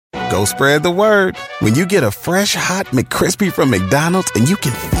go spread the word. When you get a fresh, hot McCrispy from McDonald's and you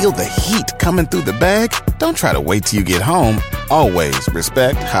can feel the heat coming through the bag, don't try to wait till you get home. Always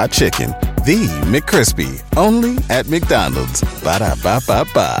respect hot chicken. The McCrispy, only at McDonald's.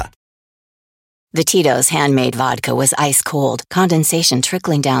 Ba-da-ba-ba-ba. The Tito's handmade vodka was ice cold, condensation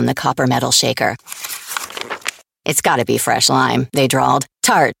trickling down the copper metal shaker. It's gotta be fresh lime, they drawled.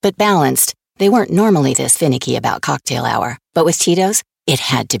 Tart, but balanced. They weren't normally this finicky about cocktail hour, but with Tito's, it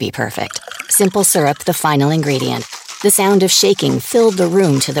had to be perfect. Simple syrup, the final ingredient. The sound of shaking filled the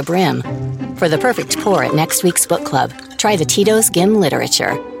room to the brim. For the perfect pour at next week's book club, try the Tito's Gim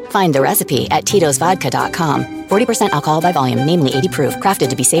Literature. Find the recipe at titosvodka.com. 40% alcohol by volume, namely 80 proof, crafted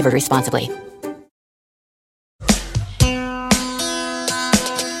to be savored responsibly.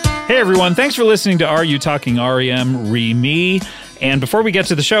 Hey everyone, thanks for listening to Are You Talking REM Re-Me? And before we get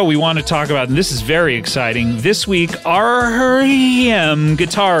to the show, we want to talk about, and this is very exciting, this week, REM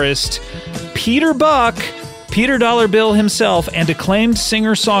guitarist Peter Buck, Peter Dollar Bill himself, and acclaimed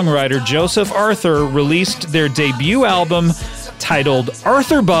singer-songwriter Joseph Arthur released their debut album titled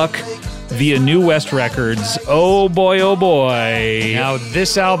Arthur Buck via New West Records. Oh boy, oh boy. Now,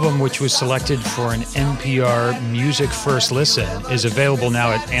 this album, which was selected for an NPR Music First Listen, is available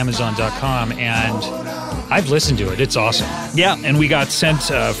now at Amazon.com, and I've listened to it. It's awesome. Yeah, and we got sent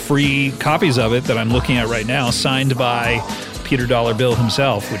free copies of it that I'm looking at right now, signed by Peter Dollar Bill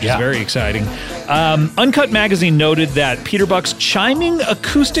himself, which is very exciting. Uncut Magazine noted that Peter Buck's chiming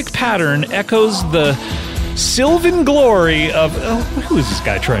acoustic pattern echoes the Sylvan glory of... who is this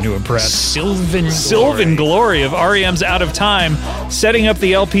guy trying to impress? Sylvan glory of REM's Out of Time, setting up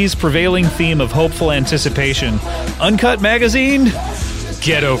the LP's prevailing theme of hopeful anticipation. Uncut Magazine?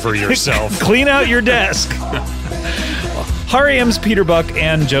 Get over yourself. Clean out your desk. REM's Peter Buck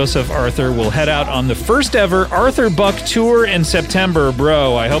and Joseph Arthur will head out on the first ever Arthur Buck tour in September.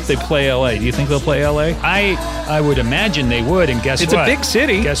 Bro, I hope they play LA. Do you think they'll play LA? I would imagine they would, and guess what? It's a big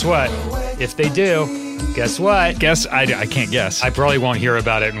city. Guess what? If they do, guess what? I can't guess. I probably won't hear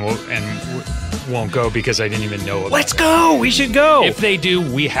about it and won't go because I didn't even know about it. Let's go! We should go! If they do,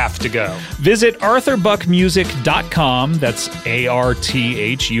 we have to go. Visit arthurbuckmusic.com. That's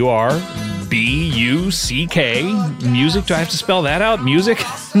ARTHURBUCK. Music. Do I have to spell that out? Music?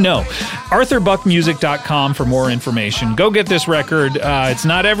 No. arthurbuckmusic.com for more information. Go get this record. It's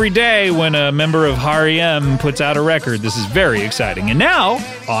not every day when a member of REM puts out a record. This is very exciting. And now,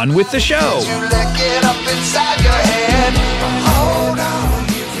 on with the show. You let it up inside your head. Hold on.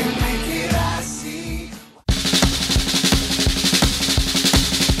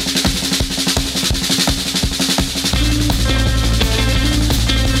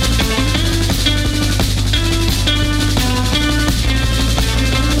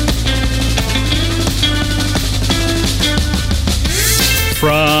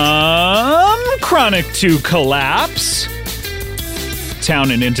 From chronic to collapse,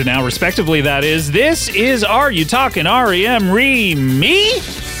 town and into now, respectively, that is. This is Are You Talking REM Re-Me?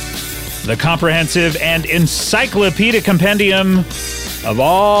 The comprehensive and encyclopedic compendium of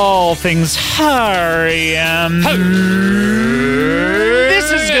all things REM.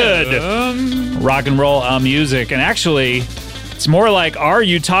 This is good. Rock and roll music. And actually, it's more like Are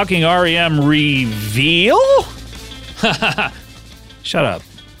You Talking REM Reveal? Shut up.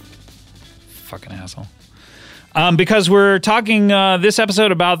 Fucking asshole. Because we're talking this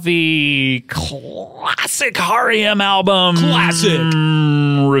episode about the classic REM album. Classic.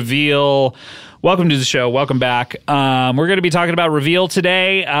 Reveal. Welcome to the show. Welcome back. We're going to be talking about Reveal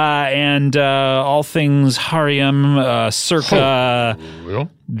today and all things REM circa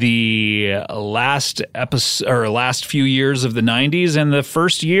the last episode or last few years of the 90s and the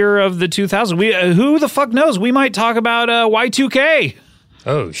first year of the 2000s. Who the fuck knows? We might talk about Y2K.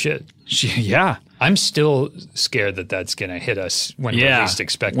 Oh, shit. Yeah. I'm still scared that that's going to hit us when we least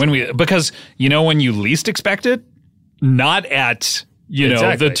expect it. Because, when you least expect it, not at,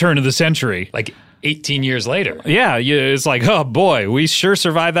 the turn of the century. Like 18 years later. Yeah, it's like, oh boy, we sure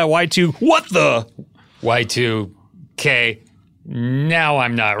survived that Y2. What the? Y2K. Now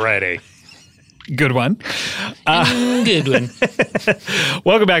I'm not ready. Good one. Good one.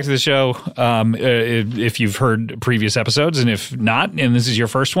 Welcome back to the show. If you've heard previous episodes, and if not, and this is your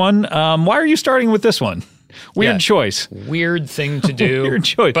first one, why are you starting with this one? Weird choice. Weird thing to do. Weird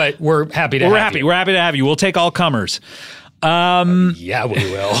choice. But we're happy to have you. We're happy to have you. We'll take all comers. Yeah,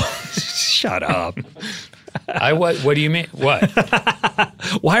 we will. Shut up. What do you mean? What?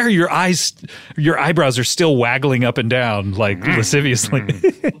 Why are your eyebrows are still waggling up and down like lasciviously?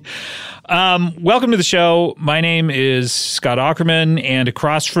 Welcome to the show. My name is Scott Aukerman, and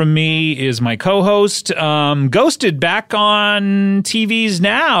across from me is my co-host, Ghosted, back on TVs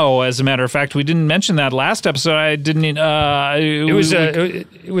now. As a matter of fact, we didn't mention that last episode. I didn't.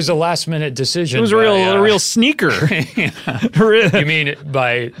 It was a last minute decision. It was a real sneaker. You mean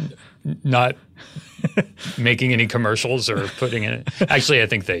by not making any commercials or putting it? Actually, I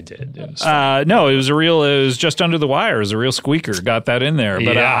think they did. No, it was just under the wire. It was a real squeaker. Got that in there,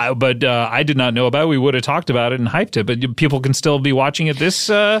 but Yeah. I did not know about it. We would have talked about it and hyped it, but people can still be watching it. This,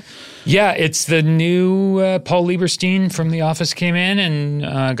 Yeah, it's the new Paul Lieberstein from The Office came in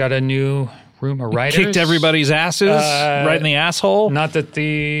and got a new room of writers. kicked everybody's asses right in the asshole. Not that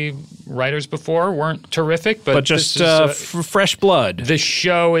the writers before weren't terrific, but just this is, fresh blood. the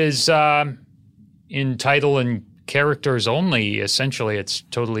show is in title and characters only. Essentially, it's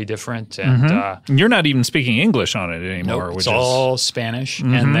totally different. And You're not even speaking English on it anymore. it's which all Spanish.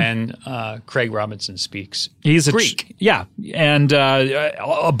 And then Craig Robinson speaks he's a Greek. and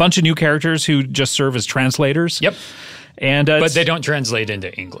a bunch of new characters who just serve as translators. Yep. And But they don't translate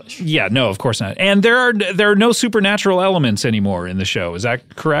into English. Yeah, no, of course not. And there are no supernatural elements anymore in the show. Is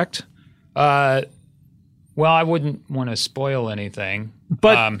that correct? Well, I wouldn't want to spoil anything.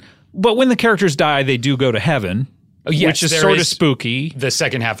 But when the characters die, they do go to heaven, yes, which is there sort of is- spooky. The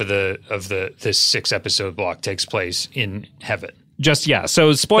second half of this 6 episode block takes place in heaven. So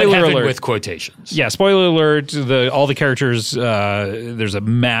But spoiler heaven alert. with quotations. Yeah, spoiler alert, all the characters, there's a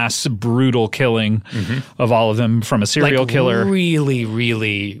mass brutal killing of all of them from a serial killer. Really,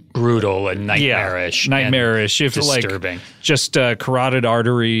 really brutal and nightmarish. Nightmarish. And If disturbing. just carotid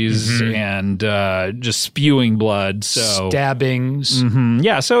arteries and just spewing blood. So Stabbings.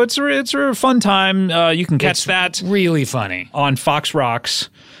 yeah, so it's a fun time. You can catch It's that really funny. on Fox Rocks.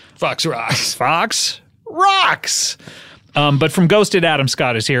 Fox Rocks. Fox Rocks. But from Ghosted, Adam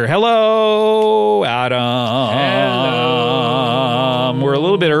Scott is here. Hello, Adam. Hello. We're a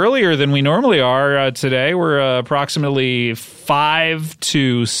little bit earlier than we normally are today. We're approximately 5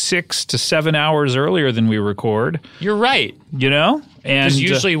 to 6 to 7 hours earlier than we record. You're right. You know, and Because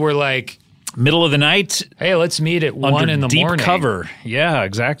usually we're like, middle of the night, hey, let's meet at 1 under in the deep morning. cover. Yeah,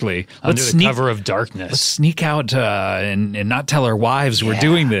 exactly. Under the cover of darkness. Sneak out and not tell our wives we're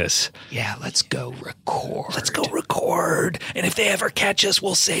doing this. Yeah, let's go record. Let's go record. And if they ever catch us,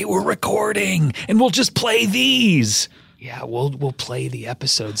 we'll say we're recording and we'll just play these. Yeah, we'll play the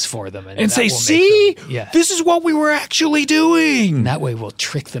episodes for them. And that say, will see, make them, yeah. this is what we were actually doing. That way we'll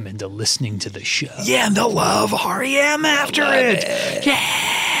trick them into listening to the show. Yeah, and they'll love REM after it. Yeah.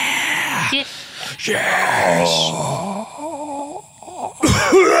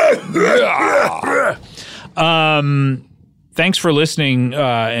 Thanks for listening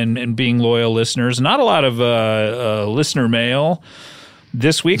and being loyal listeners. Not a lot of listener mail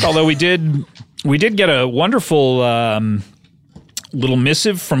this week, although we did get a wonderful little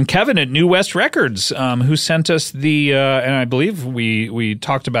missive from Kevin at New West Records, who sent us the and I believe we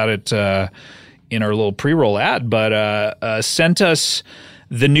talked about it in our little pre-roll ad, but sent us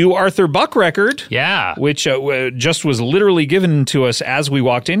the new Arthur Buck record. Yeah. Which just was literally given to us as we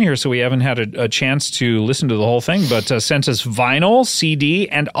walked in here, so we haven't had a chance to listen to the whole thing, but sent us vinyl, CD,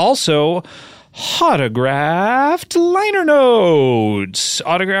 and also autographed liner notes,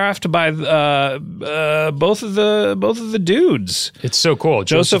 autographed by both of the dudes. It's so cool.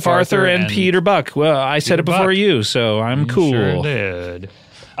 Joseph Arthur and Peter Buck. Well, I said it before Buck. you, so I'm cool. Sure did.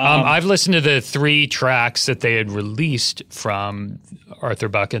 I've listened to the 3 tracks that they had released from Arthur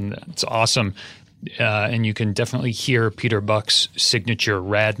Buck, and it's awesome. And you can definitely hear Peter Buck's signature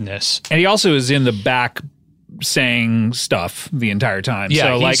radness. And he also is in the back saying stuff the entire time. Yeah,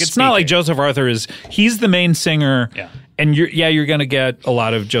 so he's like it's not like speaking. Joseph Arthur he's the main singer. Yeah. And you're going to get a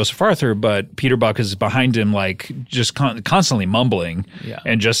lot of Joseph Arthur, but Peter Buck is behind him, like just constantly mumbling,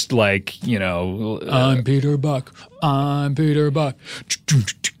 and just like I'm Peter Buck. I'm Peter Buck.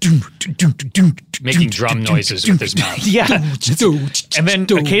 Making drum noises with his mouth. Yeah. And then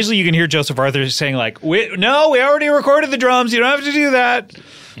occasionally you can hear Joseph Arthur saying like, no, we already recorded the drums. You don't have to do that.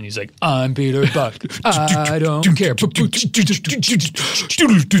 And he's like, I'm Peter Buck. I don't care. And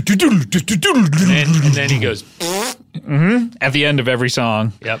then he goes, At the end of every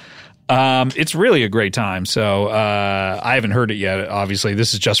song. yep. It's really a great time. So I haven't heard it yet. Obviously,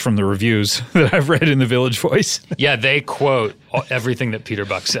 this is just from the reviews that I've read in the Village Voice. Yeah, they quote everything that Peter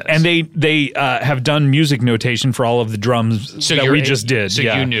Buck says. And they have done music notation for all of the drums So that you're we just did. so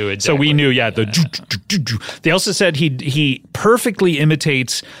you knew So we exactly. knew, They also said he perfectly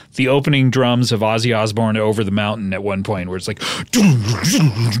imitates the opening drums of Ozzy Osbourne Over the Mountain at one point, where it's like.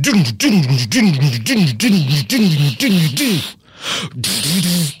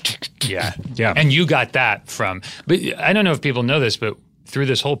 Yeah. Yeah. And you got that from, but I don't know if people know this, but through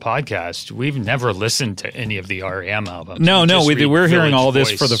this whole podcast, we've never listened to any of the R.E.M. albums. No, we're hearing all this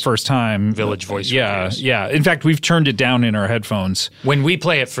Voice, for the first time. Village Voice Yeah, reviews. yeah. In fact, we've turned it down in our headphones. When we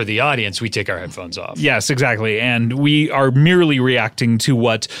play it for the audience, we take our headphones off. Yes, exactly. And we are merely reacting to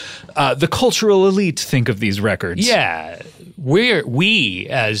what the cultural elite think of these records. Yeah. We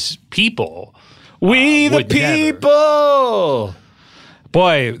as people. We the would never. people.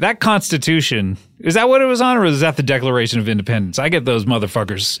 Boy, that Constitution, is that what it was on, or is that the Declaration of Independence? I get those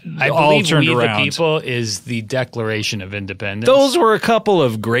motherfuckers I all believe turned We around. the People is the Declaration of Independence. Those were a couple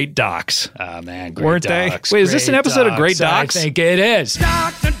of great docs. Oh, man, great Weren't docs. they? Wait, is this an Great episode of Great Docs? I think it is.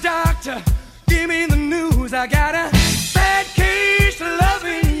 Doctor, doctor, give me the news. I got a bad case of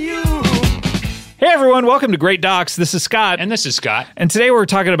loving you. Hey, everyone. Welcome to Great Docs. This is Scott. And this is Scott. And today we're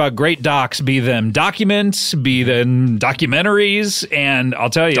talking about great docs, be them documents, be them documentaries, and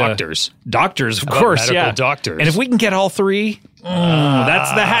I'll tell you. Doctors. Doctors, of How about course, medical yeah. doctors? And if we can get all three,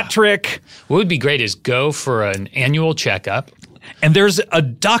 that's the hat trick. What would be great is go for an annual checkup, And there's a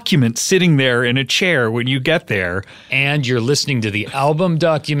document sitting there in a chair when you get there. and you're listening to the album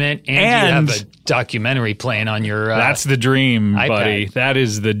document, and And- you have a documentary playing on your. That's the dream, iPad. buddy. That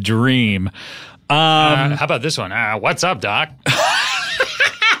is the dream. how about this one? What's up, Doc?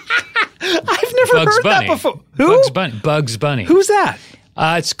 I've never Bugs heard Bunny. that before. Who? Bugs Bunny. Bugs Bunny. Who's that?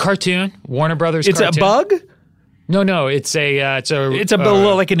 It's a cartoon. Warner Brothers. It's cartoon. a bug? No. It's a. It's a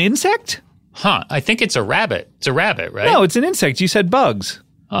like an insect? Huh. I think it's a rabbit. It's a rabbit, right? No, it's an insect. You said bugs.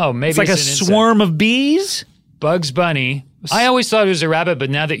 Oh, maybe It's like a an insect. swarm of bees? Bugs Bunny. I always thought it was a rabbit, but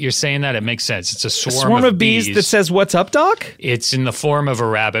now that you're saying that, it makes sense. It's a swarm Of bees that says, "What's up, Doc?" It's in the form of a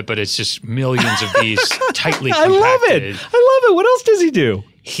rabbit, but it's just millions of bees tightly I compacted. love it. I love it. What else does he do?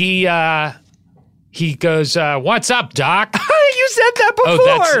 He goes, "What's up, Doc?" You said that before.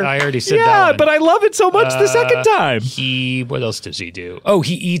 Oh, I already said that Yeah, one. but I love it so much the second time. What else does he do? Oh,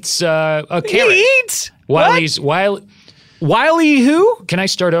 he eats a carrot. He eats. While What? Wiley who? Can I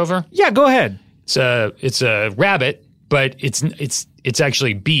start over? Yeah, go ahead. It's a rabbit, but it's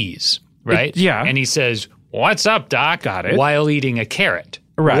actually bees, right? yeah. And he says, "What's up, Doc?" Got it. While eating a carrot.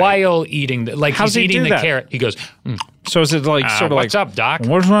 Right. While eating How's he's he eating do the that? carrot. He goes, So is it like sort of "What's like up, Doc?"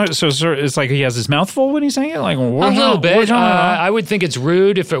 So it's like he has his mouth full when he's saying it. Like A little bit. I would think it's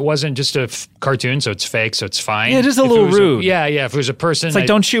rude if it wasn't just a cartoon, so it's fake, so it's fine. Yeah, it is a If little was rude. Yeah. If it was a person, It's like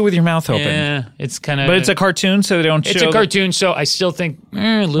don't chew with your mouth open. Yeah, it's kind of. But it's a cartoon, so they don't. It's show a cartoon, so I still think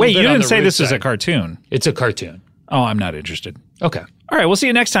a little Wait, bit you on didn't the say rude this is a side. cartoon. It's a cartoon. Oh, I'm not interested. Okay. All right, we'll see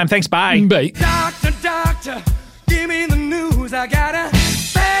you next time. Thanks. Bye. Bye. Doctor, doctor, give me the news. I got a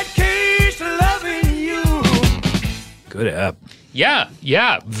bad case of loving you. Good app.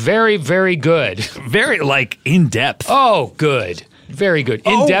 Yeah. Very, very good. Very like in depth. Oh, good. Very good.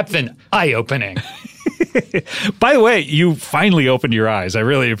 In depth and eye opening. By the way, you finally opened your eyes. I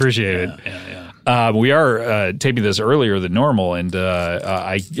really appreciate it. Yeah. We are taping this earlier than normal, and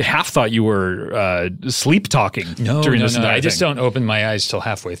I half thought you were sleep talking during this entire I just thing. don't open my eyes till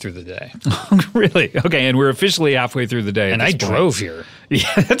halfway through the day. Really? Okay, and we're officially halfway through the day. And I drove here.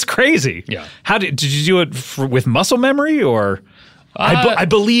 Yeah, that's crazy. Yeah. How did you do it with muscle memory or? I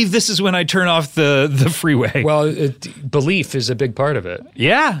believe this is when I turn off the freeway. Well, belief is a big part of it.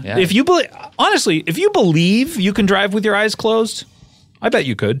 Yeah. If you honestly, if you believe you can drive with your eyes closed, I bet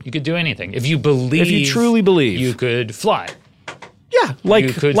you could. You could do anything. If you believe. If you truly believe. You could fly. Yeah,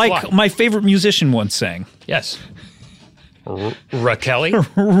 You could like fly. my favorite musician once sang. Yes. Raquel?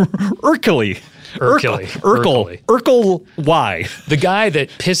 Urkel. Urkel Y. The guy that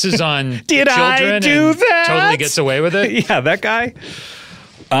pisses on Did I children do and that? totally gets away with it. Yeah, that guy.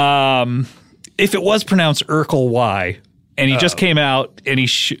 If it was pronounced Urkel Y, and he just came out and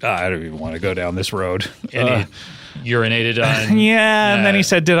I don't even want to go down this road. And he urinated on. Yeah, and then he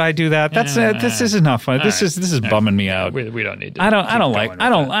said, "Did I do that?" That's this is not fun. This is bumming me out. We don't need to. I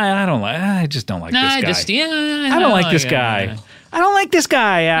just don't like this guy. I don't like this guy. I don't like this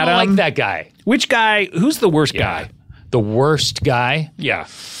guy, I Adam. don't like that guy. Which guy? Who's the worst guy? The worst guy? Yeah.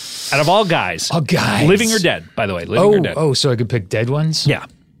 Out of all guys. Oh, guys. Living or dead, by the way. Living or dead. Oh, so I could pick dead ones? Yeah.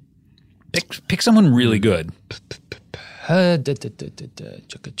 Pick someone really good. Chugga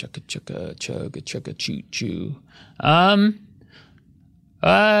chugga choo choo.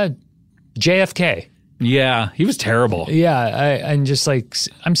 JFK. Yeah, he was terrible. Yeah, I'm just like,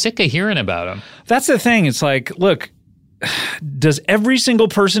 I'm sick of hearing about him. That's the thing. It's like, look, does every single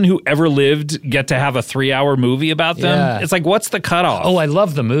person who ever lived get to have a 3-hour movie about them? Yeah. It's like, what's the cutoff? Oh, I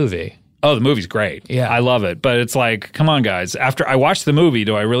love the movie. Oh, the movie's great. Yeah. I love it. But it's like, come on, guys. After I watch the movie,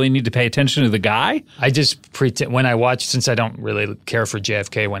 do I really need to pay attention to the guy? I just pretend when I watch, since I don't really care for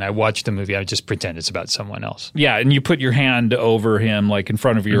JFK, when I watch the movie, I just pretend it's about someone else. Yeah, and you put your hand over him, like in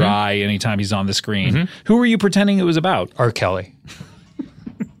front of your eye anytime he's on the screen. Who were you pretending it was about? R. Kelly.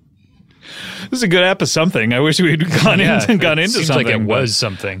 This is a good ep of something. I wish we'd gone into seems something. like it but- was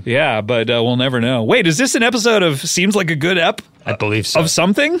something. Yeah, but we'll never know. Wait, is this an episode of Seems Like a Good Ep? I believe so. Of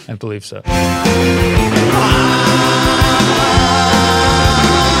something? I believe so.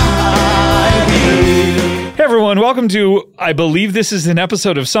 Hey everyone, welcome to I believe this is an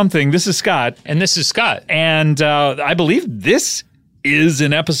episode of something. This is Scott. And this is Scott. And I believe this is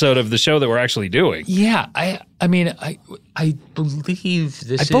an episode of the show that we're actually doing. Yeah, I mean, I believe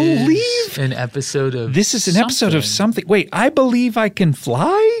this is an episode of This is an episode of something. Wait, I believe I can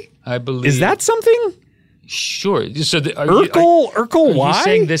fly? I believe. Is that something? Sure. So Urkel, are why? you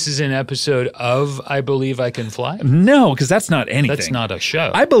saying this is an episode of I Believe I Can Fly? No, because that's not anything. That's not a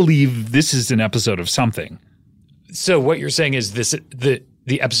show. I believe this is an episode of something. So what you're saying is the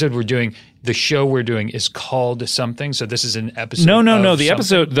episode we're doing, the show we're doing is called something. So this is an episode. No. of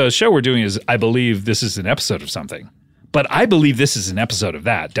The show we're doing is I believe this is an episode of something. But I believe this is an episode of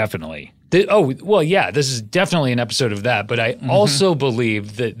that, definitely. This is definitely an episode of that. But I also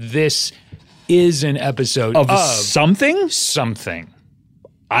believe that this is an episode Of of something? something.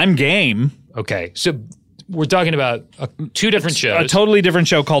 I'm game. Okay, so we're talking about two different shows. A totally different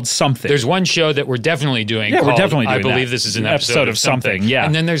show called Something. There's one show that we're definitely doing. Yeah, we're called definitely doing I believe that. this is an episode of something. Yeah.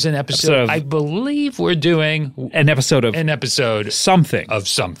 And then there's an episode I believe we're doing an episode of something. of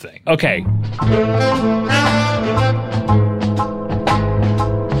something. Okay.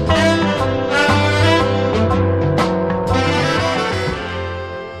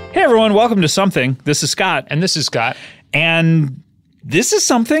 Hey everyone, welcome to Something. This is Scott. And this is Scott. And this is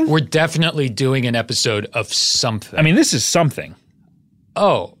something. We're definitely doing an episode of something. I mean, this is something.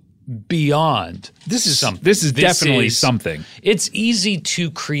 Oh, beyond. This is something. This is definitely something. It's easy to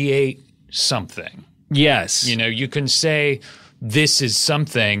create something. Yes. You know, you can say this is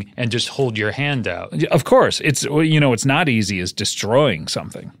something and just hold your hand out. Of course. It's not easy as destroying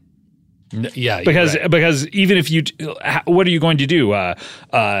something. Yeah, Because even if you, what are you going to do?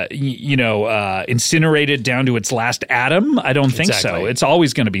 Incinerate it down to its last atom? I don't think so. Exactly. It's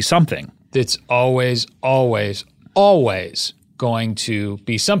always going to be something. It's always, always, always going to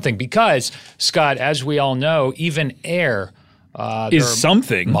be something. Because, Scott, as we all know, even air Is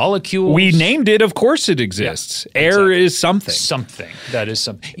something. Molecules. We named it. Of course it exists. Yeah, air exactly. is something. Something. That is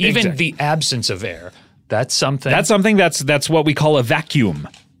something. Even Exactly. the absence of air. That's something. That's something. That's what we call a vacuum.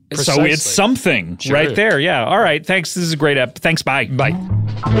 So Precisely. it's something Sure. right there. Yeah. All right. Thanks. This is a great ep. Thanks. Bye. Bye.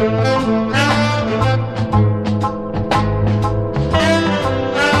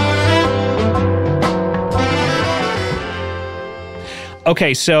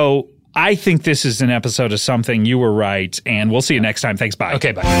 Okay. So I think this is an episode of something. You were right. And we'll see you next time. Thanks. Bye.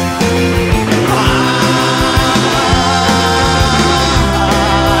 Okay, bye.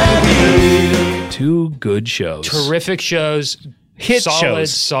 Two good shows. Terrific shows. Hit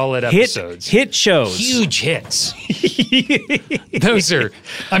shows. Solid episodes. Hit shows. Huge hits. Those are,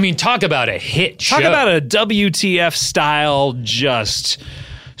 I mean, talk about a hit show. Talk about a WTF style just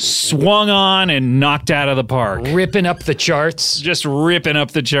swung on and knocked out of the park. ripping up the charts. Just ripping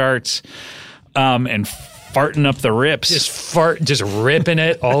up the charts and farting up the rips. Just ripping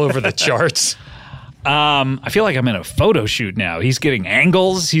it all over the charts. I feel like I'm in a photo shoot now. He's getting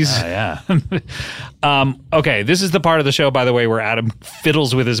angles. He's okay, this is the part of the show, by the way, where Adam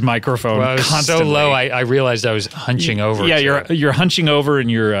fiddles with his microphone Well, I was constantly. so low, I realized I was hunching over. Yeah, to it. you're hunching over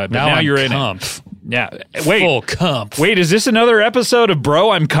and you're but now I'm you're in comf. it. Yeah. Wait. Full comp. Wait, is this another episode of Bro,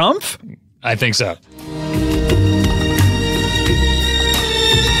 I'm Comf? I think so.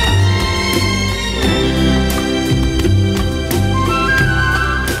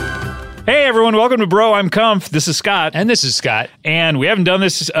 Hey everyone, welcome to Bro, I'm Comf. This is Scott. And this is Scott. And we haven't done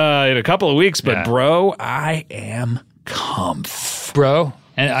this in a couple of weeks, but Yeah. Bro, I am comf. Bro,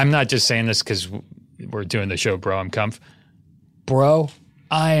 and I'm not just saying this because we're doing the show, Bro, I'm comf. Bro,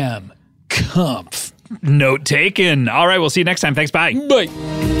 I am comf. Note taken. All right, we'll see you next time. Thanks, bye. Bye.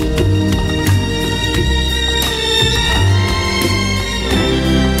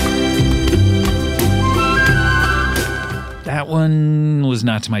 That one was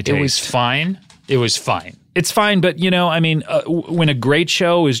not to my taste. It was fine. It was fine. It's fine, but when a great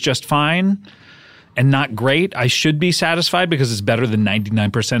show is just fine and not great, I should be satisfied because it's better than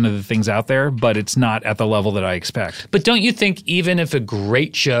 99% of the things out there, but it's not at the level that I expect. But don't you think even if a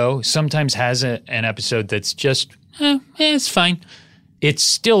great show sometimes has an episode that's just, it's fine. it's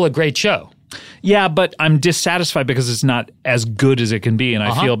still a great show. Yeah, but I'm dissatisfied because it's not as good as it can be, and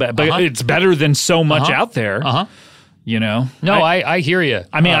I feel bad. But it's better than so much out there. You know? No, I hear you.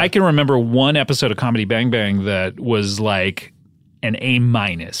 I mean, I can remember one episode of Comedy Bang Bang that was like an A-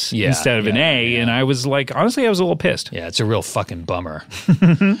 instead of an A, and I was like, honestly, I was a little pissed. Yeah, it's a real fucking bummer.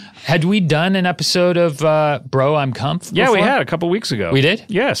 Had we done an episode of Bro, I'm Comf Yeah, before? we had a couple weeks ago. We did?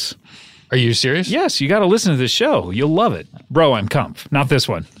 Yes. Are you serious? Yes, you got to listen to this show. You'll love it. Bro, I'm Comf. Not this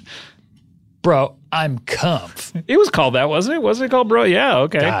one. Bro, I'm Comf. It was called that, wasn't it? Wasn't it called Bro? Yeah,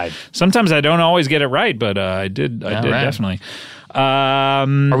 okay. God. Sometimes I don't always get it right, but I did definitely.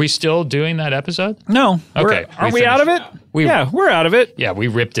 Are we still doing that episode? No. Okay. Are we out of it? Yeah, we're out of it. Yeah, we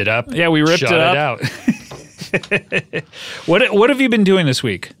ripped it up. Yeah, we ripped Shot it up. out. What have you been doing this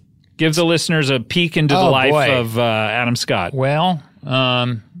week? Give the listeners a peek into the life of Adam Scott. Well,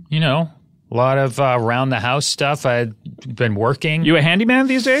 you know, a lot of around the house stuff. I've been working. You a handyman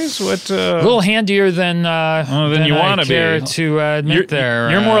these days? What? A little handier than you want to be. To admit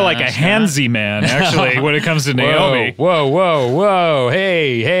You're more like a handsy man, actually, when it comes to Naomi. Whoa.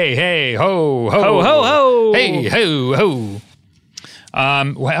 Hey, ho. Ho, ho, ho. Hey, ho, ho.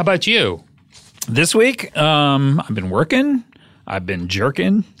 How about you? This week, I've been working. I've been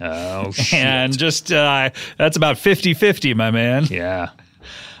jerking. Oh, shit. And just, that's about 50-50, my man. Yeah.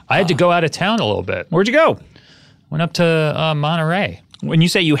 I had to go out of town a little bit. Where'd you go? Went up to Monterey. When you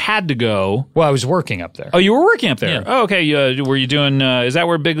say you had to go... Well, I was working up there. Oh, you were working up there? Yeah. Oh, okay. Were you doing... is that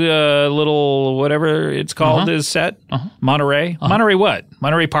where Big Little whatever it's called is set? Monterey? Monterey what?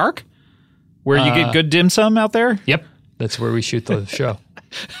 Monterey Park? Where you get good dim sum out there? Yep. That's where we shoot the show.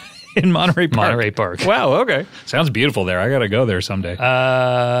 In Monterey Park? Monterey Park. Wow, okay. Sounds beautiful there. I got to go there someday.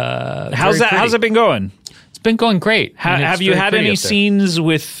 How's it been going? It's been going great. Have you had any scenes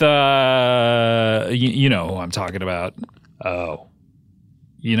with, you know who I'm talking about? Oh.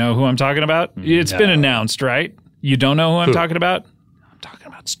 You know who I'm talking about? It's been announced, right? You don't know who I'm talking about? I'm talking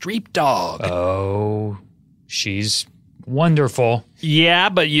about Streep Dog. Oh, she's wonderful. Yeah,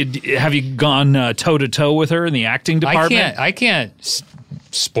 but have you gone toe-to-toe with her in the acting department? I can't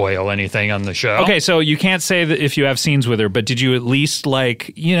spoil anything on the show. Okay, so you can't say that if you have scenes with her, but did you at least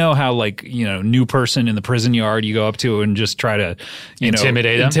you know how new person in the prison yard, you go up to and just try to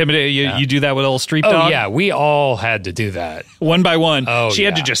intimidate them? Intimidate you. Yeah. You do that with old Streep Dog? Dog? Oh, yeah, we all had to do that. One by one. Oh, she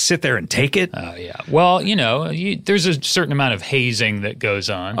had to just sit there and take it? Oh, yeah. Well, there's a certain amount of hazing that goes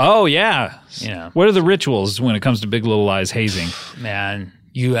on. Oh, yeah. Yeah. What are the rituals when it comes to Big Little Lies hazing? Man,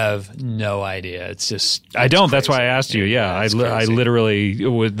 you have no idea. It's I don't. crazy. That's why I asked you. Yeah, I literally,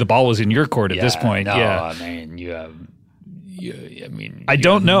 the ball was in your court at this point. No, yeah. I mean, I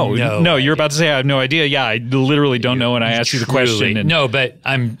don't know. No, you're about to say I have no idea. Yeah, I literally don't know when I asked you the question. No, but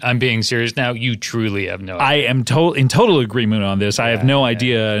I'm being serious now. You truly have no idea. I am in total agreement on this. I have no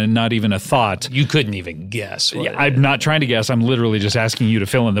idea and not even a thought. You couldn't even guess. I'm not trying to guess. I'm literally just asking you to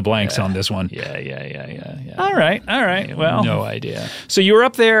fill in the blanks on this one. Yeah. All right. Well, no idea. So you were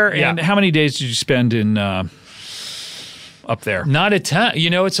up there, and how many days did you spend in up there? Not a ton.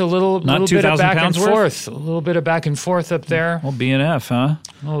 It's a little bit of back and forth. A little bit of back and forth up there. Well, BNF, huh?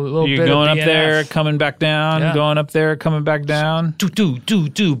 You're going up there, coming back down, going up there, coming back down. Do,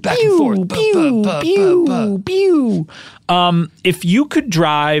 back and forth. Pew. If you could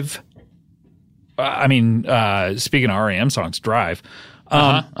drive, speaking of REM songs, Drive.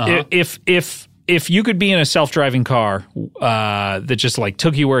 If you could be in a self-driving car that just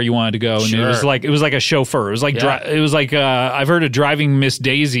took you where you wanted to go, and it was like a chauffeur. It was like I've heard of Driving Miss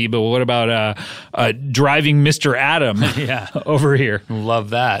Daisy, but what about Driving Mr. Adam? Over here.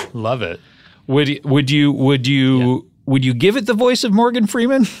 Love that. Love it. Would you give it the voice of Morgan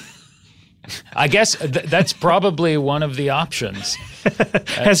Freeman? I guess that's probably one of the options.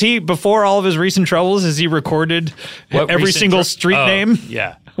 Has he, before all of his recent troubles, has he recorded every single street name?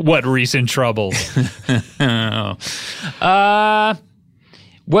 Yeah. What recent troubles? Okay,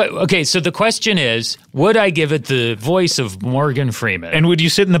 so the question is, would I give it the voice of Morgan Freeman? And would you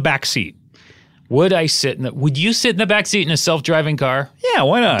sit in the back seat? Would you sit in the back seat in a self-driving car? Yeah,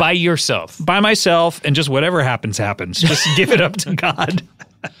 why not? By yourself. By myself, and just whatever happens. Just give it up to God.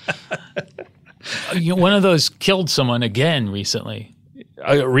 One of those killed someone again recently.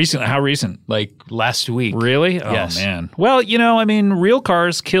 How recent? Like last week. Really? Yes. Oh, man. Well, real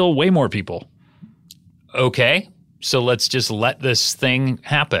cars kill way more people. Okay. So let's just let this thing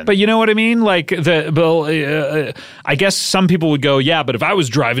happen. But you know what I mean? I guess some people would go, yeah, but if I was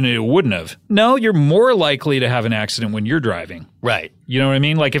driving it wouldn't have. No, you're more likely to have an accident when you're driving. Right. You know what I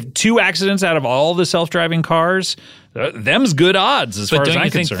mean? If 2 accidents out of all the self-driving cars, them's good odds as far as I'm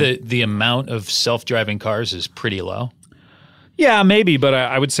concerned. But don't you think the amount of self-driving cars is pretty low? Yeah, maybe, but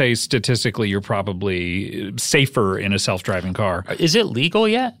I would say statistically you're probably safer in a self-driving car. Is it legal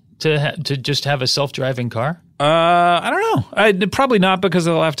yet to just have a self-driving car? I don't know. Probably not, because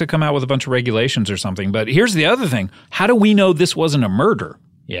they'll have to come out with a bunch of regulations or something. But here's the other thing. How do we know this wasn't a murder?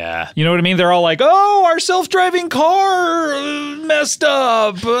 Yeah. You know what I mean? They're all like, oh, our self-driving car messed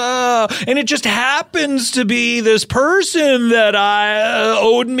up. And it just happens to be this person that I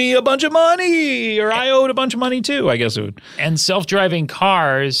owed me a bunch of money, or I owed a bunch of money too, I guess it would. And self-driving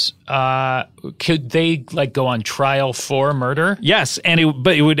cars, could they like go on trial for murder? Yes,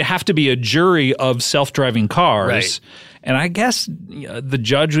 but it would have to be a jury of self-driving cars. Right. And I guess the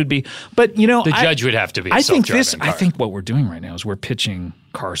judge would be, but the judge would have to be. I think what we're doing right now is we're pitching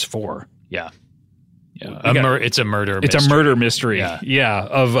Cars 4. Yeah. It's a murder. It's mystery. a murder mystery. Yeah.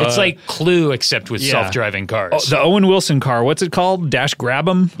 It's like Clue, except with self-driving cars. The Owen Wilson car. What's it called? Dash Grab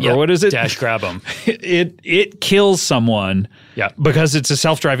 'em? Or what is it? Dash Grab 'em. It kills someone. Yeah. Because it's a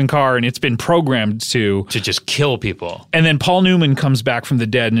self-driving car and it's been programmed to just kill people. And then Paul Newman comes back from the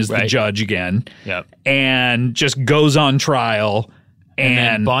dead and is the judge again. Yep. And just goes on trial. And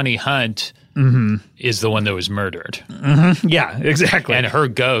then Bonnie Hunt is the one that was murdered. Mm-hmm. Yeah, exactly. And her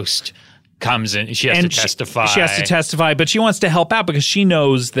ghost comes in. She has to testify. She has to testify, but she wants to help out because she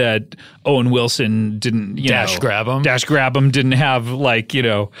knows that Owen Wilson didn't Dash Grab 'em. Dash Grab 'em didn't have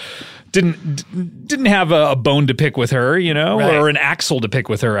didn't have a bone to pick with her, right. or an axle to pick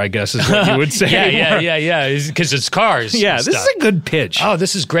with her, I guess is what you would say. yeah. Because it's cars. Yeah, this is a good pitch. Oh,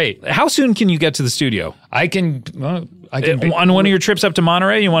 this is great. How soon can you get to the studio? I can on one of your trips up to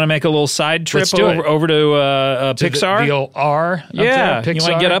Monterey. You want to make a little side trip over to Pixar? The old R. Yeah, Pixar. You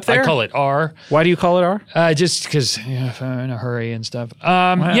want to get up there? I call it R. Why do you call it R? Just because if I'm in a hurry and stuff.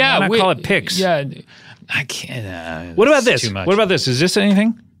 Why not call it Pix? Yeah, I can't. What about this? Too much. What about this? Is this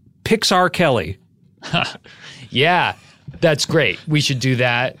anything? Pixar Kelly. Yeah. That's great. We should do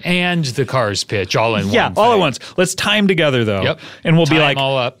that and the Cars pitch all in one. Yeah, all at once. Let's time together though. Yep. And we'll be time like,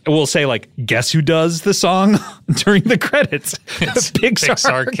 all up. We'll say like, guess who does the song during the credits? It's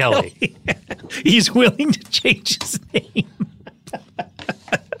Pixar Kelly. He's willing to change his name.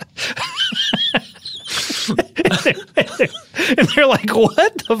 And they're like,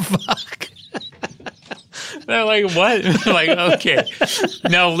 what the fuck? They're like, what? They're like, okay,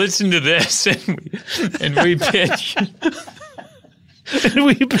 now listen to this, and we pitch.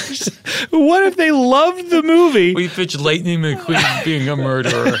 What if they loved the movie? We pitch Lightning McQueen being a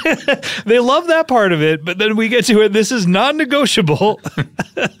murderer. They love that part of it, but then we get to it. This is non-negotiable.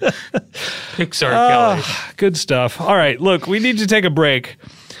 Pixar Kelly. Good stuff. All right, look, we need to take a break.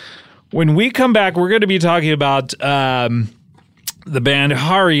 When we come back, we're going to be talking about the band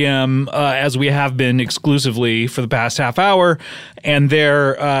R.E.M., as we have been exclusively for the past half hour, and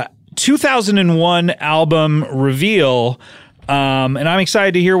their 2001 album Reveal. And I'm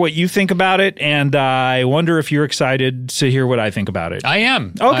excited to hear what you think about it, and I wonder if you're excited to hear what I think about it. I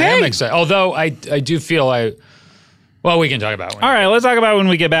am. Okay. I am excited. Although I do feel well, we can talk about it. All right, let's talk about it when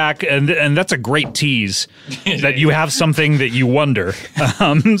we get back, and that's a great tease that you have something that you wonder.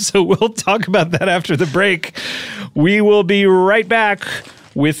 So we'll talk about that after the break. We will be right back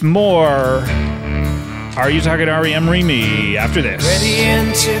with more Are You Talking R.E.M. Remy after this. Ready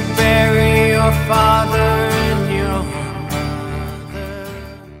in to bury your father and your mother.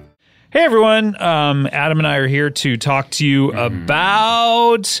 Hey everyone, Adam and I are here to talk to you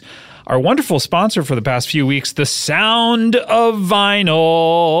about our wonderful sponsor for the past few weeks, The Sound of Vinyl.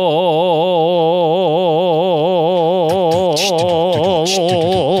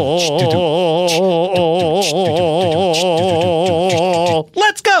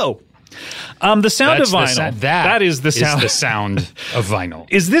 Let's go. The Sound of Vinyl. That is the sound. Is the sound of vinyl.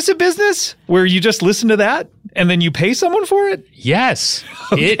 Is this a business where you just listen to that and then you pay someone for it? Yes,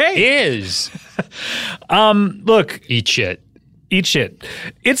 it is. Look, eat shit.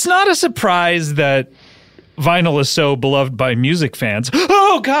 It's not a surprise that vinyl is so beloved by music fans.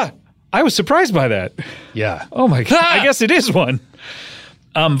 Oh, God. I was surprised by that. Yeah. Oh, my God. I guess it is one.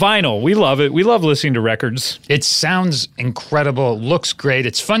 Vinyl. We love it. We love listening to records. It sounds incredible. It looks great.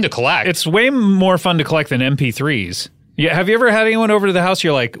 It's fun to collect. It's way more fun to collect than MP3s. Yeah, have you ever had anyone over to the house?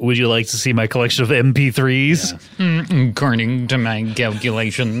 You're like, would you like to see my collection of MP3s? Yeah. According to my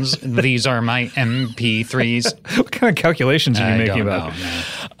calculations, these are my MP3s. What kind of calculations are you making about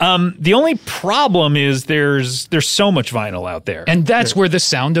it? The only problem is there's so much vinyl out there. And that's where the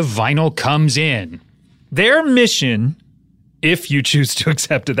Sound of Vinyl comes in. Their mission, if you choose to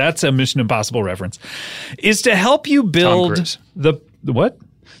accept it, that's a Mission Impossible reference, is to help you build the what?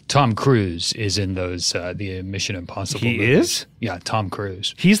 Tom Cruise is in those the Mission Impossible movies. Is? Yeah, Tom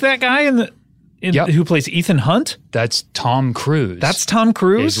Cruise. He's that guy in the who plays Ethan Hunt? That's Tom Cruise. That's Tom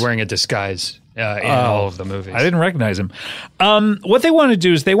Cruise? He's wearing a disguise in all of the movies. I didn't recognize him. What they want to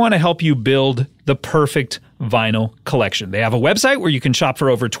do is they want to help you build the perfect vinyl collection. They have a website where you can shop for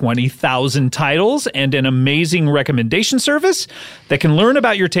over 20,000 titles and an amazing recommendation service that can learn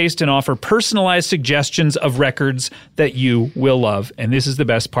about your taste and offer personalized suggestions of records that you will love. And this is the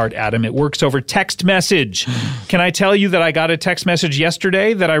best part, Adam. It works over text message. Can I tell you that I got a text message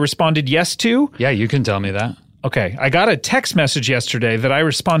yesterday that I responded yes to? Yeah, you can tell me that. Okay, I got a text message yesterday that I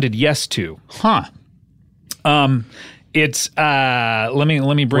responded yes to. Huh. It's let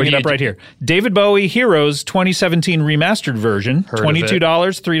me bring it up right here. David Bowie Heroes 2017 remastered version, $22,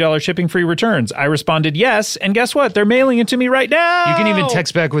 $3 shipping, free returns. I responded yes, and guess what? They're mailing it to me right now. You can even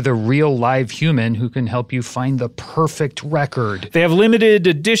text back with a real live human who can help you find the perfect record. They have limited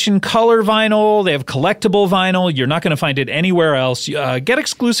edition color vinyl. They have collectible vinyl. You're not going to find it anywhere else. Get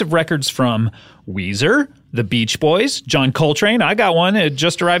exclusive records from Weezer, The Beach Boys, John Coltrane. I got one. It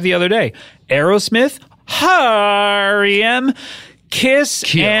just arrived the other day. Aerosmith, R.E.M., Kiss.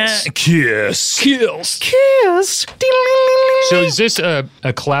 So is this a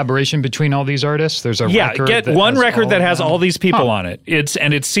collaboration between all these artists? There's a record. Get that one has record that has all these people Huh. on it. It's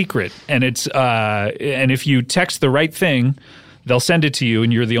secret, and and if you text the right thing, they'll send it to you,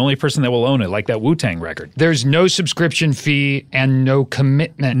 and you're the only person that will own it, like that Wu-Tang record. There's no subscription fee and no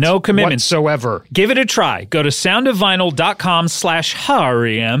commitment. No commitment whatsoever. Give it a try. Go to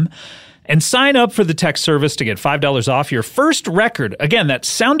soundofvinyl.com/HREM and sign up for the text service to get $5 off your first record. Again, that's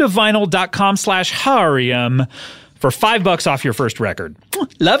soundofvinyl.com/HREM for $5 off your first record.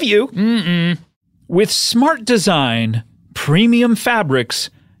 Love you. With smart design, premium fabrics,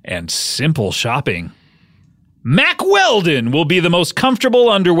 and simple shopping, Mack Weldon will be the most comfortable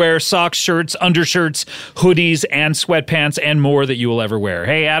underwear, socks, shirts, undershirts, hoodies, and sweatpants, and more that you will ever wear.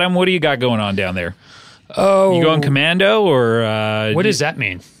 Hey, Adam, what do you got going on down there? Oh. You going commando, or What does that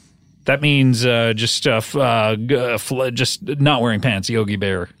mean? that means just not wearing pants, Yogi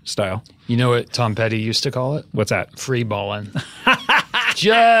Bear style? You know what Tom Petty used to call it? What's that? Free balling.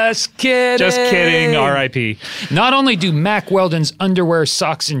 Just kidding. Just kidding. R.I.P. Not only do Mack Weldon's underwear,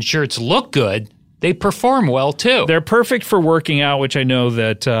 socks, and shirts look good, they perform well, too. They're perfect for working out, which I know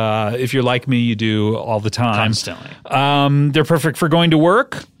that if you're like me, you do all the time. Constantly. They're perfect for going to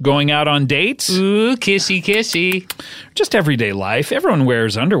work, going out on dates. Ooh, kissy, kissy. Just everyday life. Everyone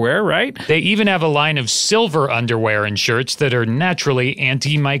wears underwear, right? They even have a line of silver underwear and shirts that are naturally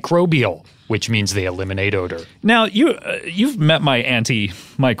antimicrobial, which means they eliminate odor. Now, you've met my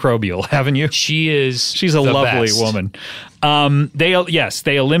antimicrobial, haven't you? She's a lovely best. woman.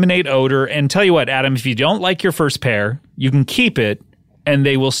 They eliminate odor. And tell you what, Adam, if you don't like your first pair, you can keep it, and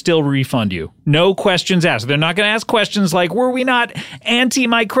they will still refund you. No questions asked. They're not going to ask questions like, were we not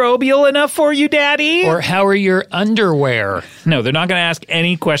antimicrobial enough for you, Daddy? Or how are your underwear? No, they're not going to ask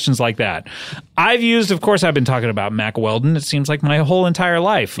any questions like that. I've been talking about Mack Weldon, it seems like my whole entire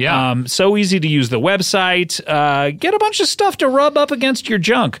life. Yeah. So easy to use the website. Get a bunch of stuff to rub up against your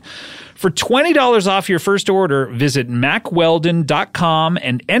junk. For $20 off your first order, visit MackWeldon.com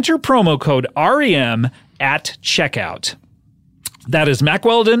and enter promo code REM at checkout. That is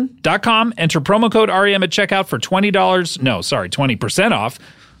MackWeldon.com. Enter promo code REM at checkout for $20 off.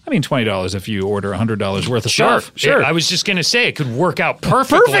 I mean, $20 if you order $100 worth of stuff. Sure. I was just going to say it could work out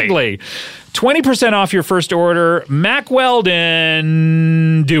perfectly. 20% off your first order. Mack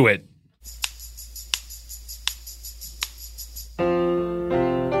Weldon, do it.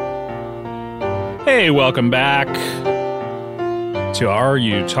 Hey, welcome back to Are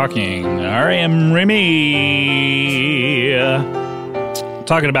You Talking? REM Remy.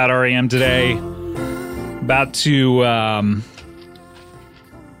 Talking about REM today. About to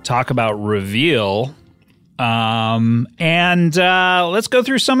talk about Reveal. And let's go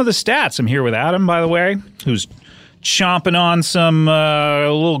through some of the stats. I'm here with Adam, by the way, who's chomping on some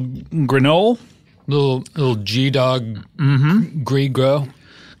little granola. Little G-Dog Grigro.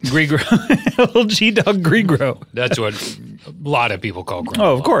 Little G-Dog Grigro. That's what a lot of people call granola.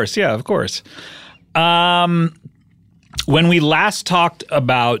 Oh, of course. Yeah, of course. When we last talked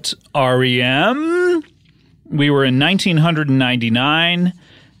about REM, we were in 1999,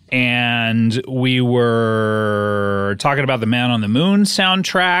 and we were talking about the Man on the Moon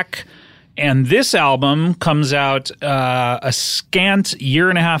soundtrack. And this album comes out a scant year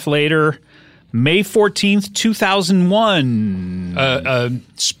and a half later, May 14th, 2001. A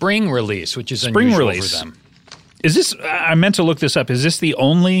spring release, which is Spring unusual release. for them. Is this, I meant to look this up, is this the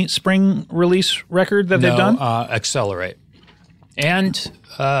only spring release record that they've done? Accelerate. And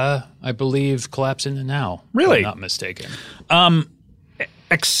I believe Collapse in the Now. Really? If I'm not mistaken.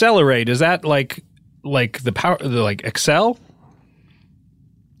 Accelerate, is that like the power, like Excel?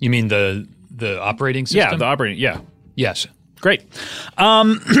 You mean the operating system? Yeah, the operating. Yeah, Yes. great.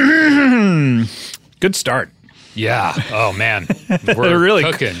 Good start. Yeah. Oh man, They're we're really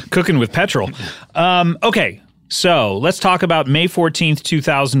cooking. with petrol. Okay, so let's talk about May 14th,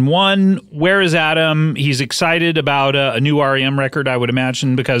 2001. Where is Adam? He's excited about a new REM record, I would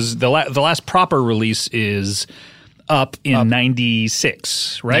imagine, because the last proper release is up in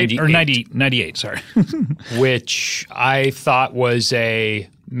 96, right? 98. Or 98, sorry. Which I thought was a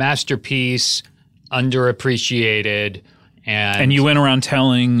masterpiece, underappreciated, And you went around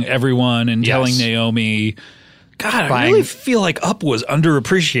telling everyone and Yes. telling Naomi, God, I really feel like Up was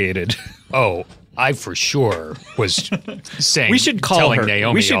underappreciated. oh, I for sure was saying We should call telling her.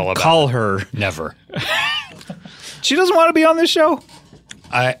 Naomi We should all about call it. her. Never. She doesn't want to be on this show?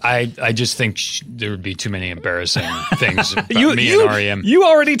 I just think there would be too many embarrassing things about me and REM. You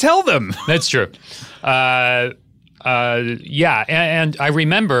already tell them. That's true. Yeah, and I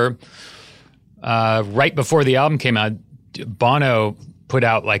remember right before the album came out, Bono put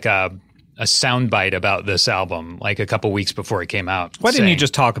out like a soundbite about this album like a couple weeks before it came out. Why didn't he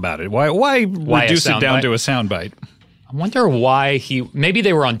just talk about it? Why reduce it down soundbite? to a soundbite? I wonder why maybe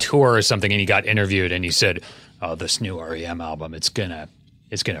they were on tour or something and he got interviewed and he said, "Oh, this new REM album, it's gonna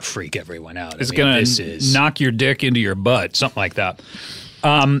freak everyone out. It's going to knock your dick into your butt." something like that."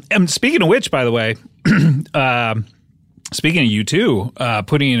 And speaking of which, by the way, speaking of U2,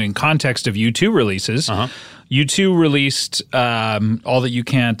 putting it in context of U2 releases, U2 released All That You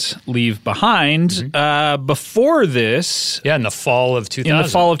Can't Leave Behind before this. Yeah, in the fall of 2000. In the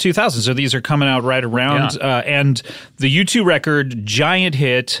fall of 2000. So these are coming out right around. Yeah. And the U2 record, giant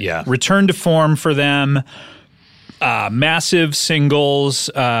hit, Yeah. return to form for them. Massive singles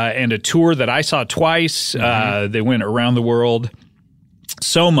and a tour that I saw twice. They went around the world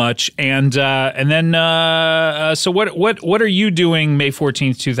so much, and then so what are you doing May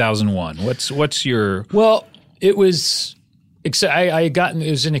 14th, 2001? What's your it was it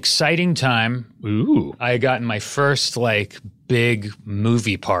was an exciting time. ooh I had gotten my first like big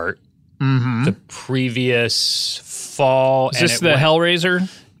movie part the previous fall. is this the Hellraiser?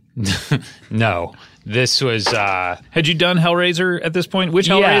 No. This was Had you done Hellraiser at this point? Which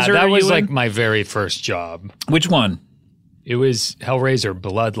yeah, Hellraiser that are was you like in? my very first job. Which one? It was Hellraiser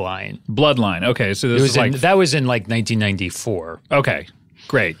Bloodline. Bloodline. Okay, so this is like That was in like 1994. okay,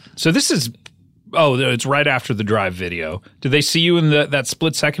 great. So this is it's right after the Drive video. Did they see you in that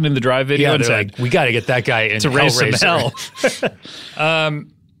split second in the Drive video Yeah, and they're said, like, we got to get that guy in to raise some Hellraiser. hell?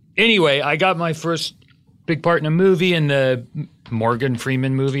 Anyway, I got my first big part in a movie, in the Morgan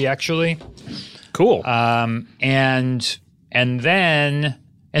Freeman movie, actually. Cool. And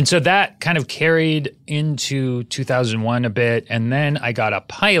so that kind of carried into 2001 a bit. And then I got a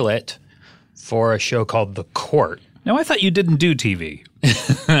pilot for a show called The Court. Now, I thought you didn't do TV.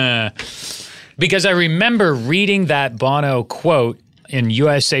 Because I remember reading that Bono quote in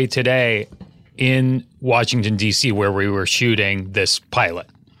USA Today in Washington, D.C., where we were shooting this pilot.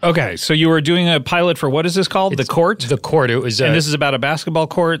 Okay, so you were doing a pilot for, what is this called? The Court? The Court. It was And this is about a basketball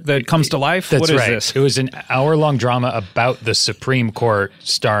court that comes to life? That's What is right. this? It was an hour-long drama about the Supreme Court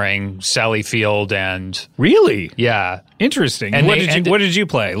starring Sally Field and Really? yeah. Interesting. And what they did ended- what did you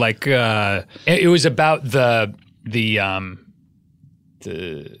play? Like, It was about the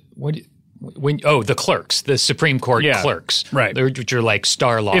clerks, the Supreme Court Yeah, clerks, right. Which are like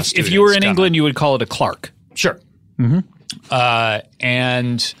star law students. if you were in coming. England, you would call it a clerk. Sure.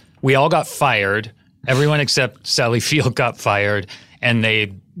 And we all got fired. Everyone except Sally Field got fired, and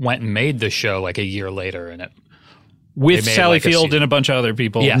they went and made the show like a year later. And it With They made Sally like a Field season. and a bunch of other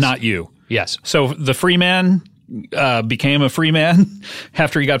people, Yes. not you. yes, So the free man became a free man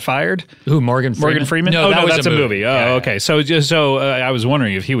after he got fired? who Morgan Freeman? Morgan Freeman? No, that was that's a movie. Oh, Yeah, okay. So I was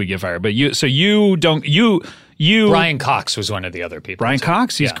wondering if he would get fired, but you don't. Brian Cox was one of the other people. Brian too.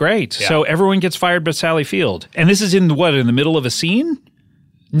 Cox, he's Yeah. great. Yeah. So everyone gets fired but Sally Field. And this is in the middle of a scene?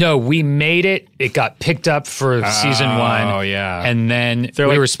 No, we made it. It got picked up for season one. Oh, yeah. And then we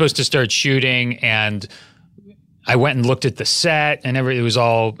like- were supposed to start shooting, and I went and looked at the set, and it was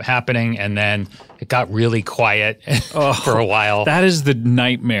all happening, and then it got really quiet for a while. That is the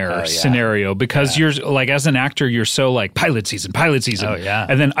nightmare scenario because you're like, as an actor, you're so like pilot season. Oh, yeah.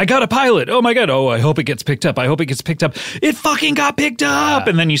 And then I got a pilot. Oh my God. Oh, I hope it gets picked up. It fucking got picked up.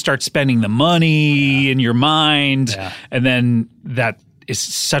 And then you start spending the money in your mind. Yeah. And then that is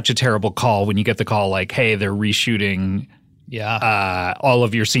such a terrible call when you get the call like, hey, they're reshooting all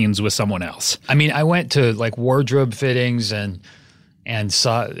of your scenes with someone else. I mean, I went to like wardrobe fittings and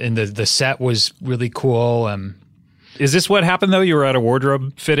saw, and the set was really cool. Is this what happened, though? You were at a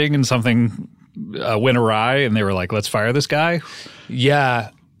wardrobe fitting and something went awry, and they were like, let's fire this guy?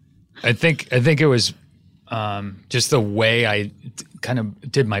 Yeah. I think it was just the way I kind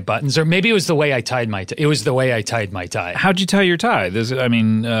of did my buttons, or maybe it was the way I tied my tie. It was the way I tied my tie. How'd you tie your tie?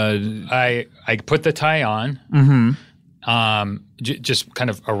 I put the tie on, just kind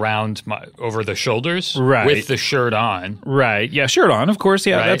of around over the shoulders, right, with the shirt on, right? Yeah, shirt on, of course.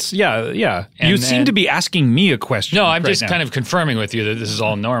 Yeah, right? Yeah. You seem to be asking me a question. No, I'm right just now. kind of confirming with you that this is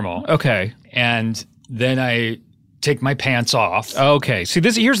all normal. Okay, and then I take my pants off. Okay, see,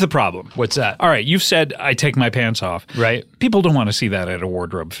 here's the problem. What's that? All right, you've said I take my pants off. Right. People don't want to see that at a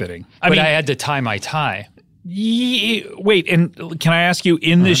wardrobe fitting. I mean, I had to tie my tie. Wait, and can I ask you,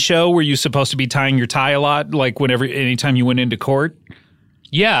 in this show, were you supposed to be tying your tie a lot? Like anytime you went into court?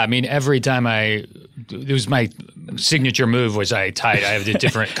 Yeah, I mean, every time it was my signature move was I have a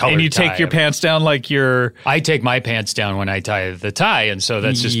different color. And you take your pants down like you're... I take my pants down when I tie the tie, and so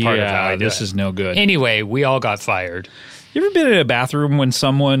that's just part of how I do this it. is no good. Anyway, we all got fired. You ever been in a bathroom when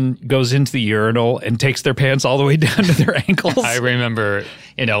someone goes into the urinal and takes their pants all the way down to their ankles? I remember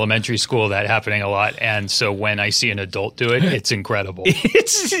in elementary school that happening a lot, and so when I see an adult do it, it's incredible.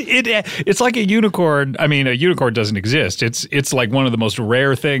 It's like a unicorn. I mean, a unicorn doesn't exist. It's like one of the most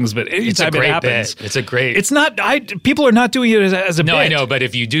rare things, but anytime it happens, bit. It's a great. It's not. People are not doing it as a bit. No, I know, but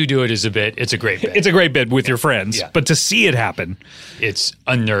if you do it as a bit, it's a great bit. It's a great bit with your friends, yeah. But to see it happen, it's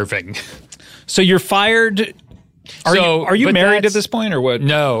unnerving. So you're fired. Are you married at this point or what?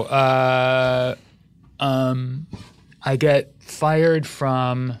 No. I get fired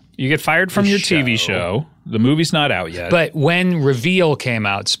from... You get fired from your TV show. The movie's not out yet. But when Reveal came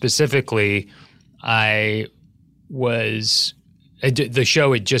out specifically, I was... The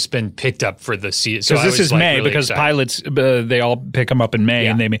show had just been picked up for the season. So this is May, really, because excited. pilots, they all pick them up in May.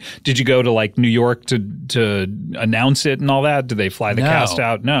 Yeah. And did you go to like New York to announce it and all that? Did they fly the cast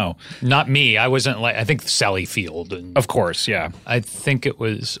out? No. Not me. I wasn't I think Sally Field. And of course, yeah. I think it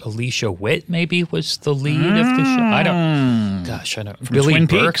was Alicia Witt maybe was the lead of the show. I don't. From Billy Twin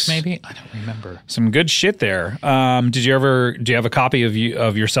Burke Peaks? maybe? I don't remember. Some good shit there. Do you have a copy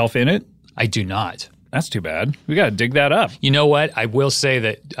of yourself in it? I do not. That's too bad. We got to dig that up. You know what? I will say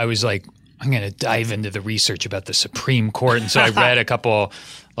that I was like, I'm going to dive into the research about the Supreme Court. And so I read a couple,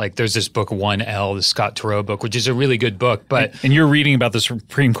 there's this book, 1L, the Scott Turow book, which is a really good book. But and you're reading about the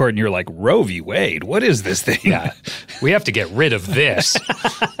Supreme Court and you're like, Roe v. Wade, what is this thing? Yeah, we have to get rid of this.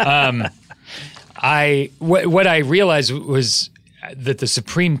 What I realized was that the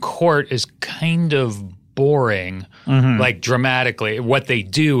Supreme Court is kind of boring, dramatically. What they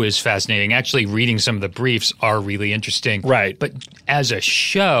do is fascinating. Actually, reading some of the briefs are really interesting. Right. But as a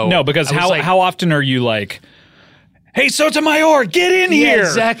show... No, because how often are you like, hey, Sotomayor, get in here.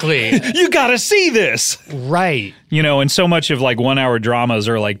 Exactly. You got to see this. Right. And so much of 1 hour dramas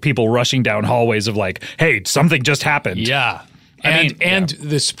are like people rushing down hallways of like, hey, something just happened. Yeah. And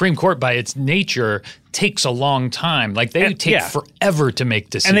the Supreme Court, by its nature, takes a long time. They take forever to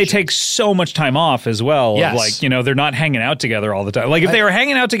make decisions. And they take so much time off as well. Yes. They're not hanging out together all the time. If they were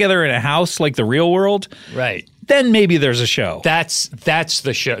hanging out together in a house like the real world, right, then maybe there's a show. That's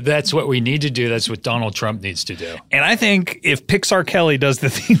the show. That's what we need to do. That's what Donald Trump needs to do. And I think if Pixar Kelly does the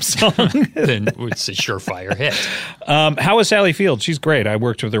theme song, then it's a surefire hit. How was Sally Field? She's great. I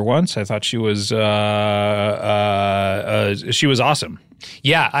worked with her once. I thought she was awesome.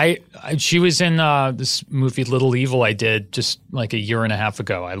 Yeah, she was in this movie Little Evil I did just a year and a half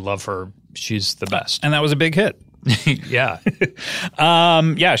ago. I love her. She's the best. And that was a big hit. Yeah.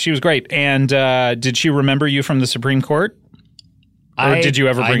 Yeah, she was great. And did she remember you from the Supreme Court? Or did you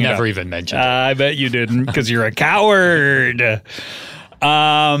ever bring it up? I never even mentioned it. I bet you didn't, because you're a coward.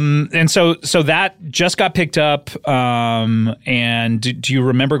 And so that just got picked up. And do you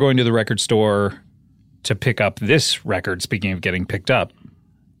remember going to the record store to pick up this record, speaking of getting picked up?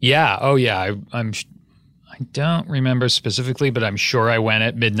 Yeah. Oh, yeah. I don't remember specifically, but I'm sure I went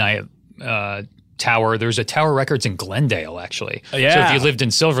at midnight. Tower. There's a Tower Records in Glendale, actually. Yeah. So if you lived in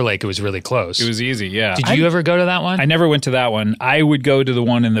Silver Lake, it was really close. It was easy, yeah. Did you ever go to that one? I never went to that one. I would go to the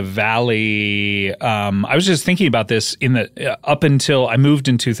one in the Valley. I was just thinking about this up until I moved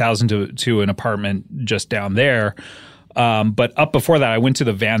in 2000 to an apartment just down there. But up before that, I went to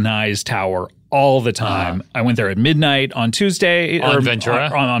the Van Nuys Tower all the time. I went there at midnight on Tuesday. On Ventura?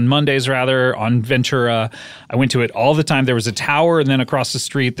 On Mondays, rather, on Ventura. I went to it all the time. There was a tower, and then across the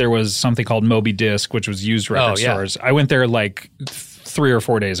street there was something called Moby Disc, which was used record stores. I went there 3 or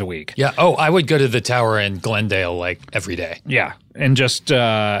 4 days a week. Yeah. Oh, I would go to the tower in Glendale like every day. Yeah, and just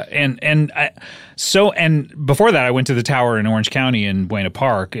and before that, I went to the tower in Orange County in Buena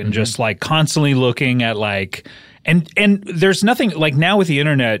Park, and just like constantly looking at like. And there's nothing like now with the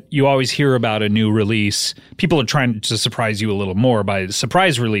internet, you always hear about a new release. People are trying to surprise you a little more by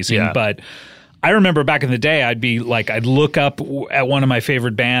surprise releasing. But I remember back in the day, I'd look up at one of my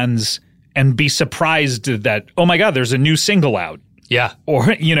favorite bands and be surprised that, oh my God, there's a new single out. Yeah. Or,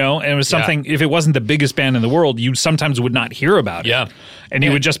 and it was something, if it wasn't the biggest band in the world, you sometimes would not hear about it. Yeah. And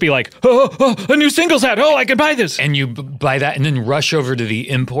you would just be like, oh, a new single's out. Oh, I can buy this. And you buy that and then rush over to the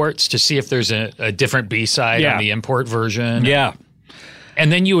imports to see if there's a different B-side on the import version. Yeah.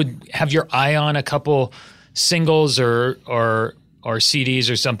 And then you would have your eye on a couple singles or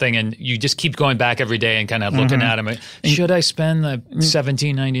CDs or something, and you just keep going back every day and kind of looking at them. Should I spend the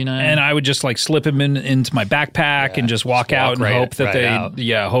 $17.99? And I would just like slip them into my backpack and just walk out and hope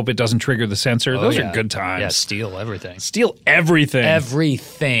that hope it doesn't trigger the sensor. Those are good times. Yeah, steal everything. Steal everything.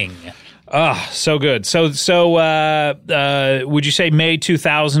 Everything. So good. So would you say May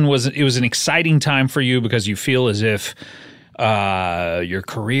 2000 was an exciting time for you because you feel as if your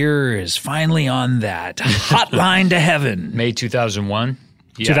career is finally on that hotline to heaven? May 2001?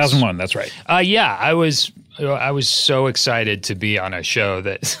 Yes. 2001, that's right. Yeah, I was so excited to be on a show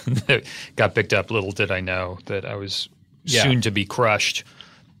that, that got picked up. Little did I know that I was soon to be crushed.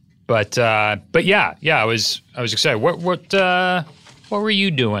 But yeah, I was excited. What were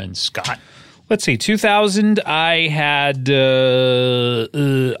you doing, Scott? Let's see, 2000, I had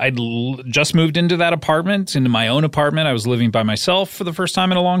I'd just moved into that apartment, into my own apartment. I was living by myself for the first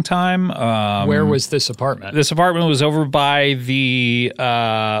time in a long time. Where was this apartment? This apartment was over by the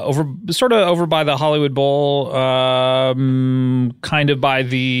over by the Hollywood Bowl, kind of by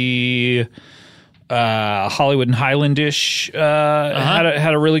the Hollywood and Highlandish.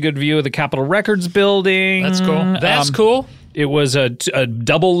 Had a really good view of the Capitol Records building. That's cool. That's cool. It was a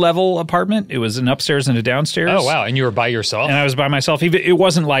double level apartment. It was an upstairs and a downstairs. Oh, wow. And you were by yourself? And I was by myself. It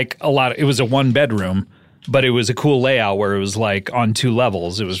wasn't like it was a one bedroom, but it was a cool layout where it was like on 2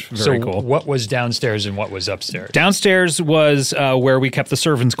 levels. It was very cool. What was downstairs and what was upstairs? Downstairs was where we kept the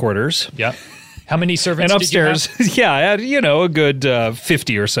servants' quarters. Yep. How many servants and upstairs, did you have? I had, a good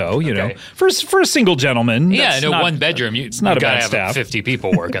 50 or so, you know, for a single gentleman. Yeah, in a one bedroom, it's not a bad staff. 50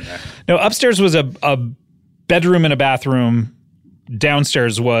 people working there. No, upstairs was a bedroom and a bathroom.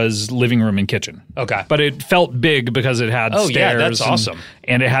 Downstairs was living room and kitchen. Okay. But it felt big because it had stairs. Yeah, that's awesome.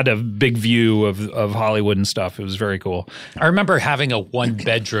 And it had a big view of Hollywood and stuff. It was very cool. I remember having a one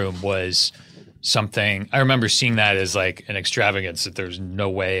bedroom was something. I remember seeing that as like an extravagance that there's no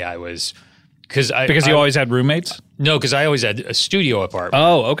way I was. Because you always had roommates? No, because I always had a studio apartment.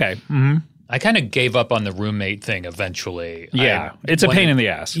 Oh, okay. Mm-hmm. I kind of gave up on the roommate thing eventually. Yeah, it's a pain in the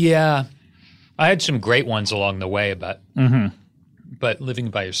ass. Yeah. I had some great ones along the way, but living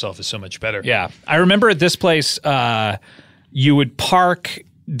by yourself is so much better. Yeah. I remember at this place, you would park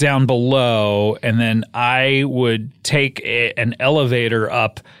down below, and then I would take an elevator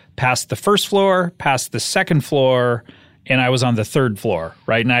up past the first floor, past the second floor, and I was on the 3rd floor,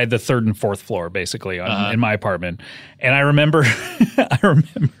 right? And I had the 3rd and 4th floor, basically, in my apartment. And I remember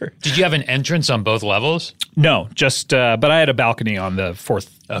Did you have an entrance on both levels? No, just but I had a balcony on the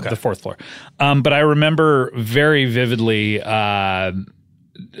 4th floor. But I remember very vividly having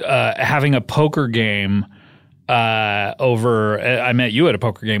a poker game over. I met you at a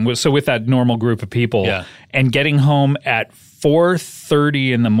poker game, so with that normal group of people, and getting home at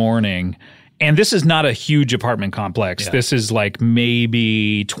 4:30 in the morning. And this is not a huge apartment complex. Yeah. This is like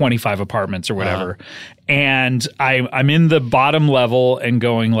maybe 25 apartments or whatever. And I'm in the bottom level and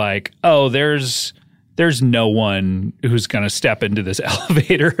going like, oh, there's no one who's going to step into this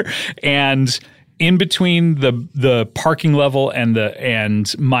elevator. And in between the parking level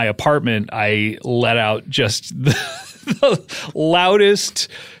and my apartment, I let out just the loudest,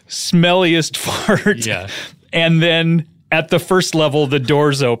 smelliest fart. Yeah. And then at the first level, the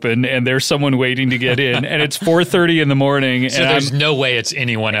doors open and there's someone waiting to get in, and it's 4:30 in the morning. So there's no way it's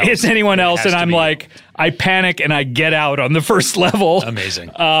anyone else. It's anyone else, and I'm like, I panic and I get out on the first level.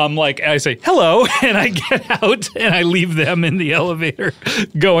 Amazing. Like I say hello, and I get out and I leave them in the elevator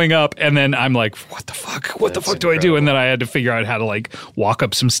going up, and then I'm like, what the fuck? What the fuck do I do? And then I had to figure out how to like walk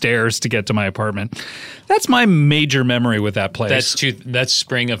up some stairs to get to my apartment. That's my major memory with that place. That's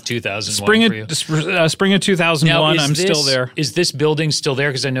spring of 2001. Spring of 2001. Now, I'm still there. Is this building still there?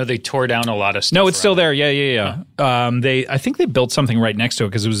 Because I know they tore down a lot of stuff. No, it's still there. Yeah. I think they built something right next to it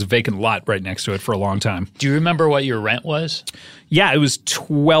because it was a vacant lot right next to it for a long time. Do you remember what your rent was? Yeah, it was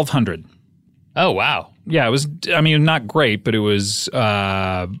 $1,200. Oh, wow. Yeah, it was, I mean, not great, but it was,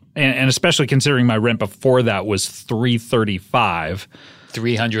 and especially considering my rent before that was $335.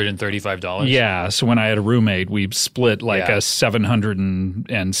 $335. Yeah, so when I had a roommate, we split like a $770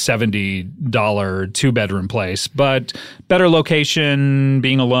 2-bedroom place, but better location,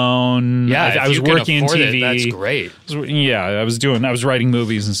 being alone. Yeah, I was working in TV. That's great. Yeah, I was writing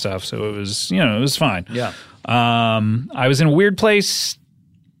movies and stuff, so it was, it was fine. Yeah. I was in a weird place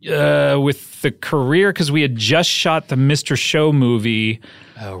with the career because we had just shot the Mr. Show movie.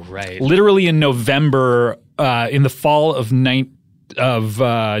 Oh, right. Literally in November, in the fall of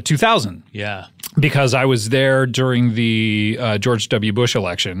 2000. Yeah. Because I was there during the George W. Bush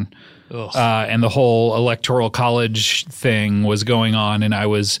election, and the whole electoral college thing was going on, and I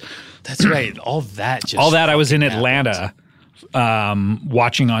was. That's right. All that I was in Atlanta.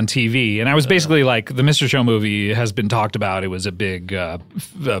 Watching on TV. And I was basically like, the Mr. Show movie has been talked about. It was a big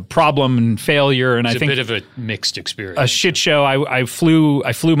problem and failure. And I think a bit of a mixed experience. A shit show. I flew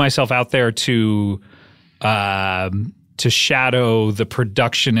myself out there to shadow the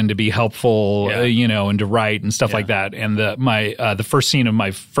production and to be helpful, and to write and stuff like that. And the first scene of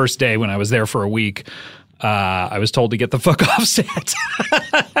my first day when I was there for a week, I was told to get the fuck off set.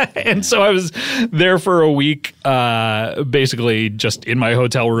 And so I was there for a week, basically just in my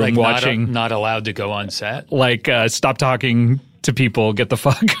hotel room, like watching. Not allowed to go on set? Like, stop talking to people, get the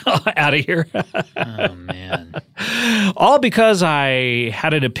fuck out of here. Oh, man. All because I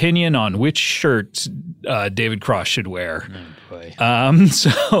had an opinion on which shirt David Cross should wear. Oh, boy.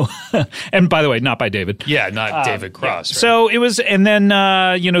 So, and by the way, not by David. Yeah, not David Cross. Yeah. Right? So it was, and then,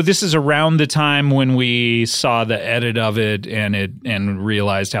 this is around the time when we saw the edit of it and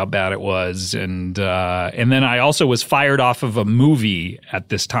realized how bad it was. And then I also was fired off of a movie at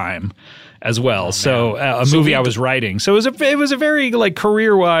this time as well. A movie I was writing. So it was a very like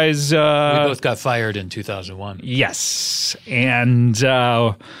career-wise. We both got fired in 2001. Yes. And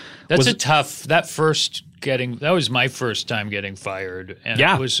that was my first time getting fired. And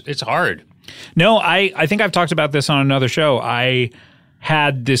it's hard. No, I think I've talked about this on another show. I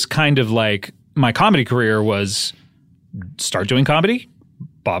had this kind of like, my comedy career was start doing comedy.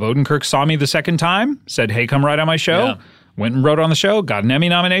 Bob Odenkirk saw me the second time, said, hey, come write on my show. Yeah. Went and wrote on the show, got an Emmy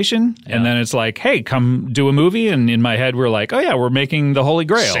nomination, and then it's like, hey, come do a movie. And in my head, we're like, oh yeah, we're making The Holy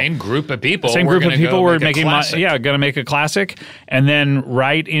Grail. Same group of people. We're making going to make a classic. And then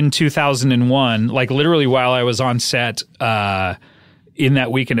right in 2001, like literally while I was on set in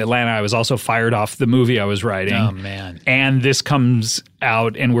that week in Atlanta, I was also fired off the movie I was writing. Oh man! And this comes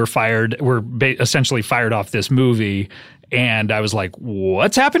out, and we're fired. We're essentially fired off this movie. And I was like,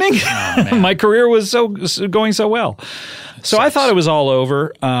 what's happening? Oh, my career was going so well. So I thought it was all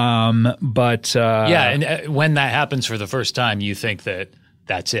over. But and when that happens for the first time, you think that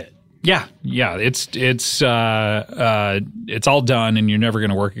that's it. Yeah, it's all done, and you're never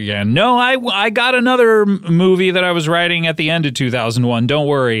going to work again. No, I got another movie that I was writing at the end of 2001. Don't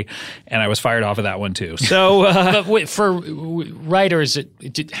worry, and I was fired off of that one too. So, but for writers,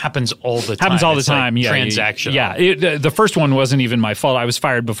 it happens all the time. Happens all the time. Like transactional. Yeah, the first one wasn't even my fault. I was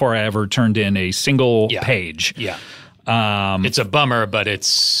fired before I ever turned in a single page. Yeah. It's a bummer, but it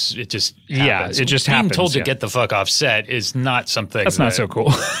just happens. Yeah, it just happens. Being told to get the fuck off set is not something that's not so cool.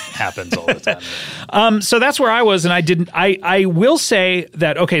 Happens all the time. So that's where I was, and I will say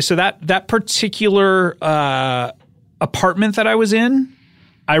that, okay, so that particular apartment that I was in,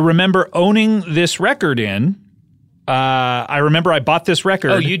 I remember owning this record in. I remember I bought this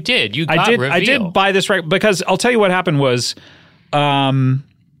record. Oh, you did? You got Reveal. I did buy this record because I'll tell you what happened was I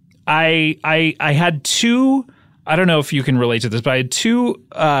had two. I don't know if you can relate to this, but I had two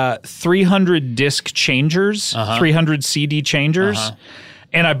 300 disc changers, 300 CD changers.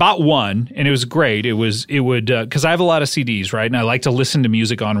 And I bought one, and it was great. It would because I have a lot of CDs, right? And I like to listen to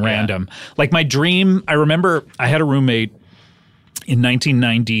music on random. Like my dream, I remember I had a roommate in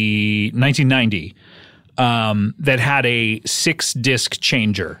 1990 that had a 6-disc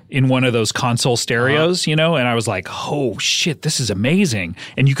changer in one of those console stereos, and I was like, oh shit, this is amazing.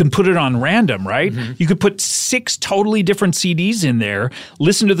 And you can put it on random, right? Mm-hmm. You could put 6 totally different CDs in there,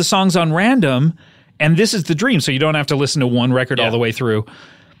 listen to the songs on random, and this is the dream. So you don't have to listen to one record all the way through.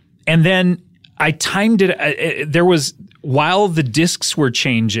 And then I timed it. There was, while the discs were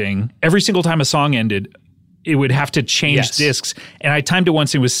changing, every single time a song ended, it would have to change discs. And I timed it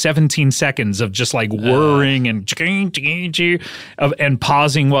once. It was 17 seconds of just like whirring and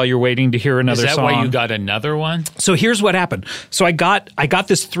pausing while you're waiting to hear another song. Is that why you got another one? So here's what happened. So I got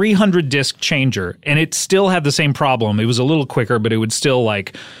this 300 disc changer, and it still had the same problem. It was a little quicker, but it would still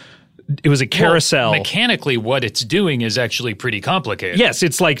like carousel. Well, mechanically, what it's doing is actually pretty complicated. Yes,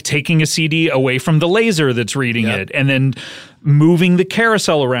 it's like taking a CD away from the laser that's reading it and then moving the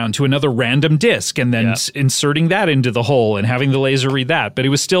carousel around to another random disc and then inserting that into the hole and having the laser read that. But it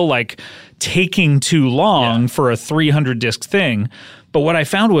was still like taking too long for a 300 disc thing. But what I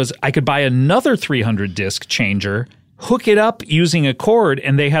found was I could buy another 300 disc changer, hook it up using a cord,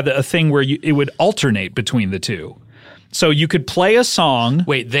 and they had a thing where it would alternate between the two. So you could play a song.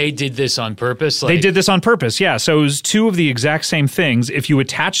 Wait, they did this on purpose? They did this on purpose, yeah. So it was two of the exact same things. If you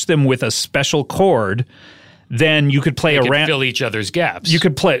attach them with a special cord, then you could play fill each other's gaps. You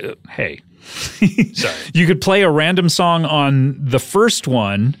could play. Hey, sorry. You could play a random song on the first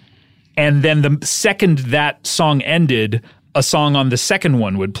one, and then the second that song ended, a song on the second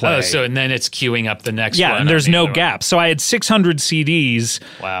one would play. Oh, and then it's queuing up the next one. Yeah, and there's no gap. So I had 600 CDs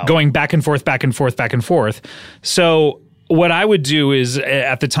going back and forth, back and forth, back and forth. So what I would do is,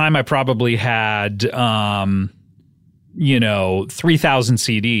 at the time I probably had, 3,000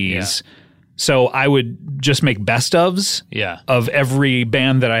 CDs. Yeah. So I would just make best ofs of every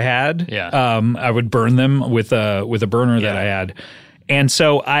band that I had. Yeah. I would burn them with a burner that I had. And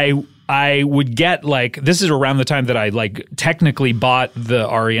so I would get this is around the time that I technically bought the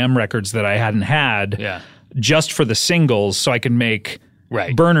REM records that I hadn't had just for the singles so I could make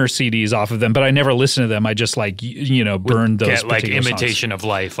burner CDs off of them, but I never listened to them. I just burned those particular Imitation songs. of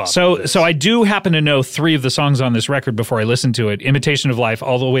Life off So of this. I do happen to know 3 of the songs on this record before I listen to it. Imitation of Life,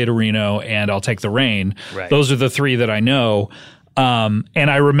 All the Way to Reno, and I'll Take the Rain. Right. Those are the 3 that I know. And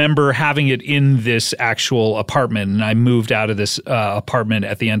I remember having it in this actual apartment, and I moved out of this apartment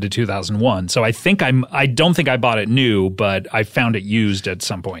at the end of 2001. So I don't think I bought it new, but I found it used at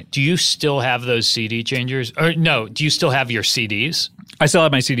some point. Do you still have those CD changers? Or no, do you still have your CDs? I still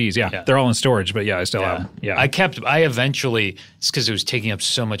have my CDs, yeah. They're all in storage, but I still have them. Yeah. I eventually, it's because it was taking up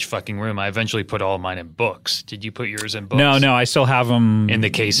so much fucking room, I eventually put all of mine in books. Did you put yours in books? No, I still have them. In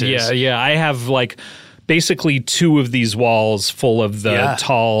the cases? Yeah, I have basically 2 of these walls full of the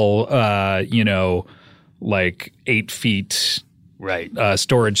tall, 8 feet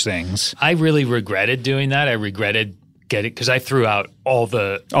storage things. I really regretted doing that. I regretted getting, because I threw out all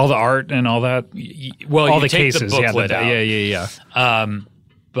the art and all that. Well, all you the take cases, the booklet out. Yeah.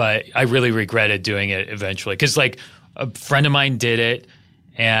 But I really regretted doing it eventually because a friend of mine did it,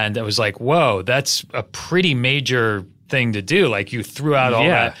 and I was like, "Whoa, that's a pretty major thing to do." You threw out all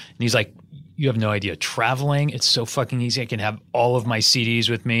that, and he's like, "You have no idea. Traveling, it's so fucking easy. I can have all of my CDs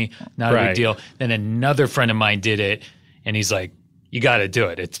with me. Not a big deal." Then another friend of mine did it, and he's like, "You got to do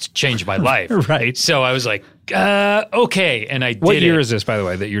it. It's changed my life." Right. So I was like, okay. And I did it. What year is this, by the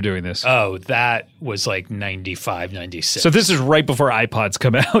way, that you're doing this? Oh, that was 95, 96. So this is right before iPods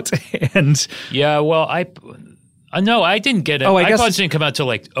come out. And yeah, well, I didn't get it. Oh, I guess iPods didn't come out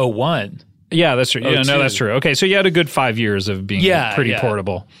till 01. Yeah, that's true. Yeah, no, that's true. Okay, so you had a good 5 years of being pretty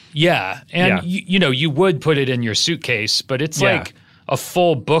portable. Yeah, and you would put it in your suitcase, but it's a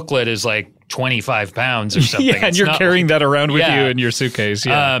full booklet is 25 pounds or something. And you're carrying that around with you in your suitcase.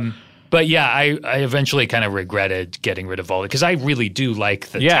 Yeah. But I eventually kind of regretted getting rid of all it because I really do like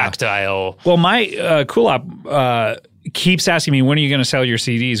the tactile. Well, my Kulop keeps asking me, when are you going to sell your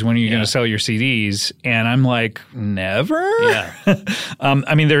CDs? When are you going to sell your CDs? And I'm like, never. Yeah.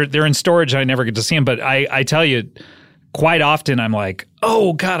 I mean, they're in storage. I never get to see them. But I tell you, quite often I'm like,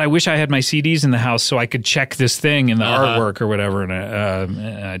 oh, God, I wish I had my CDs in the house so I could check this thing in the artwork or whatever. And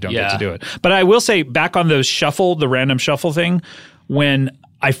I don't get to do it. But I will say, back on those the random shuffle thing, when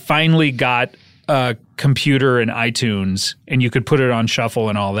I finally got a computer and iTunes and you could put it on shuffle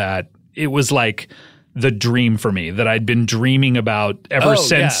and all that, it was like the dream for me that I'd been dreaming about ever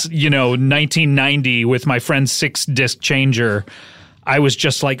since, 1990 with my friend's 6-disc changer. I was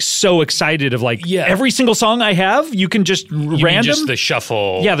just so excited of every single song I have, you can just random. Just the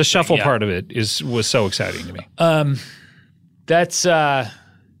shuffle. Yeah, the shuffle part of it was so exciting to me. That's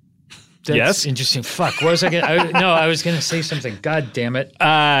interesting. Fuck. What was I going to... I was going to say something. God damn it.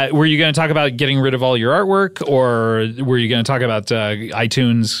 Were you going to talk about getting rid of all your artwork, or were you going to talk about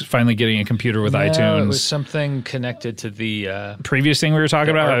iTunes, finally getting a computer with iTunes? It was something connected to the... previous thing we were talking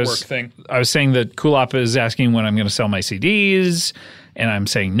about? I was saying that Kulop is asking when I'm going to sell my CDs, and I'm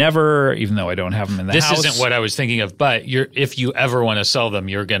saying never, even though I don't have them in the house. This isn't what I was thinking of, but if you ever want to sell them,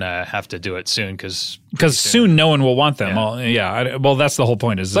 you're going to have to do it soon because soon no one will want them. Yeah. Well, that's the whole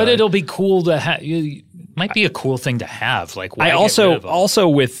point. But it'll be cool to have. Might be a cool thing to have. Why I also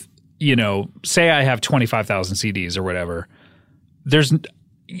with say I have 25,000 CDs or whatever. There's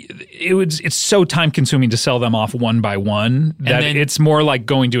it's so time consuming to sell them off one by one that it's more like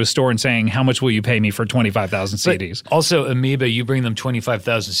going to a store and saying, how much will you pay me for 25,000 CDs? Also, Amoeba, you bring them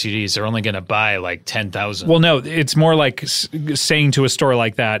 25,000 CDs, they're only going to buy like 10,000. Well, no, it's more like saying to a store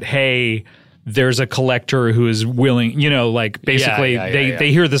like that, hey, there's a collector who is willing, like basically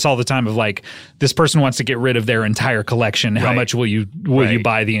they hear this all the time of like, this person wants to get rid of their entire collection. How much will you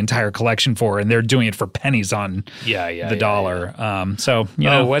buy the entire collection for? And they're doing it for pennies on the dollar. So,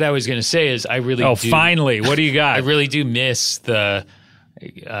 what I was going to say is I really finally, what do you got? I really do miss the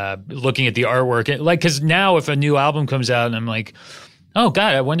looking at the artwork. Like, because now if a new album comes out and I'm like, oh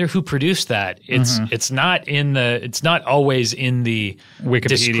God, I wonder who produced that. It's not always in the Wikipedia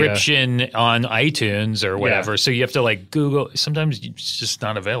description on iTunes or whatever. So you have to like Google. Sometimes it's just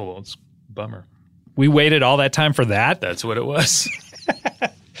not available. It's a bummer. We waited all that time for that? That's what it was.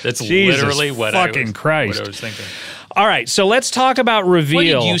 That's Jesus literally what Christ. what I was thinking. All right, so let's talk about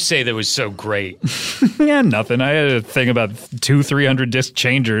Reveal. What did you say that was so great? Yeah, nothing. I had a thing about 200-300 disc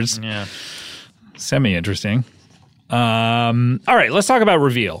changers. Yeah. Semi-interesting. All right, let's talk about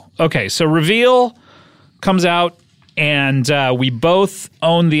Reveal. Okay, so Reveal comes out, and we both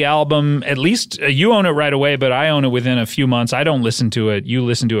own the album. At least you own it right away, but I own it within a few months. I don't listen to it. You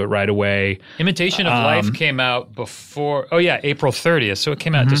listen to it right away. Imitation of Life came out before. Oh yeah, April 30th. So it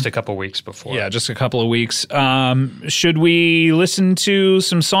came out just a couple weeks before. Yeah, just a couple of weeks. Should we listen to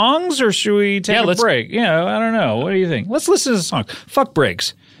some songs, or should we take a break? Yeah, I don't know. What do you think? Let's listen to the songs. Fuck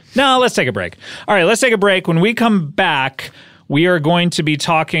breaks. No, let's take a break. All right, let's take a break. When we come back, we are going to be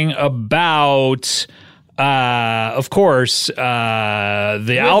talking about, of course,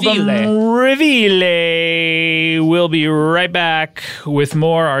 the album Reveal. We'll be right back with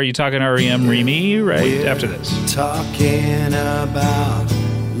more. Are You Talking REM Remy? Right after this. Talking about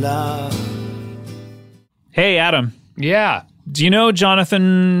love. Hey, Adam. Yeah. Do you know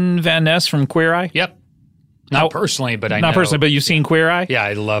Jonathan Van Ness from Queer Eye? Yep. Not personally, but I know. Not personally, but you've seen Queer Eye? Yeah,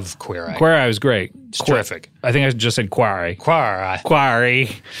 I love Queer Eye. Queer Eye was great. It's terrific. I think I just said Queer Eye. Queer Eye. Queer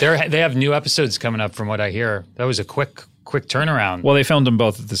Eye. They have new episodes coming up from what I hear. That was a quick turnaround. Well, they filmed them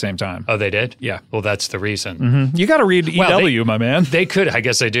both at the same time. Oh, they did? Yeah. Well, that's the reason. Mm-hmm. You got to read EW, my man. They could. I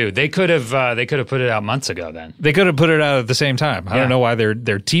guess I do. They could have put it out months ago then. They could have put it out at the same time. I don't know why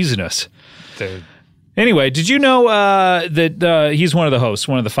they're teasing us. Anyway, did you know that he's one of the hosts,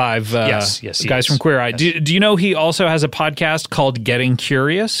 one of the five guys from Queer Eye? Yes. Do you know he also has a podcast called Getting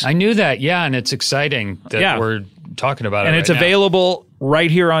Curious? I knew that, and it's exciting that we're talking about it and right it's now. Available right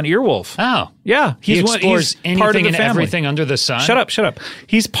here on Earwolf. Oh. Yeah. He explores he's part of anything the and family. everything under the sun? Shut up.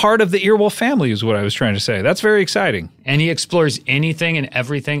 He's part of the Earwolf family is what I was trying to say. That's very exciting. And he explores anything and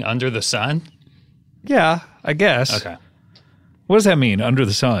everything under the sun? Yeah, I guess. Okay. What does that mean, under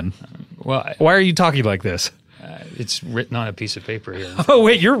the sun? Well, why are you talking like this? It's written on a piece of paper here. Oh,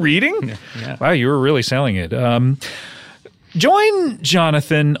 wait, you're reading? Yeah. Wow, you were really selling it. Join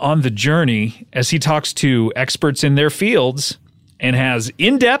Jonathan on the journey as he talks to experts in their fields and has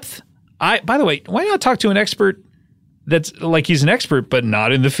in-depth... By the way, why not talk to an expert that's like he's an expert, but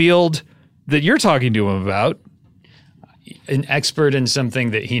not in the field that you're talking to him about? An expert in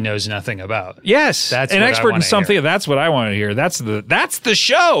something that he knows nothing about. Yes, that's an expert in something. Hear. That's what I want to hear. That's the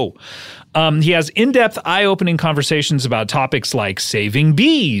show. He has in-depth, eye-opening conversations about topics like saving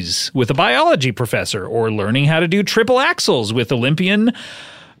bees with a biology professor or learning how to do triple axels with Olympian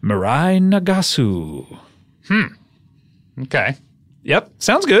Mirai Nagasu. Okay. Yep,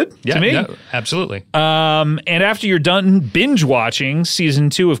 sounds good to me. No, absolutely. And after you're done binge watching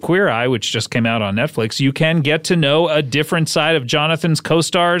season 2 of Queer Eye, which just came out on Netflix, you can get to know a different side of Jonathan's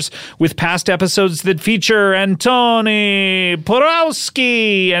co-stars with past episodes that feature Antoni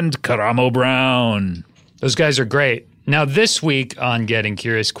Porowski and Karamo Brown. Those guys are great. Now, this week on Getting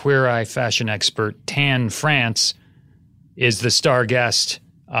Curious, Queer Eye fashion expert Tan France is the star guest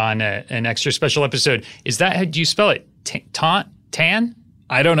on an extra special episode. Is that, do you spell it Tan?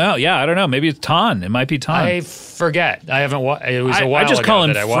 I don't know. Yeah, I don't know. Maybe it's Tan. It might be Tan. I forget. I haven't watched. It was a while ago. I just call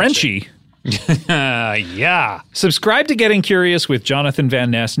him Frenchie. Yeah. Subscribe to Getting Curious with Jonathan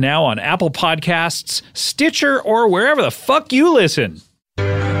Van Ness now on Apple Podcasts, Stitcher, or wherever the fuck you listen.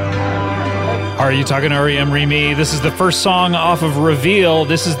 Are You Talking REM Remy? This is the first song off of Reveal.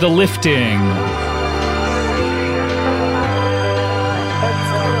 This is The Lifting.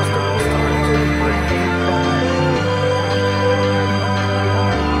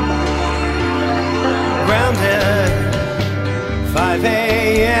 Grounded, 5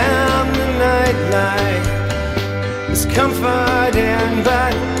 a.m. the nightlight is comforting,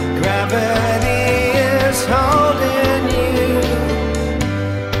 but gravity is holding you.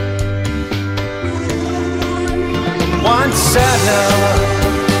 Once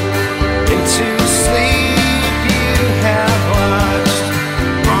settled,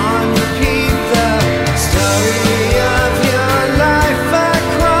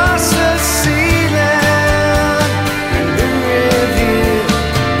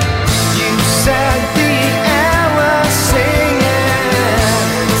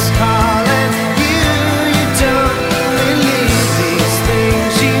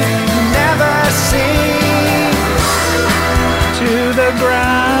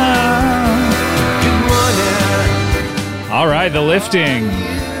 ground. Good morning. All right, The Lifting.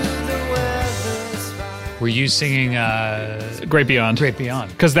 Were you singing Great Beyond. Great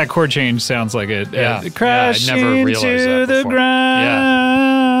Beyond? Because that chord change sounds like it. Yeah. Crash Yeah, I never realized into that the before.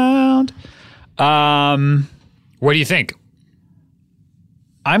 ground. What do you think?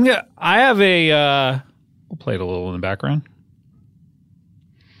 I have a. We'll play it a little in the background.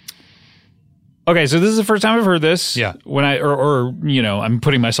 Okay, so this is the first time I've heard this. Yeah. When I'm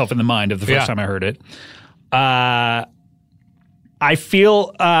putting myself in the mind of the first time I heard it. I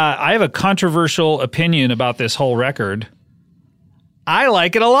feel I have a controversial opinion about this whole record. I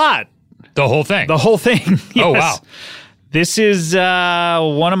like it a lot. The whole thing. The whole thing. Yes. Oh, wow. This is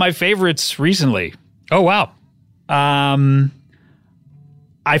one of my favorites recently. Oh, wow. I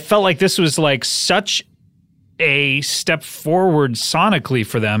felt like this was like such a step forward sonically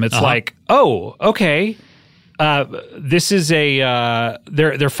for them. It's like, oh, okay. This is they're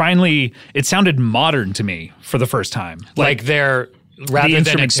finally, it sounded modern to me for the first time. Like they're, rather than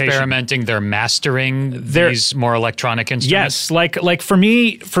instrumentation. experimenting, they're mastering these more electronic instruments. Yes, like for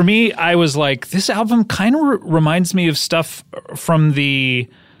me, I was like, this album kind of reminds me of stuff from the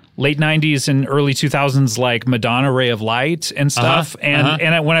late 90s and early 2000s, like Madonna Ray of Light and stuff.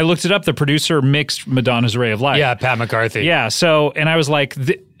 And when I looked it up, the producer mixed Madonna's Ray of Light. Yeah, Pat McCarthy. Yeah, so, and I was like,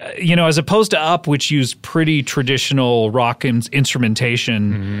 as opposed to Up, which used pretty traditional rock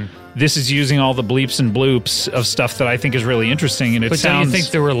instrumentation, this is using all the bleeps and bloops of stuff that I think is really interesting. And it But sounds, don't you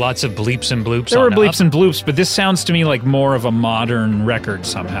think there were lots of bleeps and bloops there on were bleeps Up? and bloops, but this sounds to me like more of a modern record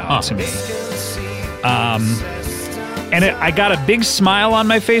somehow to me. And I got a big smile on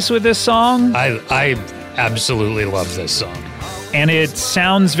my face with this song. I absolutely love this song. And it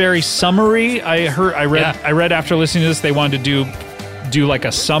sounds very summery. I read after listening to this, they wanted to do like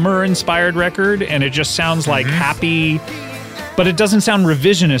a summer inspired record, and it just sounds like happy, but it doesn't sound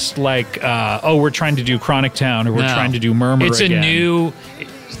revisionist like we're trying to do Chronic Town or we're trying to do Murmur again.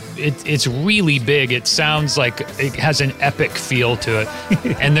 It's really big. It sounds like it has an epic feel to it.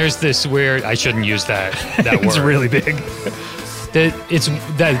 And there's this weird, I shouldn't use that word. It's really big.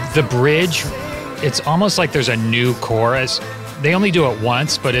 The bridge, it's almost like there's a new chorus. They only do it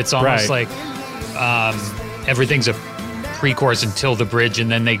once, but it's almost like everything's a pre-chorus until the bridge,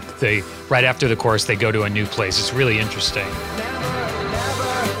 and then they right after the chorus they go to a new place. It's really interesting.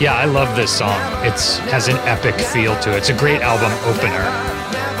 Yeah, I love this song. It has an epic feel to it. It's a great album opener.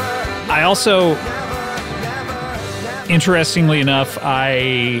 I also, interestingly enough,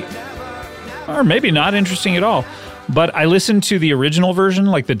 or maybe not interesting at all, but I listened to the original version,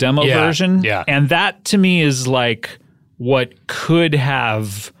 like the demo version, and that to me is like what could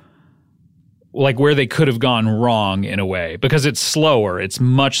have, like where they could have gone wrong in a way, because it's slower. It's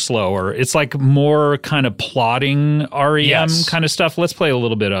much slower. It's like more kind of plodding REM kind of stuff. Let's play a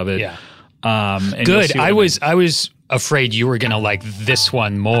little bit of it. Yeah. Good. I was afraid you were going to like this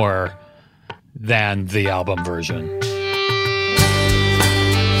one more than the album version.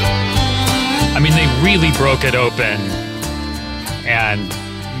 I mean, they really broke it open and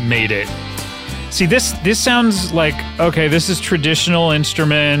made it. See, this sounds like, okay, this is traditional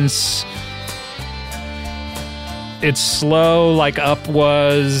instruments. It's slow like Up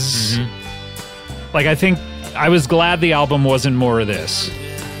was. Like, I think I was glad the album wasn't more of this.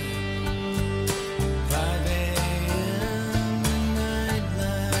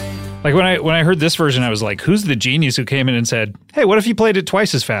 Like when I heard this version, I was like, "Who's the genius who came in and said, hey, what if you played it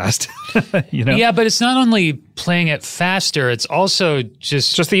twice as fast?" You know? Yeah, but it's not only playing it faster; it's also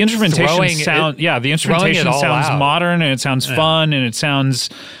just the instrumentation sound. The instrumentation sounds modern and it sounds fun and it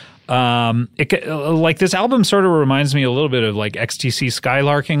sounds. Like this album sort of reminds me a little bit of like XTC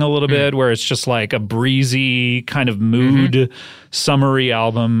Skylarking a little bit, where it's just like a breezy kind of mood, summery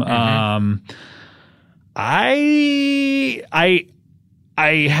album.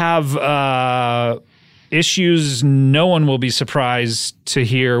 I have issues no one will be surprised to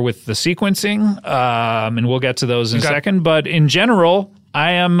hear with the sequencing, and we'll get to those in a second. But in general,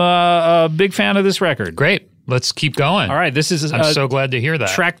 I am a big fan of this record. Great. Let's keep going. All right, this is... I'm so glad to hear that.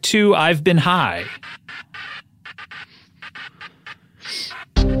 Track 2, I've Been High.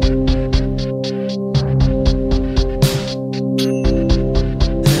 Have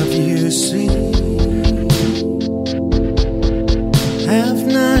you seen? Have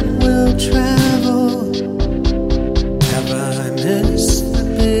not will travel. Have I missed the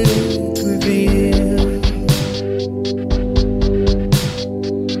big reveal?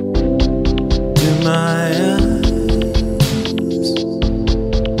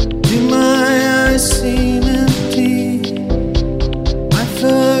 Do my eyes seem empty? I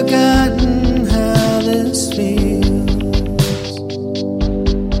forgot.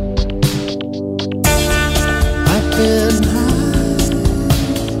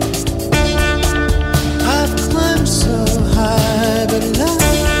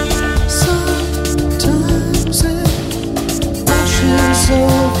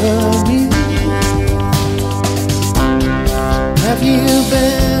 over me. Have you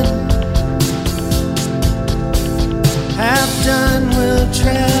been? Half done will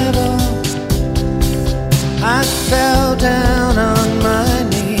travel. I fell down on my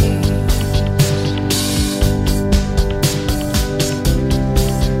knees.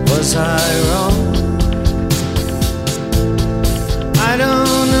 Was I wrong? I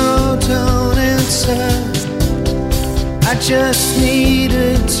don't know, don't answer. I just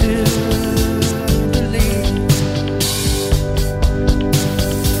needed to believe.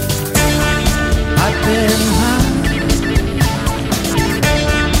 I've been high.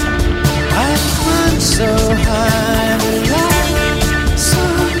 I've climbed so high that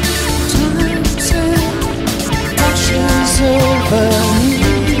sometimes it washes over me.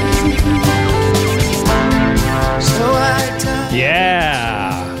 So I died. Yeah.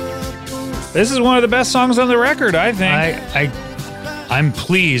 This is one of the best songs on the record, I think. I'm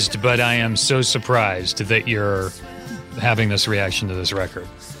pleased, but I am so surprised that you're having this reaction to this record.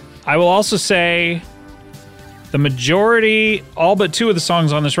 I will also say the majority, all but two of the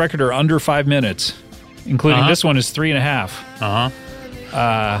songs on this record are under 5 minutes, including this one is 3.5.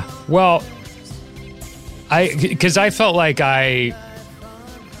 Well, because I felt like I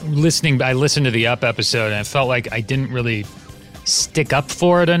listened to the Up episode, and I felt like I didn't really stick up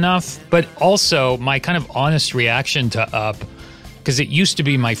for it enough. But also, my kind of honest reaction to Up, because it used to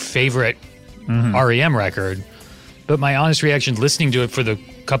be my favorite REM record, but my honest reaction listening to it for the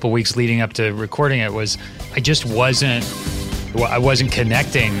couple weeks leading up to recording it was I just wasn't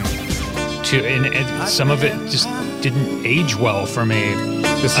connecting to, and some of it just didn't age well for me.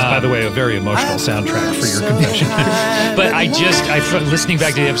 This is, by the way, a very emotional soundtrack for your confession. But listening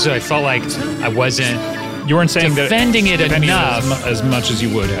back to the episode, I felt like I wasn't. You weren't saying defending it enough as much as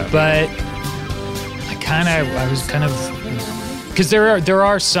you would have. But I was kind of, because there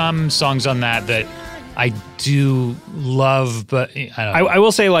are some songs on that I do love, but I don't know. I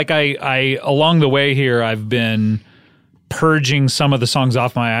will say, like, I along the way here, I've been purging some of the songs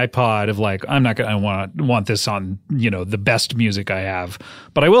off my iPod of like, I'm not going to want this on, the best music I have.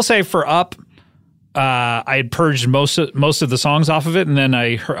 But I will say for Up, I had purged most of the songs off of it, and then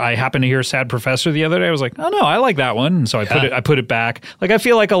I happened to hear Sad Professor the other day. I was like, oh no, I like that one, and so I put it back. Like, I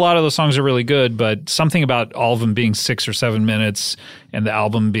feel like a lot of the songs are really good, but something about all of them being 6 or 7 minutes and the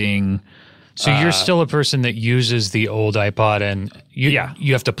album being. So you're still a person that uses the old iPod, and you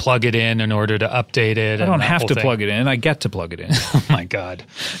have to plug it in order to update it. I don't have to plug it in. I get to plug it in. Oh my God.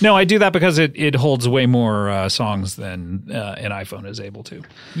 No, I do that because it holds way more songs than an iPhone is able to.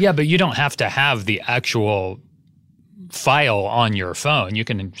 Yeah, but you don't have to have the actual file on your phone. You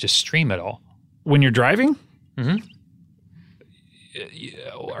can just stream it all. When you're driving? Mm-hmm.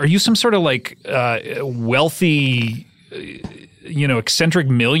 Are you some sort of like wealthy eccentric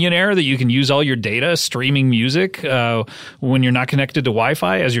millionaire that you can use all your data streaming music when you're not connected to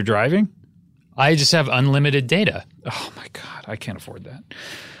Wi-Fi as you're driving? I just have unlimited data. Oh my God, I can't afford that.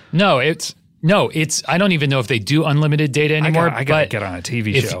 No, it's I don't even know if they do unlimited data anymore. I gotta get on a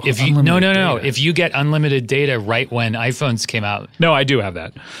TV show. If you get unlimited data right when iPhones came out. No, I do have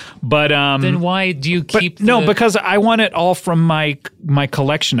that. But then why do you keep because I want it all from my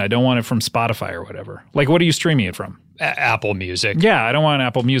collection. I don't want it from Spotify or whatever. Like, what are you streaming it from? Apple Music. Yeah, I don't want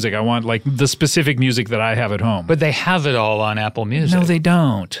Apple Music. I want like the specific music that I have at home. But they have it all on Apple Music. No, they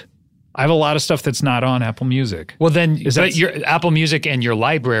don't. I have a lot of stuff that's not on Apple Music. Well, then your Apple Music and your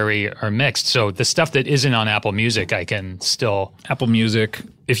library are mixed. So the stuff that isn't on Apple Music, I can still Apple Music.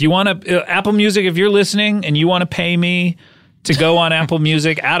 If you want to Apple Music, if you're listening and you want to pay me to go on Apple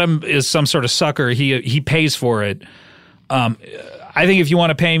Music, Adam is some sort of sucker. He pays for it. I think if you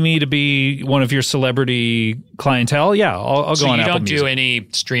want to pay me to be one of your celebrity clientele, yeah, I'll go on Apple Music. So you don't do any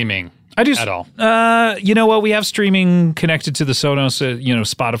streaming at all? You know what? We have streaming connected to the Sonos,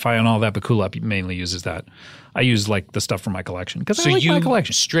 Spotify and all that, but Cool Up mainly uses that. I use like the stuff from my collection because I like my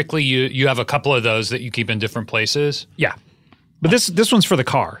collection. Strictly, you have a couple of those that you keep in different places? Yeah. But this one's for the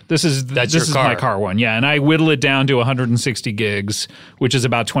car. This is my car one, yeah. And I whittle it down to 160 gigs, which is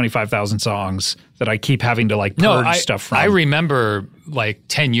about 25,000 songs that I keep having to like purge stuff from. I remember like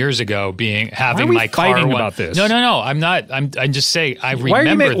 10 years ago having my car fighting about this? No. I'm not. I'm just saying I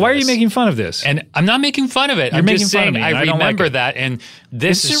remember this. Why are you making fun of this? And I'm not making fun of it. I'm just saying I remember that, and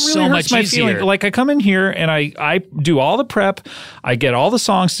this is really so much easier. Feeling. Like, I come in here and I do all the prep. I get all the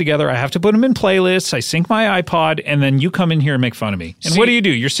songs together. I have to put them in playlists. I sync my iPod, and then you come in here and make fun of me. And what do?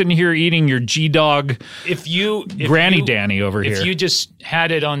 You're sitting here eating your G-Dog Granny Danny over here. If you just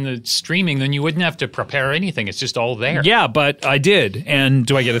had it on the streaming, then you wouldn't have have to prepare anything. It's just all there. Yeah, but I did. And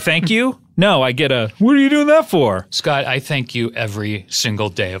do I get a thank you? No, I get a, what are you doing that for? Scott, I thank you every single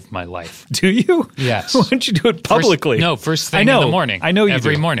day of my life. Do you? Yes. Why don't you do it publicly? First thing in the morning. I know you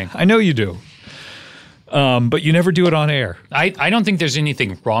every do. morning. I know you do. But you never do it on air. I don't think there's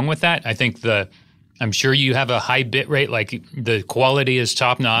anything wrong with that. I think I'm sure you have a high bit rate, like the quality is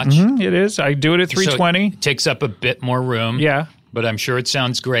top notch. It is. I do it at 320. So it takes up a bit more room. Yeah. But I'm sure it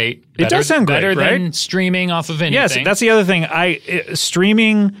sounds great. It does sound great, better right? than streaming off of anything. Yes, that's the other thing.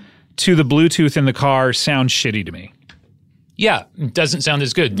 Streaming to the Bluetooth in the car sounds shitty to me. Yeah, it doesn't sound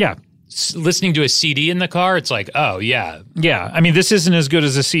as good. Yeah. Listening to a CD in the car, it's like, oh, yeah. Yeah. I mean, this isn't as good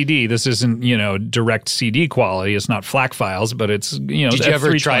as a CD. This isn't, direct CD quality. It's not FLAC files, but it's, Did you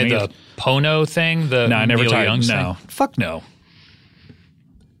ever try the Pono thing? No, I never Neil tried. Young's No. thing? Fuck no.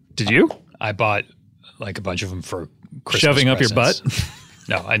 Did you? I bought like a bunch of them for Christmas Shoving up your presents. butt?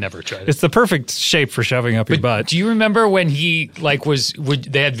 No, I never tried it. It's the perfect shape for shoving up your butt. Do you remember when he they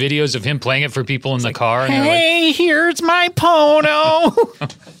had videos of him playing it for people in the car? And Hey, here's my Pono.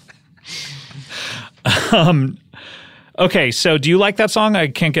 Okay, so do you like that song? I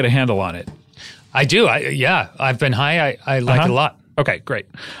can't get a handle on it. I do. I've been high. I like it a lot. Okay, great.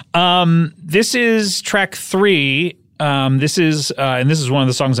 This is track 3. This is one of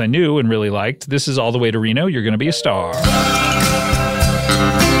the songs I knew and really liked. This is All the Way to Reno. You're Gonna Be a Star.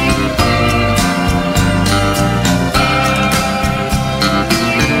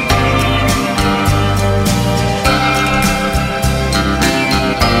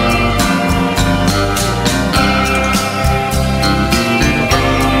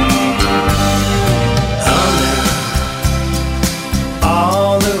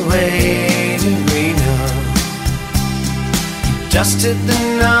 Dusted the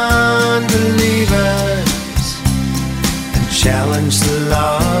non-believers and challenged the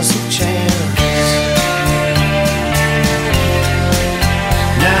laws of chance.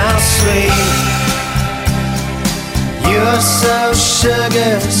 Now, sweet, you're so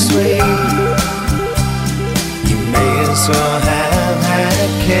sugar sweet. You may as well have had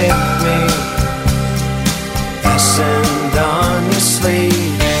kept me fastened on your sleeve.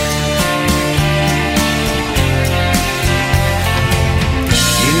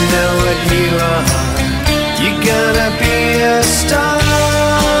 Know what you are, you're gonna be a star.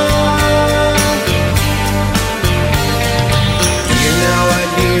 You know what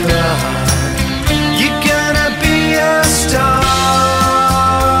you are, you're gonna be a star.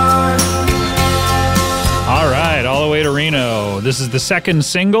 All right, All the Way to Reno. This is the second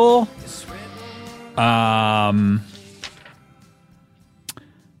single.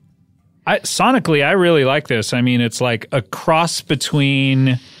 Sonically, I really like this. I mean, it's like a cross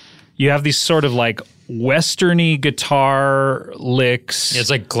between, you have these sort of like westerny guitar licks. It's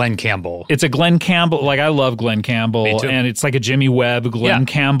like Glenn Campbell. It's a Glenn Campbell. Like, I love Glenn Campbell. Me too. And it's like a Jimmy Webb, Glenn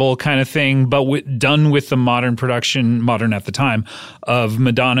Campbell kind of thing, but done with the modern production, modern at the time, of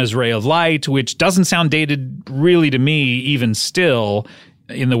Madonna's Ray of Light, which doesn't sound dated really to me, even still,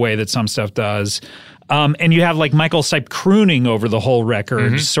 in the way that some stuff does. And you have like Michael Stipe crooning over the whole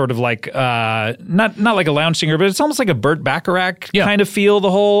record, sort of like not like a lounge singer, but it's almost like a Burt Bacharach kind of feel.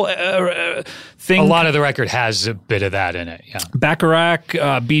 The whole thing. A lot of the record has a bit of that in it. Yeah,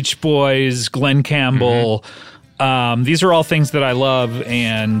 Bacharach, Beach Boys, Glenn Campbell. These are all things that I love,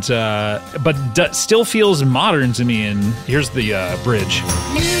 and but still feels modern to me. And here's the bridge.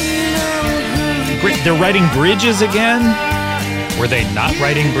 They're writing bridges again. Were they not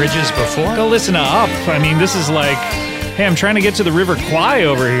writing bridges before? Go listen to Up. I mean, this is like, hey, I'm trying to get to the River Kwai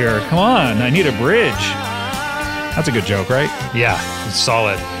over here. Come on, I need a bridge. That's a good joke, right? Yeah, it's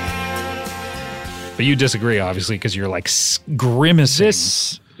solid. But you disagree, obviously, because you're like grimacing.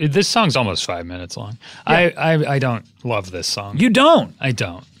 This song's almost 5 minutes long. Yeah. I don't love this song. You don't? I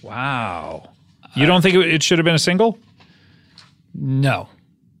don't. Wow. You don't think it should have been a single? No.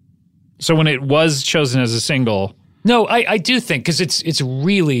 So when it was chosen as a single... No, I do think, because it's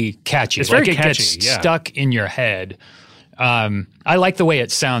really catchy. It's very it catchy, gets stuck in your head. I like the way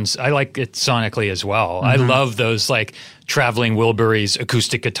it sounds. I like it sonically as well. I love those like traveling Wilburys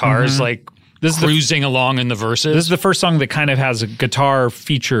acoustic guitars, like cruising along in the verses. This is the first song that kind of has a guitar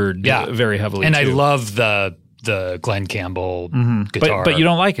featured very heavily. And too. I love the Glenn Campbell guitar. But you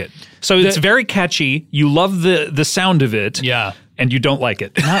don't like it. So it's very catchy. You love the sound of it. Yeah. And you don't like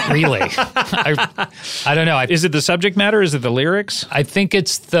it. Not really. I don't know. Is it the subject matter? Is it the lyrics? I think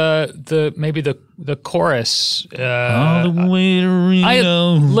it's maybe the chorus. All the way to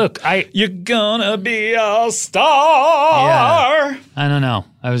Reno. You're gonna be a star. Yeah, I don't know.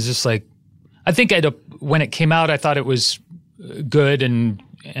 I was just like, I think when it came out, I thought it was good and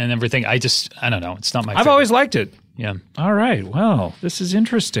and everything. I don't know. It's not my I've favorite. always liked it. Yeah. All right. Well, this is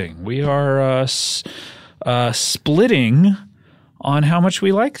interesting. We are splitting on how much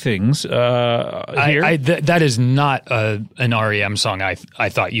we like things here. That is not an REM song I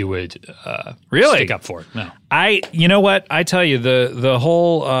thought you would really stick up for. No. You know what? I tell you, the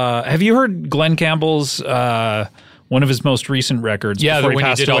whole have you heard Glenn Campbell's one of his most recent records? Yeah, before when he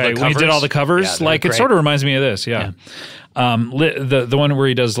passed did all the away, when he did covers? all the covers. Yeah, like they're it sort great. of reminds me of this. Yeah. The one where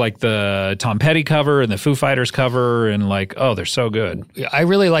he does like the Tom Petty cover and the Foo Fighters cover and like, oh, they're so good. I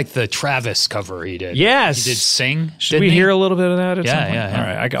really like the Travis cover he did. Yes. He did Sing. Should we hear a little bit of that at some Yeah, point? yeah, yeah. All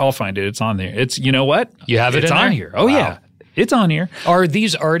right, I'll find it. It's on there. It's, you know what? You have it It's in on there? here. Oh, Wow. yeah. It's on here. Are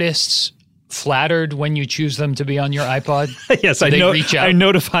these artists flattered when you choose them to be on your iPod? Yes, Do I they know. reach out? I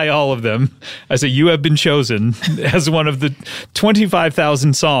notify all of them. I say, you have been chosen as one of the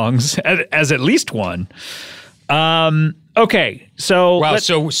 25,000 songs, as at least one. Okay, so Wow,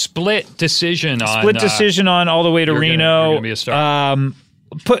 so split decision on All the Way to you're Reno. Gonna, you're gonna be a star.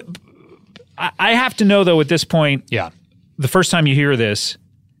 I have to know though at this point. Yeah. The first time you hear this,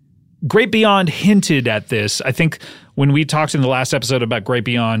 Great Beyond hinted at this. I think when we talked in the last episode about Great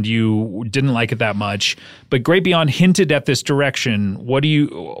Beyond, you didn't like it that much, but Great Beyond hinted at this direction.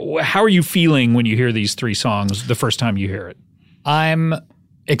 How are you feeling when you hear these three songs the first time you hear it? I'm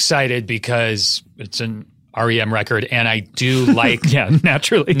excited because it's an REM record, and I do like Yeah,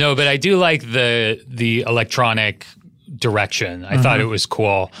 naturally. No, but I do like the electronic direction. I thought it was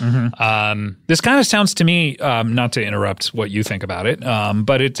cool. This kind of sounds to me, not to interrupt what you think about it,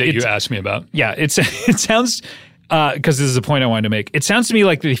 but You asked me about. Yeah, it sounds, because this is a point I wanted to make. It sounds to me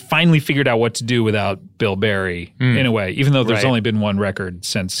like they finally figured out what to do without Bill Berry in a way, even though there's Right. only been one record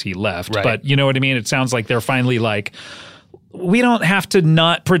since he left. Right. But you know what I mean? It sounds like they're finally like, we don't have to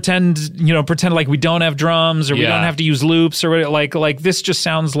not pretend like we don't have drums or we Yeah. don't have to use loops or whatever. Like this just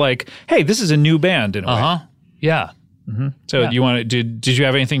sounds like, hey, this is a new band in a way. Yeah. So you want to, did you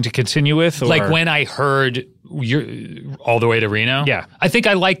have anything to continue with? Or? Like when I heard All the Way to Reno. Yeah. I think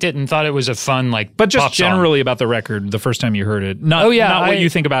I liked it and thought it was a fun but just pop song. generally about the record the first time you heard it. Not what you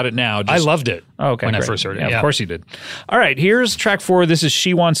think about it now. I Just, loved it. Okay, when great. I first heard it. Yeah, Yeah. of course you did. All right, here's track 4. This is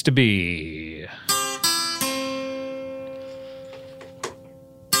She Wants to Be.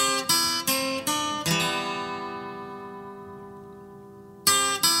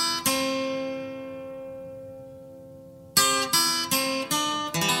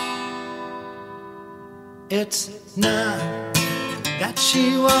 It's not that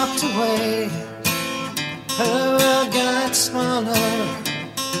she walked away. Her world got smaller.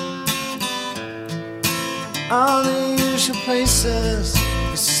 All the usual places,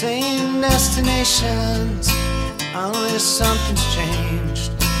 the same destinations. Only something's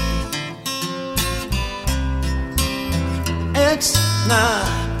changed. It's not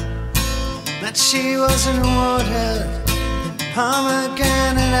that she wasn't awarded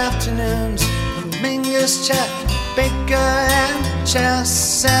pomegranate afternoons, Mingus, Chet, Baker, and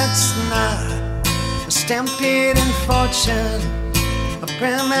Chess. It's not a stampede in fortune, a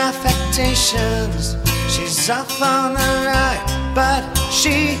grim affectations. She's off on the right, but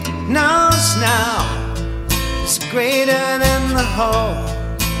she knows now it's greater than the whole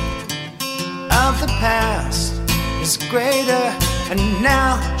of the past. It's greater, and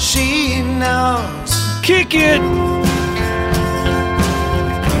now she knows. Kick it!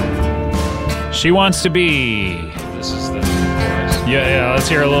 She Wants to Be. This is the chorus. Yeah, let's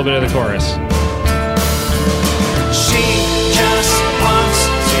hear a little bit of the chorus. She just wants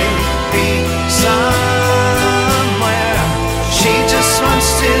to be somewhere. She just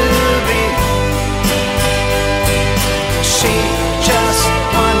wants to be. She just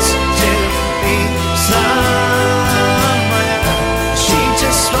wants to be somewhere. She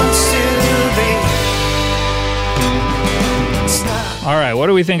just wants to be. It's not. All right, what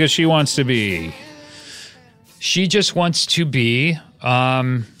do we think of She Wants to Be? She just wants to be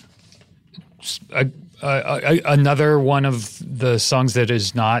another one of the songs that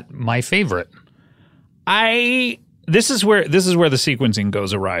is not my favorite. This is where the sequencing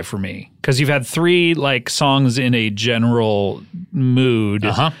goes awry for me, because you've had 3 like songs in a general mood,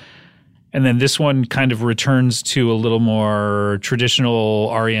 and then this one kind of returns to a little more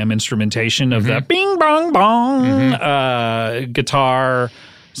traditional REM instrumentation of the bing bong bong guitar.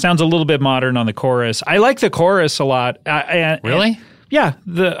 Sounds a little bit modern on the chorus. I like the chorus a lot. Really? Yeah,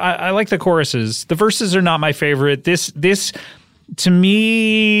 I like the choruses. The verses are not my favorite. This to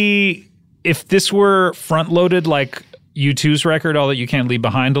me, if this were front loaded like U2's record, All That You Can't Leave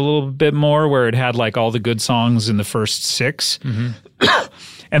Behind, a little bit more, where it had like all the good songs in the first 6,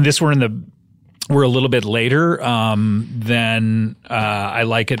 and this were in were a little bit later, then I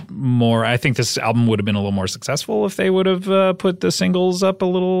like it more. I think this album would have been a little more successful if they would have put the singles up a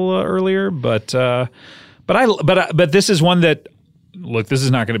little earlier. But this is one that, look, this is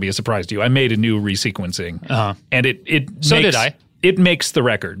not going to be a surprise to you. I made a new resequencing, and did I. It makes the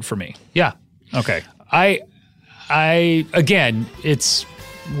record for me. Yeah. Okay. I again, it's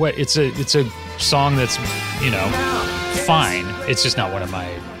a song that's, fine. It's just not one of my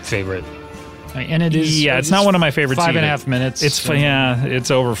favorite. And it is. Yeah, it's not one of my favorites. 5.5 minutes. It's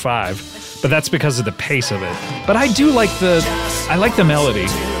over 5, but that's because of the pace of it. But I do like the melody.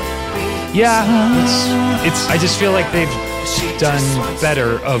 Yeah, it's. I just feel like they've done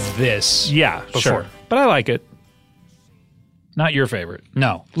better of this. Yeah, before. Sure, but I like it. Not your favorite.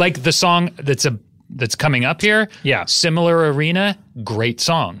 No, like the song that's coming up here. Yeah, Similar Arena, great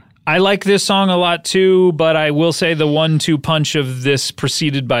song. I like this song a lot too, but I will say the 1-2 punch of this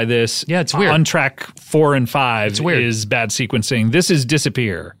preceded by this. Yeah, it's weird. On track 4 and 5 it's weird. Is bad sequencing. This is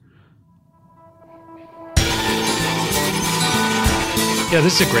Disappear. Yeah,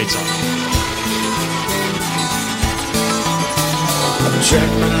 this is a great song. I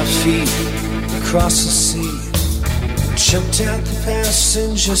dragged my feet across the sea, jumped out the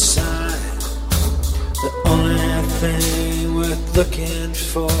passenger side. The only thing worth looking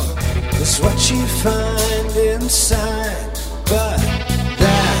for is what you find inside. But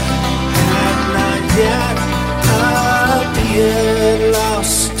that had not yet appeared,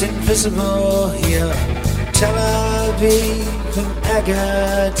 lost, invisible here. Tel Aviv and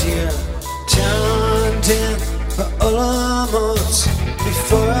Agadir, turned in for Olamos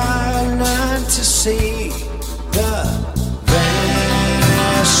before I learned to see the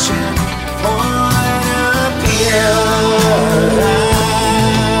vanishing point.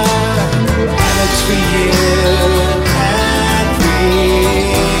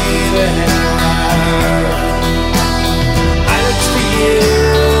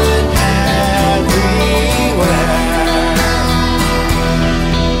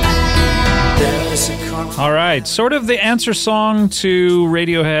 All right, sort of the answer song to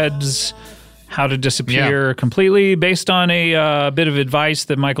Radiohead's How to Disappear Completely, based on a bit of advice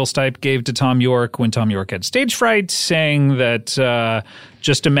that Michael Stipe gave to Tom York when Tom York had stage fright, saying that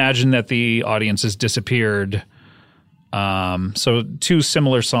just imagine that the audience has disappeared. So 2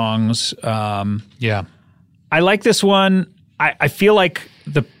 similar songs. Yeah. I like this one. I feel like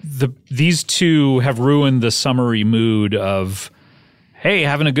these 2 have ruined the summery mood of, hey,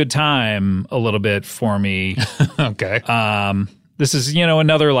 having a good time a little bit for me. Okay. This is,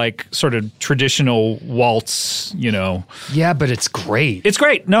 another like sort of traditional waltz, Yeah, but it's great. It's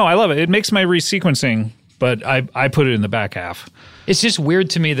great. No, I love it. It makes my resequencing, but I put it in the back half. It's just weird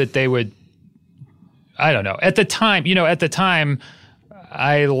to me that they would, I don't know. At the time,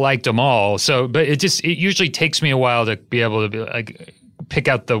 I liked them all. So, but it usually takes me a while to be able to pick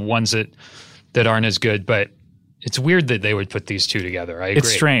out the ones that aren't as good, but it's weird that they would put these 2 together. I agree.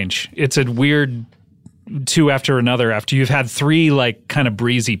 It's strange. It's a weird 2 after another after you've had 3 like kind of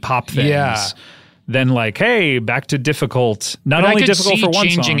breezy pop things. Yeah. Then like, hey, back to difficult. Not only difficult for one song.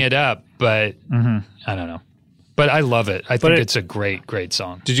 Changing it up, but I don't know. But I love it. I think it's a great, great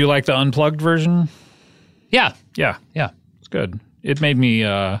song. Did you like the unplugged version? Yeah. Yeah. Yeah. It's good. It made me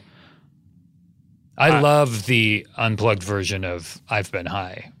I love the unplugged version of I've Been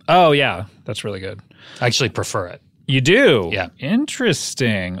High. Oh, yeah. That's really good. I actually prefer it. You do? Yeah.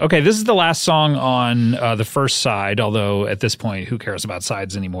 Interesting. Okay, this is the last song on the first side, although at this point, who cares about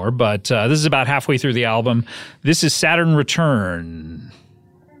sides anymore? But this is about halfway through the album. This is Saturn Return.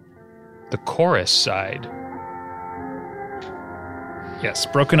 The chorus side. Yes,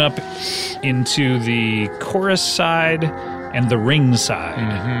 broken up into the chorus side and the ring side.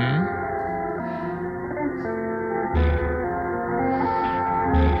 Mm-hmm.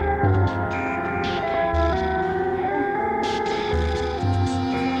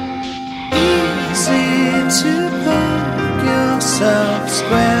 To poke yourself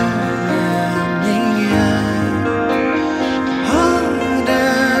square in the eye,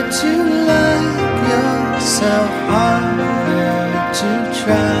 harder to like yourself, harder to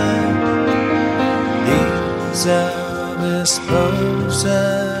try. These are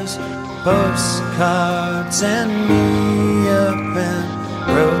disposers, postcards, and me up and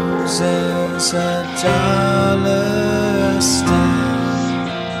roses, $1 stamp.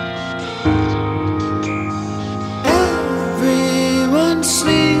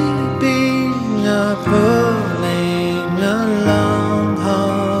 Sleeping or pulling along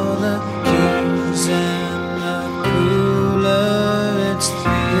all the keys in the cooler. It's 3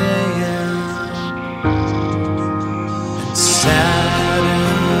 a.m. and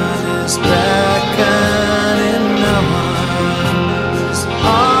Saturn is back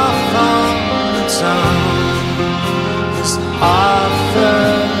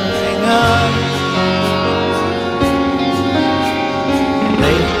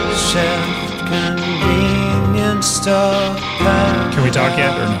Can we talk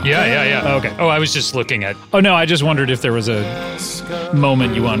yet or no? Yeah. Oh, okay. Oh, I was just looking at. Oh, no, I just wondered if there was a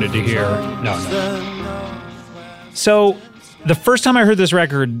moment you wanted to hear. No. So, the first time I heard this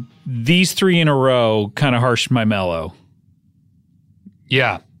record, these three in a row kind of harshed my mellow.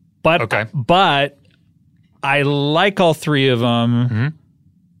 Yeah. But, Okay. But I like all three of them. Mm-hmm.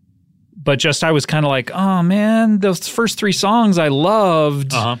 But just I was kind of like, oh, man, those first three songs I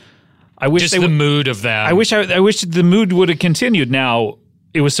loved. Uh-huh. I wish Just the mood of them. I wish the mood would have continued. Now,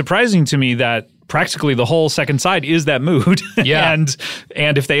 it was surprising to me that practically the whole second side is that mood. Yeah. and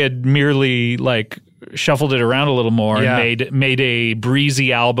if they had merely like shuffled it around a little more and made a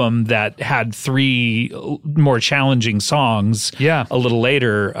breezy album that had three more challenging songs Yeah. a little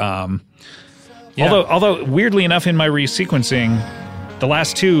later. Although weirdly enough in my resequencing, the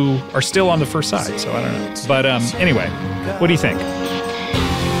last two are still on the first side, so I don't know. But anyway, what do you think?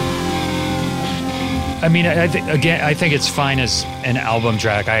 I mean, I think it's fine as an album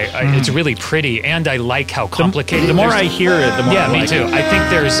track. It's really pretty, and I like how complicated. The more I hear it, the more I like me too. it. I think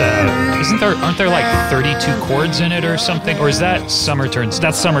there's aren't there like 32 chords in it or something, or is that Summer Turns?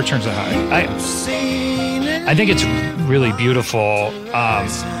 That's Summer Turns to High. I think it's really beautiful.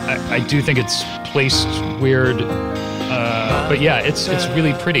 I do think it's placed weird, but yeah, it's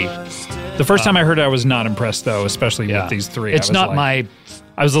really pretty. The first time I heard it, I was not impressed, though, especially with these three. It's not my.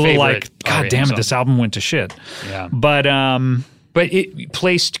 I was a little favorite like, God damn it, song. this album went to shit. Yeah, but it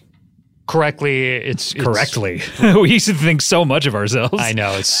placed correctly. It's correctly. We used to think so much of ourselves. I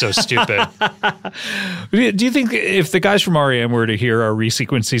know, it's so stupid. Do you think if the guys from R.E.M. were to hear our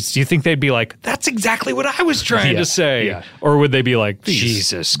resequences, do you think they'd be like, "That's exactly what I was trying to say," yeah. or would they be like,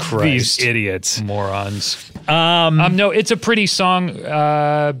 Jesus Christ, these idiots, morons? No, it's a pretty song.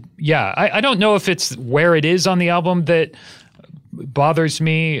 I don't know if it's where it is on the album that bothers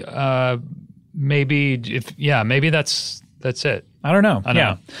me. Maybe that's it. I don't know.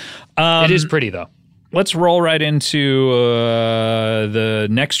 It is pretty though. Let's roll right into the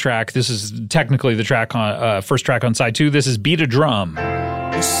next track. This is technically the track on first track on side 2. This is Beat a Drum.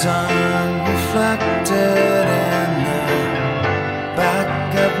 The sun reflected in the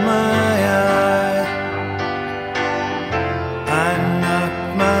back of my eye. I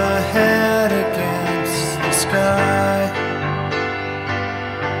knocked my head against the sky.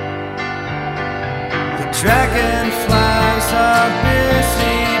 The dragonflies are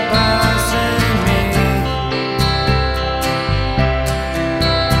busy buzzing me.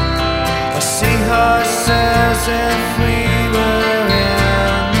 A seahorse says if we were in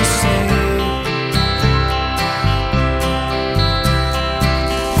the sea.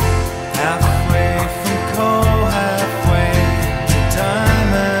 Halfway from coal, halfway to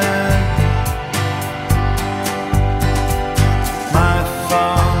diamond. My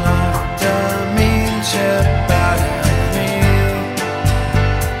fall knocked a mean chip out of me.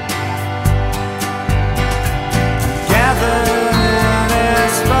 Gathered in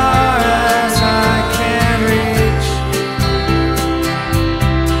as far as I can reach.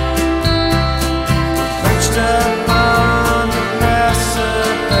 Perched upon the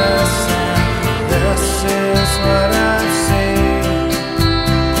precipice, and this is what I see.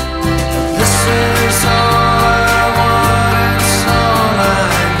 This is all I want, it's all I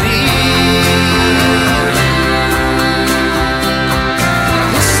need.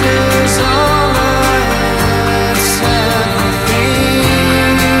 This is all I am, it's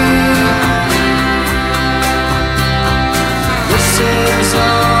everything. This is all I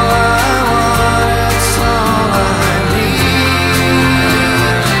want, it's all I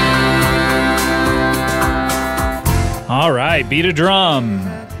need. All right, Beat a Drum.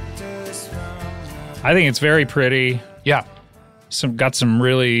 I think it's very pretty. Yeah. Got some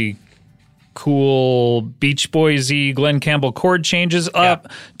really cool Beach Boys-y Glenn Campbell chord changes.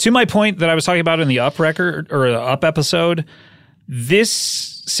 To my point that I was talking about in the Up record or the Up episode, this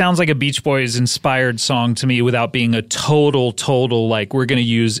sounds like a Beach Boys inspired song to me without being a total like we're going to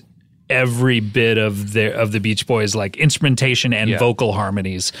use every bit of the Beach Boys like instrumentation and vocal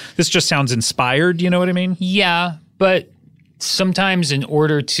harmonies. This just sounds inspired, you know what I mean? Yeah, but sometimes in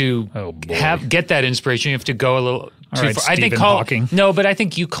order to Oh, boy. get that inspiration, you have to go a little too right, far. Stephen Hawking. No, but I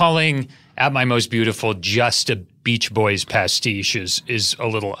think you calling At My Most Beautiful just a Beach Boys pastiche is a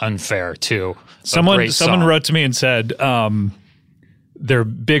little unfair too. Someone wrote to me and said they're a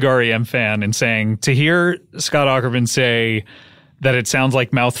big REM fan and saying to hear Scott Aukerman say that it sounds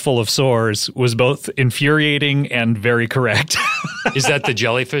like Mouthful of Sores was both infuriating and very correct. Is that the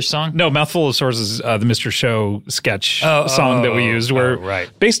Jellyfish song? No, Mouthful of Sores is the Mr. Show sketch song that we used, where right.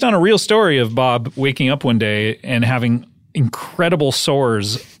 based on a real story of Bob waking up one day and having incredible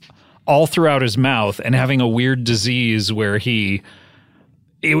sores all throughout his mouth and having a weird disease where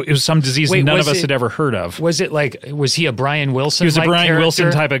it was some disease none of us had ever heard of. Was he a Brian Wilson? He was a Brian character?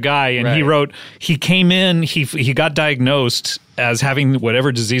 Wilson type of guy, and he came in, he got diagnosed as having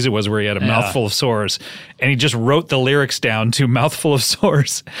whatever disease it was where he had a mouthful of sores, and he just wrote the lyrics down to mouthful of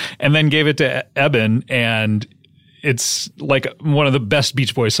sores and then gave it to Eben, and it's like one of the best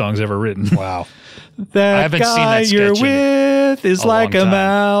Beach Boys songs ever written. Wow. That I haven't guy seen that sketch you're with is like a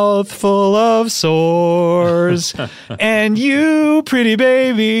mouthful of sores, and you, pretty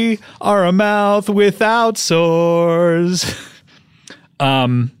baby, are a mouth without sores.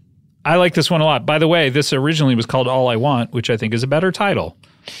 I like this one a lot. By the way, this originally was called All I Want, which I think is a better title.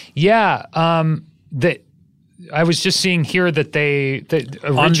 Yeah. I was just seeing here that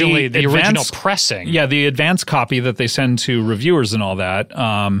originally the original pressing. Yeah, the advanced copy that they send to reviewers and all that.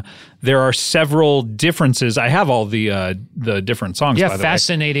 There are several differences. I have all the different songs. Yeah, by the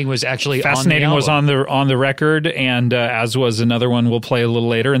Fascinating way. was actually Fascinating on the was on the record, and as was another one we'll play a little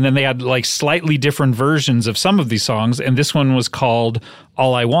later. And then they had like slightly different versions of some of these songs, and this one was called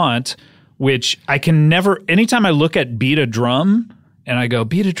All I Want, which I can never. Anytime I look at Beat a Drum and I go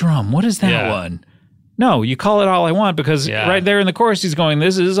Beat a Drum, what is that one? No, you call it All I Want because right there in the chorus he's going,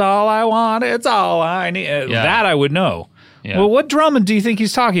 this is all I want, it's all I need. That I would know. Yeah. Well, what drum do you think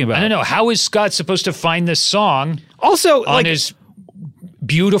he's talking about? I don't know. How is Scott supposed to find this song also on his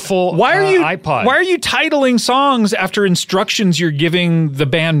beautiful iPod? Why are you titling songs after instructions you're giving the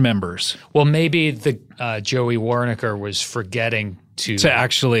band members? Well, maybe Joey Warnaker was forgetting to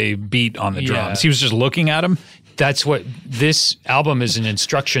actually beat on the drums. He was just looking at them. That's what this album is, an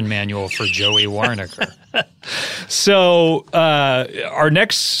instruction manual for Joey Warnaker. So our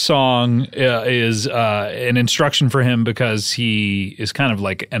next song is an instruction for him because he is kind of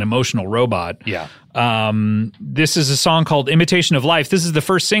like an emotional robot. Yeah. This is a song called Imitation of Life. This is the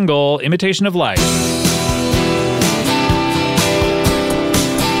first single, Imitation of Life.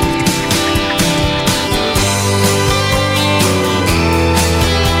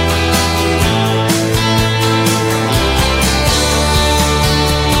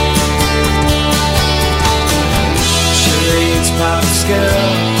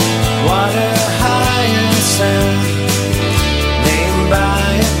 Water high and sound, named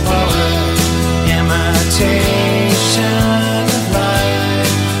by a poet, imitation of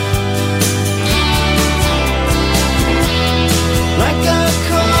life. Like a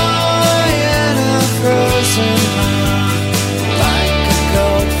koi in a frozen pond, like a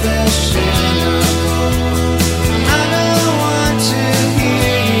goldfish in a bowl. I don't want to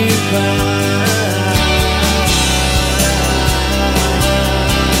hear you cry.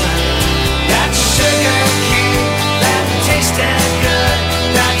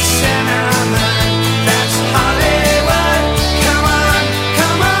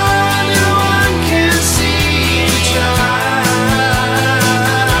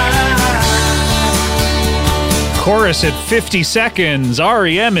 Chorus at 50 seconds.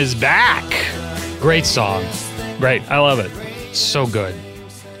 REM is back. Great song. Right. I love it. So good.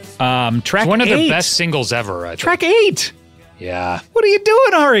 Track it's one 8. of the best singles ever, I think. Track 8. Yeah. What are you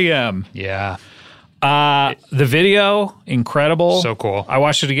doing, REM? Yeah. The video, incredible. So cool. I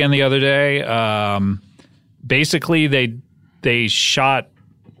watched it again the other day. Basically, they shot,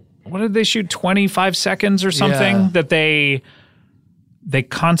 what did they shoot, 25 seconds or something that they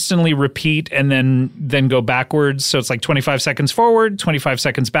constantly repeat and then go backwards. So it's like 25 seconds forward, 25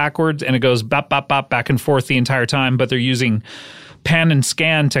 seconds backwards, and it goes bop, bop, bop, back and forth the entire time. But they're using pan and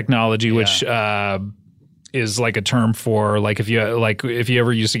scan technology, which is like a term for like if you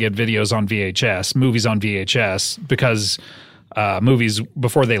ever used to get videos on VHS, movies on VHS, because movies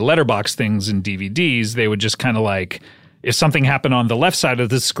before they letterbox things in DVDs, they would just kind of like, if something happened on the left side of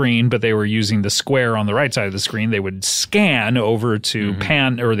the screen, but they were using the square on the right side of the screen, they would scan over to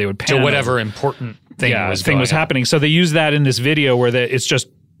pan, or they would pan to whatever over. Important thing was happening. So they use that in this video where it's just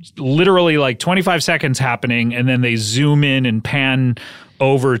literally like 25 seconds happening, and then they zoom in and pan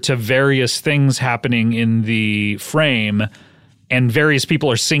over to various things happening in the frame, and various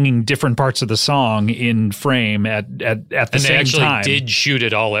people are singing different parts of the song in frame at the same time. And they actually did shoot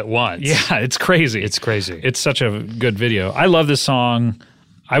it all at once. Yeah, it's crazy. It's crazy. It's such a good video. I love this song.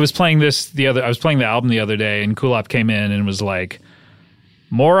 I was playing the album the other day, and Kulop came in and was like,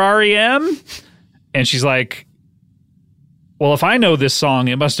 "More REM?" And she's like, "Well, if I know this song,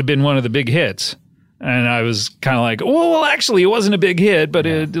 it must have been one of the big hits." And I was kind of like, well, actually, it wasn't a big hit, but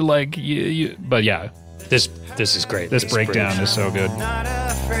but yeah. This is great. This breakdown is so good. Not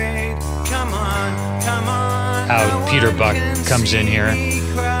afraid. Come on, come on. How Peter Buck comes in here.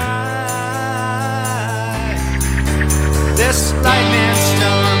 This lightning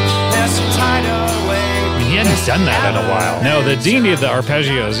storm done that in a while. No, the Dean did the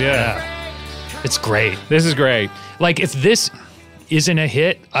arpeggios, yeah. It's great. This is great. Like, if this isn't a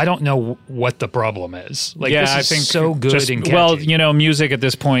hit, I don't know what the problem is. Like, Yeah, this I is think so good and catchy. well, you know, music at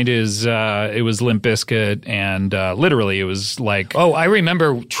this point is it was Limp Bizkit, and literally it was like Oh, I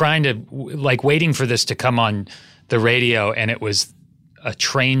remember trying to, like, waiting for this to come on the radio, and it was a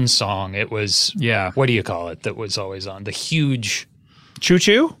train song. It was, Yeah. what do you call it, that was always on? The huge, Choo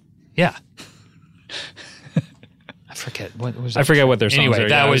Choo. yeah. I forget. What was I forget what their songs Anyway, are.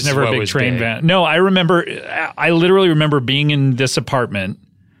 that Yeah, I was never a what big was train big. fan. No, I literally remember being in this apartment,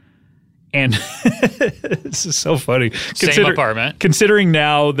 and this is so funny. Same apartment. Considering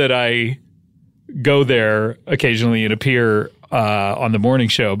now that I go there occasionally and appear on the morning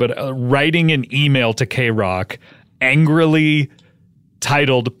show, but writing an email to K-Rock angrily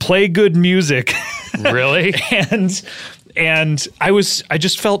titled "Play Good Music." Really? and I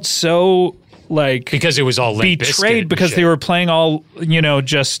just felt so like Because it was all Limp Bizkit betrayed and because shit. they were playing all, you know,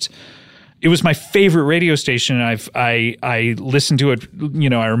 just it was my favorite radio station. I listened to it, you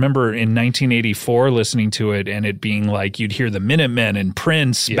know, I remember in 1984 listening to it and it being like you'd hear the Minutemen and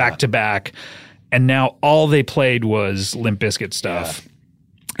Prince back to back, and now all they played was Limp Bizkit stuff.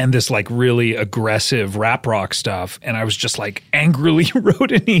 And this like really aggressive rap rock stuff. And I was just like angrily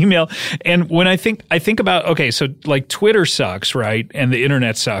wrote an email. And when I think about, okay, so like Twitter sucks, right? And the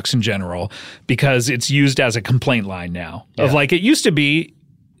internet sucks in general because it's used as a complaint line now. Of like, it used to be,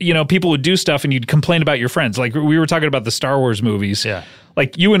 you know, people would do stuff and you'd complain about your friends. Like we were talking about the Star Wars movies. Yeah.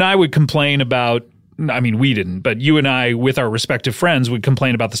 Like you and I would complain about, I mean, we didn't, but you and I, with our respective friends, would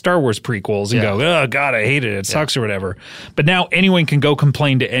complain about the Star Wars prequels and go, oh, God, I hate it. It sucks or whatever. But now anyone can go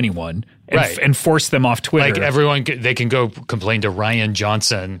complain to anyone and force them off Twitter. Like everyone, they can go complain to Ryan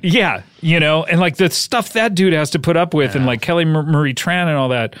Johnson. Yeah, you know, and like the stuff that dude has to put up with and like Kelly Marie Tran and all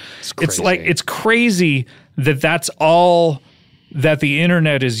that. It's like, it's crazy that that's all that the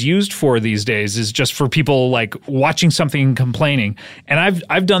internet is used for these days, is just for people like watching something and complaining. And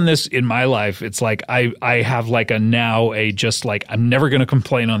I've done this in my life. It's like I have like I'm never going to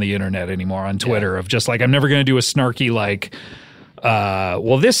complain on the internet anymore on Twitter of just like I'm never going to do a snarky like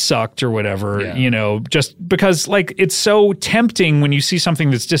well, this sucked or whatever, you know, just because like it's so tempting when you see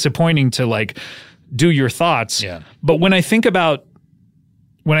something that's disappointing to like do your thoughts. Yeah. But when I think about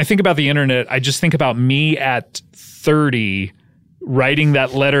the internet, I just think about me at 30 writing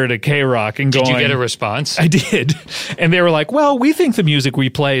that letter to K-Rock and going... Did you get a response? I did. And they were like, well, we think the music we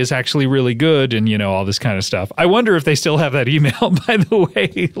play is actually really good and, you know, all this kind of stuff. I wonder if they still have that email, by the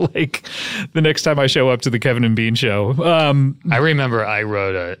way, like the next time I show up to the Kevin and Bean show. I remember I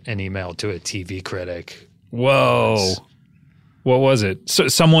wrote an email to a TV critic. Whoa. What was it? So,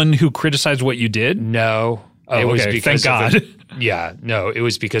 someone who criticized what you did? No. Oh, it was okay. because Thank of God. it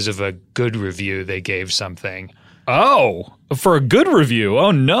was because of a good review they gave something. Oh, for a good review. Oh,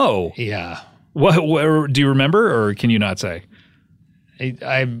 no. Yeah. What do you remember, or can you not say?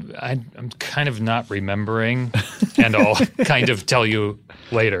 I'm kind of not remembering, and I'll kind of tell you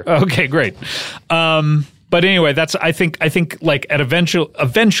later. Okay, great. But anyway, that's I think like at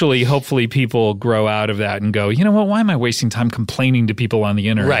eventually, hopefully, people grow out of that and go, you know what? Why am I wasting time complaining to people on the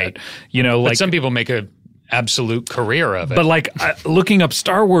internet? Right. You know, like but some people make a absolute career of it. But like looking up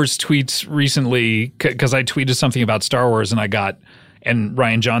Star Wars tweets recently, because I tweeted something about Star Wars and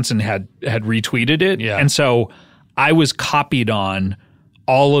Ryan Johnson had retweeted it. Yeah. And so I was copied on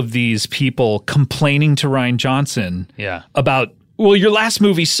all of these people complaining to Ryan Johnson about, well, your last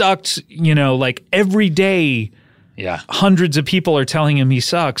movie sucked, you know, like every day. Yeah. Hundreds of people are telling him he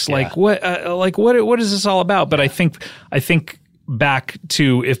sucks. Yeah. Like what is this all about? But I think back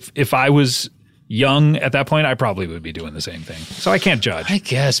to if I was young at that point, I probably would be doing the same thing. So I can't judge. I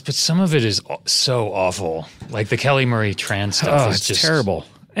guess, but some of it is so awful. Like the Kelly Marie Tran stuff is it's just terrible.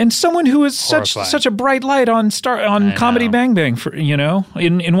 And someone who is horrifying. such a bright light on Comedy Bang Bang, for, you know,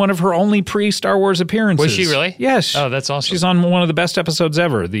 in one of her only pre-Star Wars appearances. Was she really? Yes. Oh, that's awesome. She's on one of the best episodes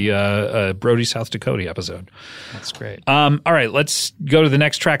ever, the Brody, South Dakota episode. That's great. All right, let's go to the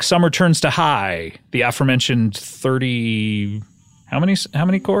next track. Summer Turns to High. The aforementioned 30. How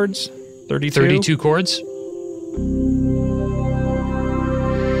many chords? 32? 32 chords?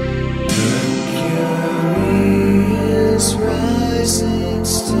 Is rising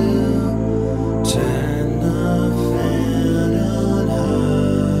still, turn the fan on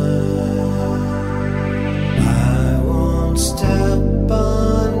high. I won't step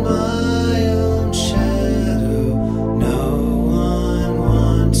on my own shadow, no one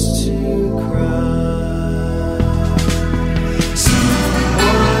wants to cry.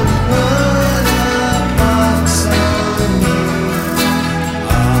 Someone put a box on me.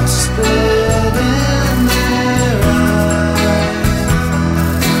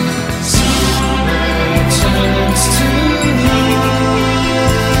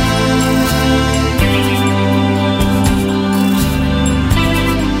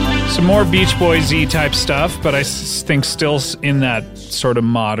 Some more Beach Boys-y type stuff, but I think still in that sort of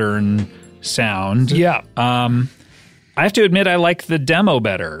modern sound. Yeah. I have to admit I like the demo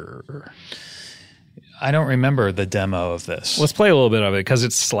better. I don't remember the demo of this. Let's play a little bit of it because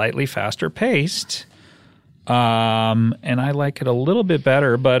it's slightly faster paced. And I like it a little bit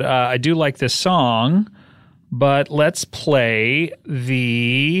better, but I do like this song. But let's play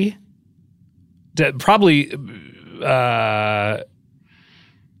probably...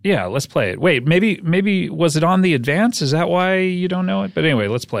 yeah, let's play it. Wait, maybe was it on the advance? Is that why you don't know it? But anyway,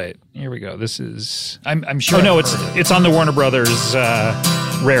 let's play it. Here we go. This is. I'm sure. Oh no, it's on the Warner Brothers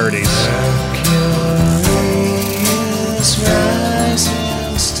rarities.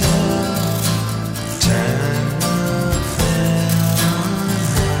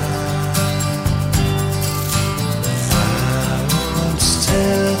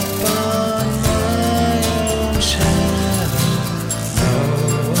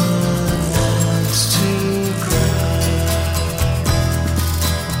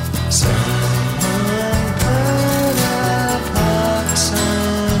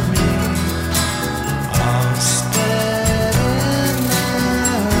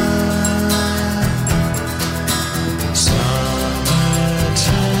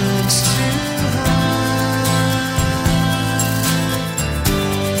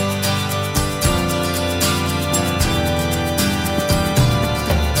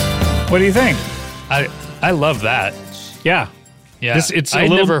 What do you think? I love that. Yeah. Yeah. I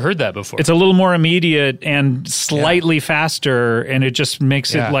never heard that before. It's a little more immediate and slightly faster, and it just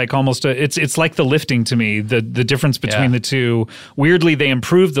makes it like almost it's like the lifting to me, the difference between the two. Weirdly, they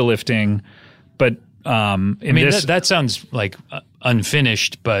improved the lifting, but that sounds like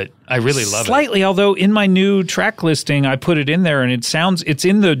unfinished, but I really love it. Slightly, although in my new track listing, I put it in there, and it's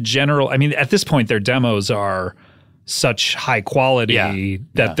in the general. I mean, at this point, their demos are such high quality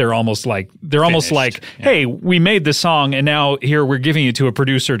that they're almost like hey, we made the song and now here we're giving it to a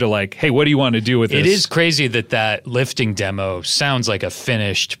producer to like, hey, what do you want to do with this? It is crazy that lifting demo sounds like a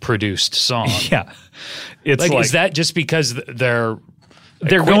finished produced song. Yeah. It's like is that just because they're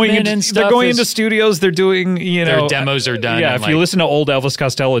going into studios. They're doing, their demos are done. Yeah, if you listen to old Elvis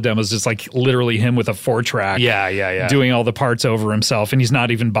Costello demos, it's like literally him with a 4-track. Yeah. Doing all the parts over himself, and he's not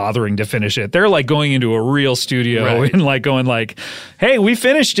even bothering to finish it. They're like going into a real studio and like going like, hey, we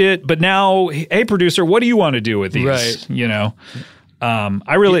finished it, but now, hey, producer, what do you want to do with these? Right. You know?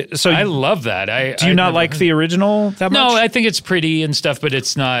 I love that. Do you not like the original that much? No, I think it's pretty and stuff, but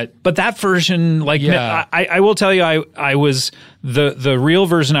it's not. But that version, I will tell you, I was the real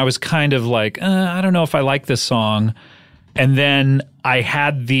version. I was kind of like, I don't know if I like this song, and then I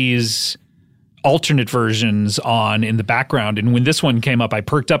had these alternate versions on in the background, and when this one came up, I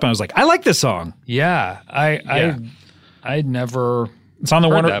perked up and I was like, I like this song. Yeah, I never. It's on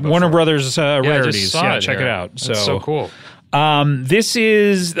the Warner Brothers rarities. Yeah, check it out. That's so cool. This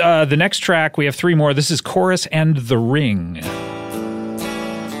is the next track. We have 3 more. This is Chorus and the Ring.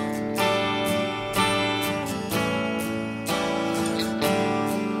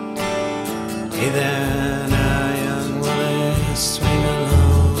 Hey there, now, young Willie, swing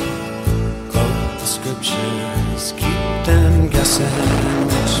along. Quote the scriptures, keep them guessing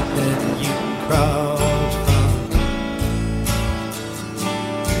which bit you crawled from.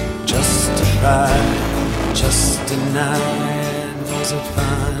 Justified. Just deny, was it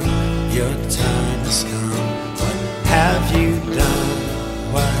fine? Your time has come. What have you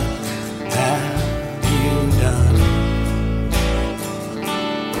done? What have you done?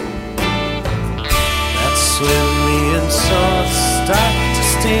 That's when the insults start to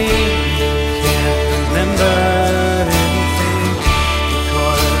sting. You can't remember anything. The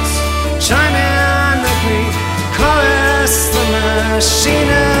chorus, chime in the Greek chorus, the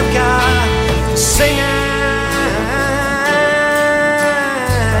machine of God, singing.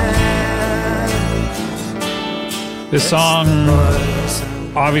 This song,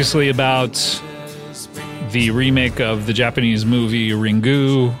 obviously about the remake of the Japanese movie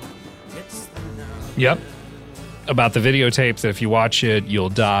Ringu. Yep. About the videotape that if you watch it, you'll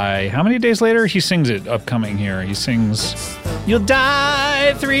die. How many days later? He sings it upcoming here. He sings, you'll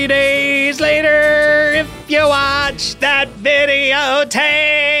die 3 days later if you watch that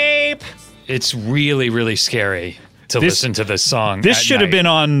videotape. It's really, really scary to listen to this song. This should have been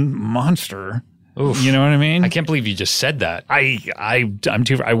on Monster. Oof. You know what I mean? I can't believe you just said that. I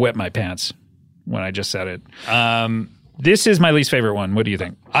wet my pants when I just said it. This is my least favorite one. What do you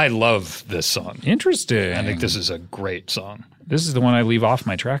think? I love this song. Interesting. I think this is a great song. This is the one I leave off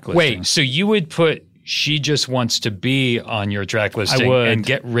my track listing. Wait, so you would put she just wants to be on your track listing would. and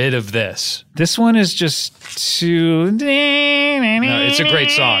get rid of this. This one is just too. No, it's a great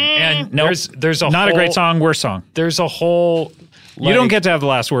song. And Nope. there's a not whole, a great song, worse song. There's a whole You don't get to have the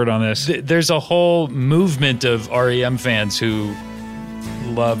last word on this. There's a whole movement of REM fans who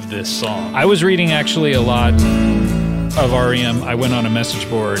love this song. I was reading actually a lot of REM. I went on a message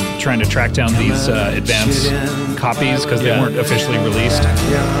board trying to track down these advance copies because they weren't officially released.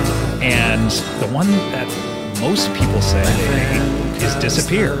 And the one that most people say they hate is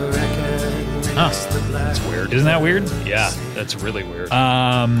Disappear. Huh. That's weird. Isn't that weird? Yeah, that's really weird.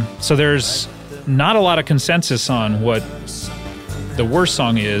 So there's not a lot of consensus on what the worst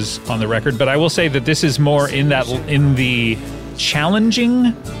song is on the record, but I will say that this is more in the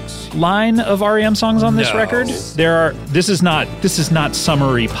challenging line of REM songs on this No. record. This is not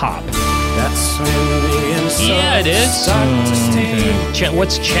summery pop. Yeah, it is.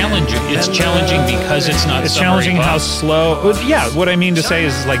 What's challenging? It's challenging because it's not. It's summery challenging pop. how slow. Yeah, what I mean to say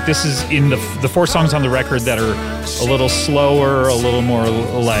is like this is in the 4 songs on the record that are a little slower, a little more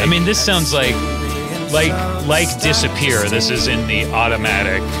like. I mean, this sounds like Disappear. This is in the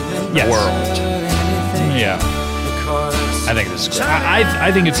automatic world. Yeah. I think this is great.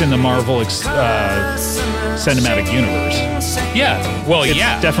 I think it's in the Marvel cinematic universe. Yeah. Well, It's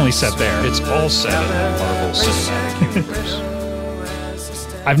yeah. definitely set there. It's all set in the Marvel Cinematic Universe.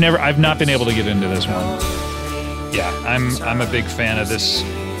 I've not been able to get into this one. Yeah, I'm a big fan of this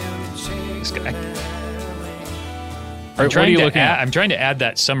guy. What are you looking at? I'm trying to add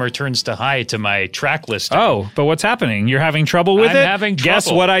that Summer Turns to High to my track list. Oh, but what's happening? You're having trouble with I'm it? having Guess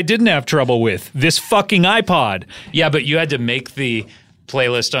trouble. what I didn't have trouble with? This fucking iPod. Yeah, but you had to make the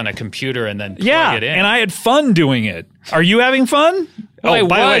playlist on a computer and then plug it in. And I had fun doing it. Are you having fun? Well,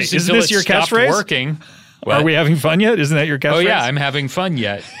 by the way, was isn't until this it your stopped catchphrase? working. Are we having fun yet? Isn't that your catchphrase? Oh yeah, I'm having fun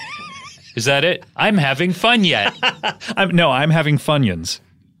yet. Is that it? I'm having fun yet. I'm having Funyuns.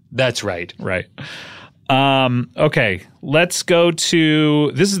 That's right. Right. Okay, let's go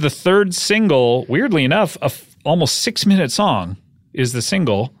to, this is the third single. Weirdly enough, almost 6-minute song is the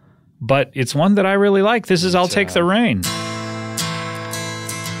single, but it's one that I really like. This is I'll Take the Rain.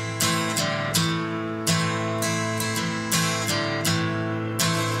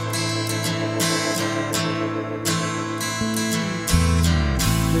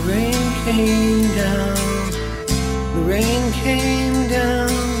 The rain came down, the rain came down,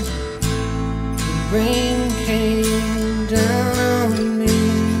 the rain came down on me.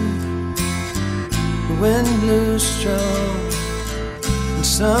 The wind blew strong, and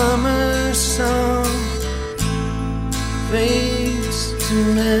summer song fades to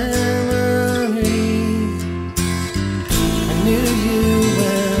memory. I knew you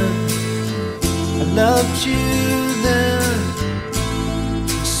when I loved you then.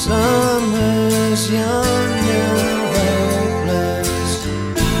 Summer's young and hopeless.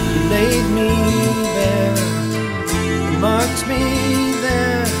 You laid me bare, you marked me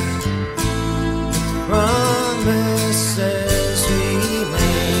there. Promises we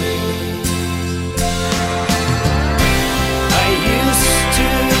made. I used to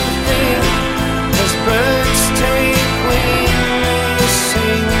think as birds take wing, they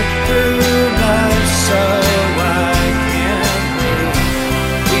sing through life so wide.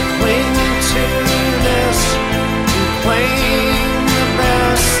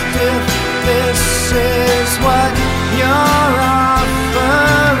 This is what you're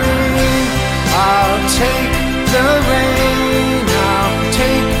offering. I'll take the rain, I'll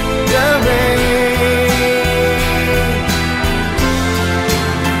take the rain.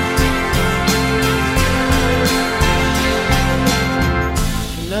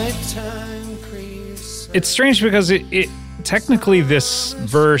 Nighttime crease. It's strange because it technically this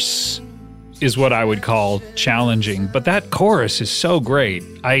verse is what I would call challenging, but that chorus is so great.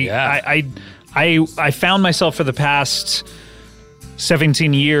 I found myself for the past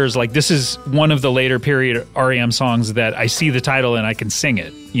 17 years, like this is one of the later period REM songs that I see the title and I can sing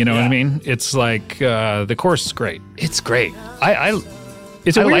it. You know what I mean? It's like the chorus is great. It's great.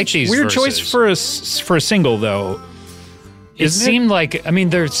 It's a I weird, like these weird choice verses. for a single though. It seemed like, I mean,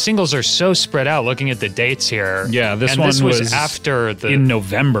 their singles are so spread out looking at the dates here. Yeah, this and one this was after in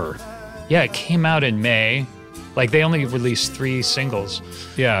November. Yeah, it came out in May. Like they only released 3 singles.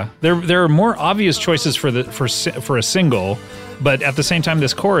 Yeah, there are more obvious choices for a single, but at the same time,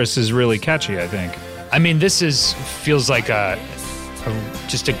 this chorus is really catchy. I think. I mean, this feels like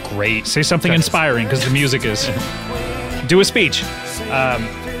just a great. Say something inspiring because the music is. Do a speech.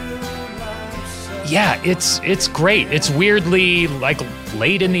 Yeah, it's great. It's weirdly like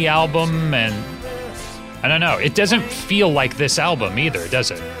late in the album, and I don't know. It doesn't feel like this album either,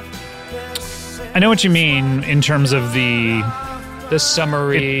 does it? I know what you mean in terms of the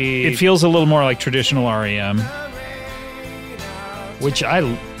summary. It feels a little more like traditional REM. Which I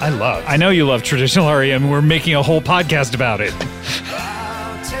love. I know you love traditional REM. We're making a whole podcast about it.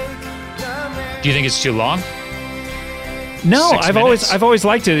 Do you think it's too long? No, 6 I've minutes? always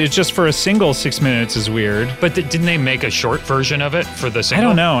liked it. It's just for a single 6 minutes is weird. But didn't they make a short version of it for the single? I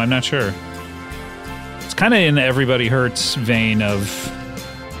don't know. I'm not sure. It's kind of in the Everybody Hurts vein of,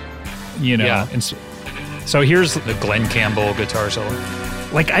 Yeah. So here's The Glenn Campbell guitar solo.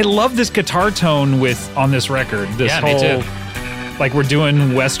 like I love this guitar tone on this record. This Yeah, whole, me too. Like we're doing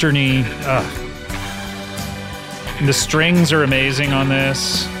westerny. And the strings are amazing on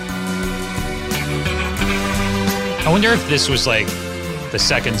this. I wonder if this was like the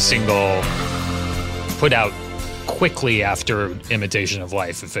second single put out quickly after Imitation of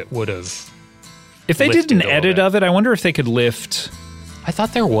Life, if it would have. If they did lifted an a little edit bit. of it, I wonder if they could lift. I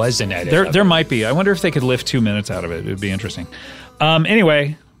thought there was an edit. of There it. might be. I wonder if they could lift 2 minutes out of it. It would be interesting.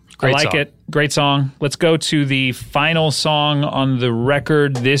 Anyway, Great I like song. it. Great song. Let's go to the final song on the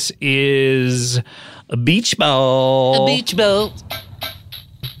record. This is a Beach Ball. Ball.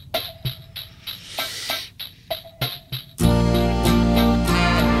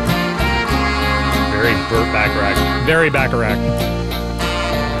 Very Burt Bacharach. Very Bacharach.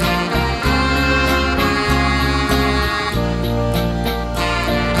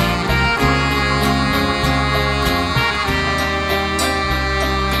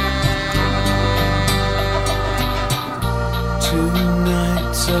 Two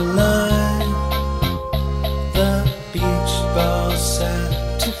nights alive, the beach ball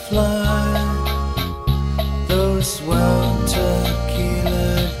sat to fly. Those wild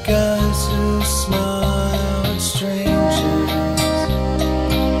tequila guys who smile at strangers.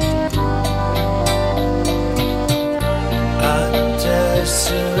 I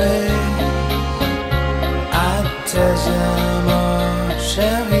Desiree, I Desiree,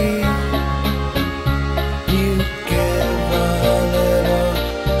 chérie. You give a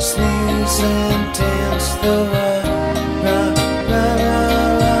little sneeze and dance the ra.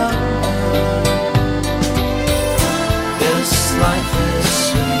 This life is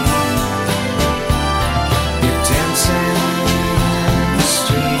sweet. You're dancing in the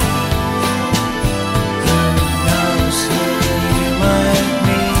street. Who knows who you might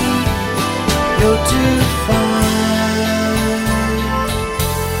meet? You'll do fine.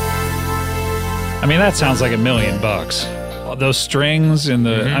 I mean, that sounds like $1 million. Those strings and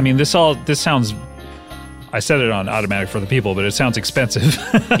the. I mean, this sounds. I said it on Automatic for the People, but it sounds expensive.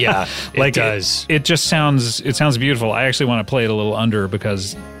 Yeah, like it does. It just sounds. It sounds beautiful. I actually want to play it a little under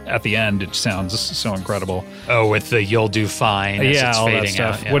because at the end it sounds so incredible. Oh, with the "You'll do fine." As Yeah, it's all that fading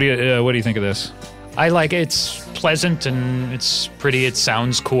stuff. Out, yeah. What do you think of this? I like it. It's pleasant and it's pretty. It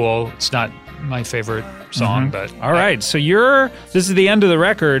sounds cool. It's not my favorite song, but All right, so this is the end of the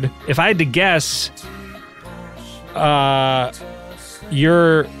record. If I had to guess,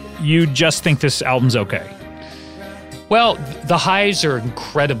 you just think this album's okay. Well, the highs are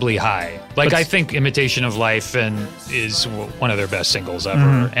incredibly high. Like But- I think "Imitation of Life" is one of their best singles ever,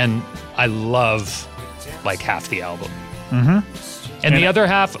 Mm-hmm. and I love like half the album. Mm-hmm. And the other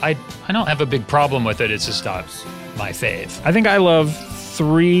half, I don't have a big problem with it. It's just not my fave. I think I love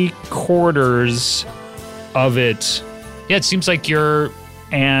 3/4 of it, Yeah, it seems like you're.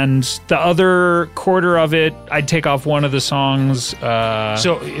 and the other quarter of it, I'd take off one of the songs.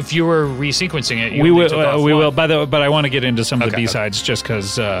 So if you were resequencing it, you we only will. took off We one. will. But I want to get into some of the Okay, B-sides just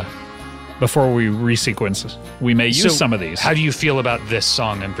because before we resequence, we may use So some of these. How do you feel about this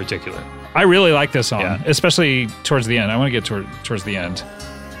song in particular? I really like this song, Yeah. especially towards the end. I want to get towards the end.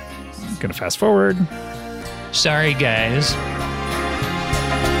 I'm gonna fast forward. Sorry, guys.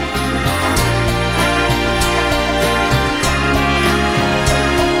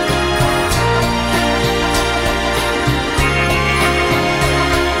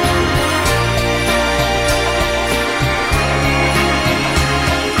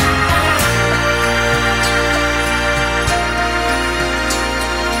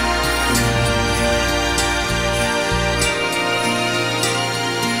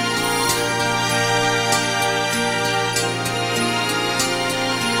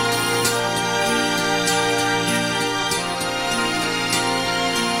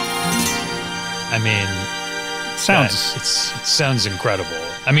 I mean, Sounds. it sounds incredible.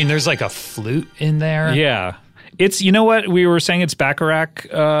 I mean, there's like a flute in there. Yeah. It's, you know what, we were saying it's Bacharach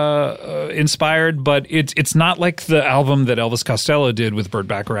inspired, but it's not like the album that Elvis Costello did with Burt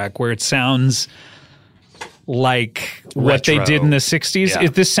Bacharach, where it sounds like what they did in the 60s. Yeah.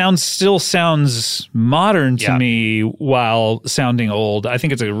 This still sounds modern to me while sounding old. I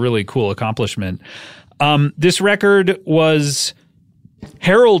think it's a really cool accomplishment. This record was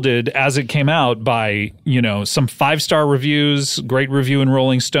heralded as it came out by, some 5-star reviews, great review in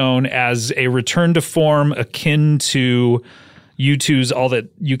Rolling Stone, as a return to form akin to U2's All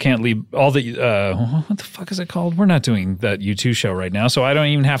That You Can't Leave, what the fuck is it called? We're not doing that U2 show right now, so I don't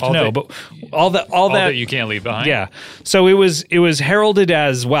even have to know. But all that you can't leave behind. Yeah. So it was heralded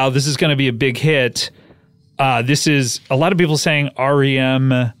as, wow, this is going to be a big hit. This is a lot of people saying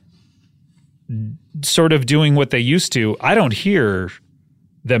REM sort of doing what they used to. I don't hear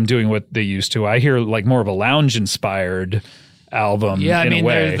them doing what they used to. I hear like more of a lounge inspired album. Yeah, in a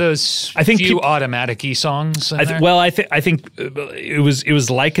way. there are those few automatic-y songs. I think it was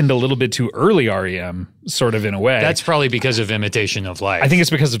likened a little bit to early REM, sort of in a way. That's probably because of Imitation of Life. I think it's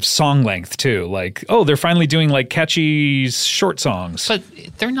because of song length too. Like, they're finally doing like catchy short songs. But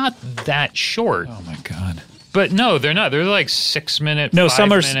they're not that short. Oh my god. But no, they're not. They're like 6 minutes. No, 5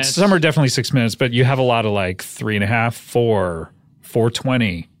 minutes. Some are definitely 6 minutes, but you have a lot of like 3.5, 4,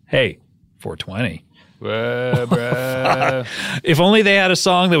 4:20. Hey, 4:20. If only they had a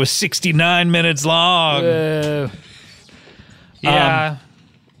song that was 69 minutes long. Yeah.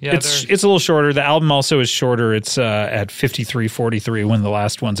 It's a little shorter. The album also is shorter. It's at 53:43 when the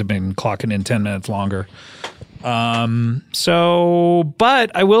last ones have been clocking in 10 minutes longer. But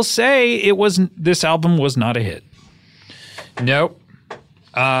I will say this album was not a hit. Nope.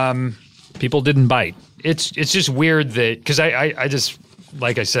 People didn't bite. It's just weird that, because I just,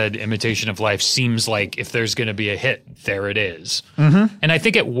 like I said, Imitation of Life seems like if there's going to be a hit, there it is. Mm-hmm. And I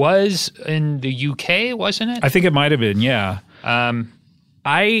think it was in the UK, wasn't it? I think it might have been, yeah.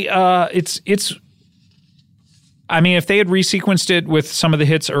 If they had resequenced it with some of the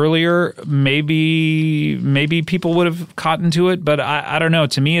hits earlier, maybe people would have caught into it. But I don't know.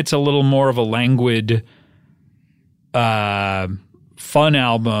 To me, it's a little more of a languid, fun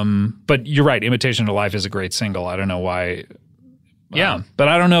album. But you're right. Imitation of Life is a great single. I don't know why. Yeah. But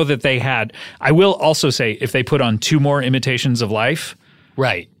I don't know that they had. I will also say if they put on 2 more Imitations of Life.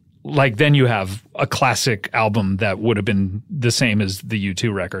 Right. Like then you have a classic album that would have been the same as the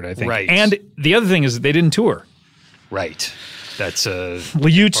U2 record, I think. Right. And the other thing is they didn't tour. Right. That's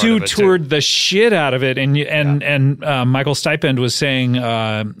U2 toured the shit out of it, and Michael Stipend was saying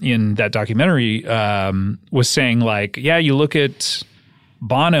in that documentary was saying like, yeah, you look at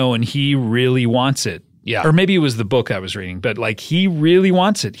Bono and he really wants it. Yeah. Or maybe it was the book I was reading, but like he really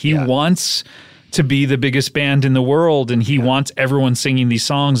wants it. He wants to be the biggest band in the world, and he wants everyone singing these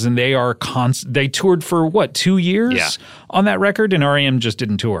songs, and they are they toured for 2 years on that record, and REM just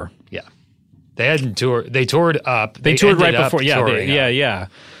didn't tour. Yeah. They hadn't toured. They toured Up. They toured right before. Yeah.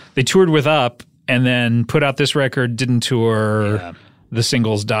 They toured with Up and then put out this record, didn't tour. Yeah. The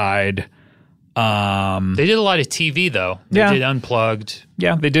singles died. They did a lot of TV, though. They did Unplugged.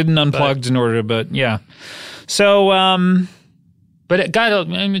 Yeah, they did an Unplugged but yeah. So, but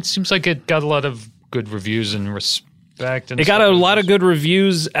it seems like it got a lot of good reviews and respect. It got a lot of good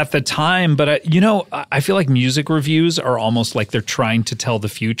reviews at the time, but I feel like music reviews are almost like they're trying to tell the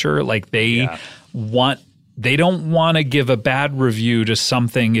future. Like they don't want to give a bad review to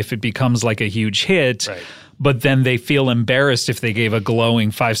something if it becomes like a huge hit. Right. But then they feel embarrassed if they gave a glowing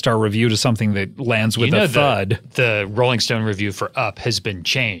 5-star review to something that lands with a thud. The Rolling Stone review for Up has been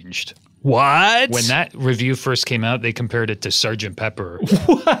changed. What? When that review first came out, they compared it to Sgt. Pepper.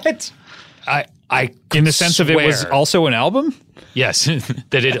 What? I in the sense of it was also an album? Yes,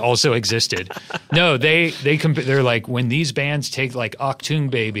 that it also existed. No, they're like, when these bands take like Achtung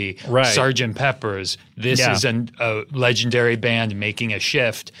Baby, Sgt. Pepper's, this is a legendary band making a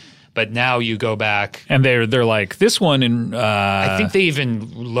shift. But now you go back, and they're like this one. In I think they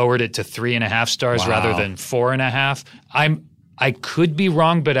even lowered it to 3.5 stars rather than 4.5. I could be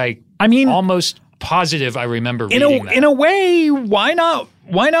wrong, but I'm almost positive I remember reading that. In a way, why not?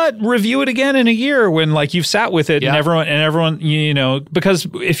 Why not review it again in a year when like you've sat with it and everyone because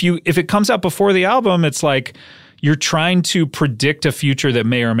if it comes out before the album, it's like you're trying to predict a future that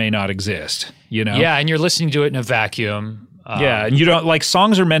may or may not exist. Yeah, and you're listening to it in a vacuum. And you don't like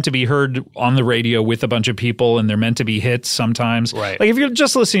songs are meant to be heard on the radio with a bunch of people, and they're meant to be hits sometimes. Right. Like if you're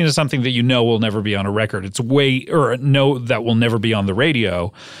just listening to something that will never be on a record, that will never be on the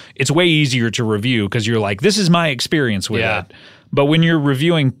radio, it's way easier to review because you're like, this is my experience with it. But when you're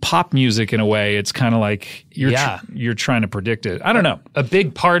reviewing pop music in a way, it's kind of like you're trying to predict it. I don't know. A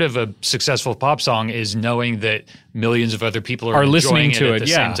big part of a successful pop song is knowing that millions of other people are listening to it at the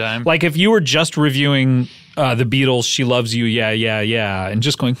same time. Like if you were just reviewing the Beatles, She Loves You, yeah, yeah, yeah, and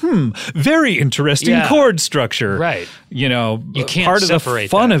just going, very interesting chord structure. Right. You know, you can't part of the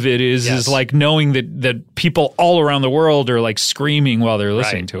fun that. of it is like knowing that people all around the world are like screaming while they're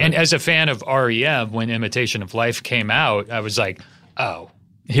listening to it. And as a fan of REM, when Imitation of Life came out, I was like, oh.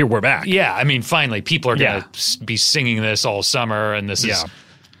 Here we're back. Yeah, I mean, finally, people are going to be singing this all summer, and this is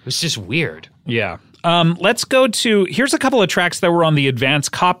it's just weird. Yeah. Let's go to, here's a couple of tracks that were on the advance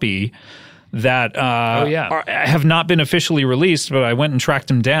copy that have not been officially released, but I went and tracked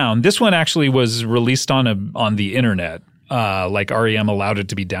them down. This one actually was released on the internet. Like REM allowed it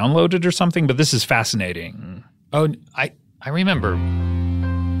to be downloaded or something, but this is fascinating. Oh, I remember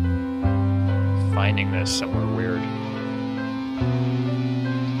finding this somewhere weird.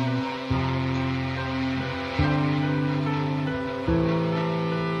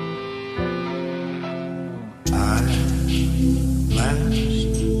 I've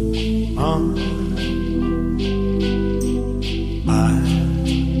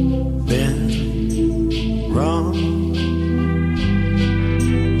been wrong.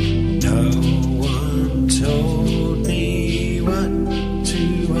 No one told me what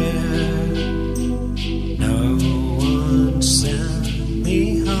to wear. No one sent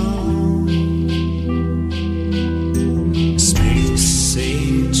me home. Space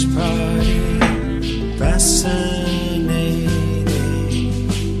age party, fascinating.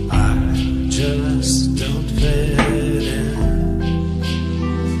 Just don't fit in.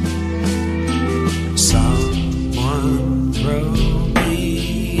 Someone throw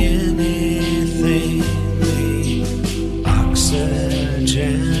me anything. The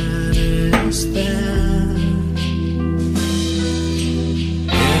oxygen is there.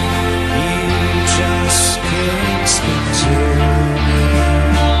 If you just could speak to me,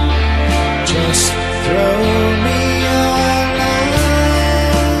 just throw me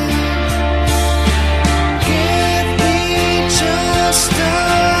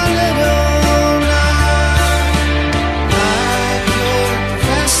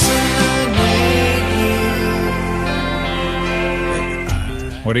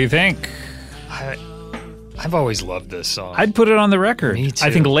What do you think? I've always loved this song. I'd put it on the record. Me too.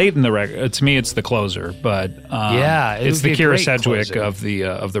 I think late in the record. To me, it's the closer, but it's the Kira Sedgwick of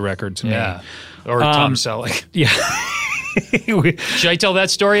the record to me. Or Tom Selleck. Yeah. Should I tell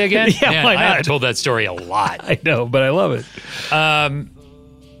that story again? Yeah, why not? I have told that story a lot. I know, but I love it.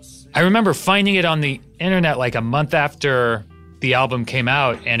 I remember finding it on the internet like a month after the album came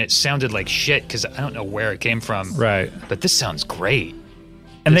out, and it sounded like shit because I don't know where it came from. Right. But this sounds great.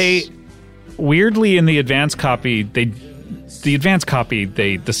 And they, weirdly, in the advance copy, the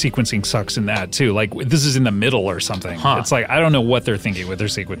sequencing sucks in that too. Like this is in the middle or something. It's like I don't know what they're thinking with their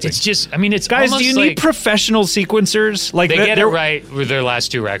sequencing. It's just, I mean, it's guys. almost Do you need professional sequencers? Like they get it right with their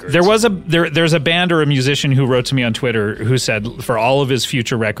last two records. There's a band or a musician who wrote to me on Twitter who said for all of his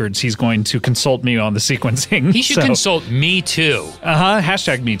future records he's going to consult me on the sequencing. He should consult me too.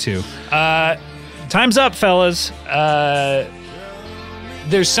 Hashtag me too. Time's up, fellas.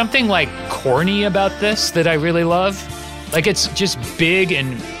 There's something like corny about this that I really love. Like it's just big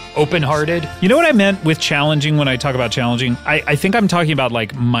and open-hearted. You know what I meant with challenging when I talk about challenging? I think I'm talking about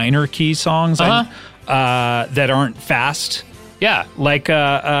like minor key songs that aren't fast. Yeah. Like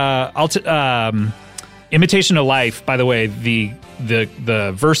Imitation of Life, by the way, the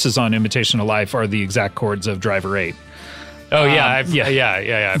verses on Imitation of Life are the exact chords of Driver 8. Oh yeah, I've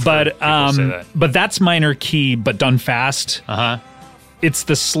but heard people say that. But that's minor key but done fast. It's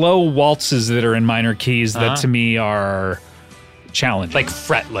the slow waltzes that are in minor keys that to me are challenging. Like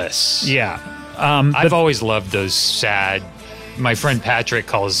fretless. Yeah. I've always loved those sad. My friend Patrick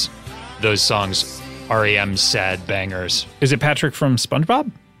calls those songs REM sad bangers. Is it Patrick from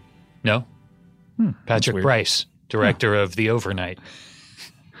SpongeBob? No. Patrick Bryce, director of The Overnight.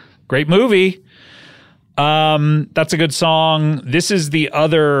 Great movie. That's a good song. This is the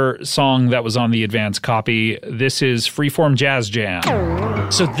other song that was on the advance copy. This is Freeform Jazz Jam.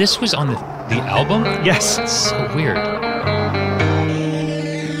 So this was on the album? Yes. That's so weird.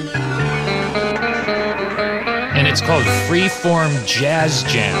 And it's called Freeform Jazz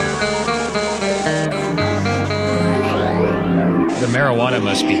Jam. The marijuana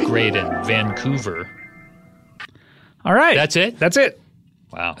must be great in Vancouver. All right. That's it? That's it.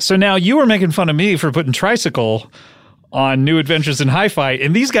 Wow. So now you were making fun of me for putting Tricycle on New Adventures in Hi-Fi,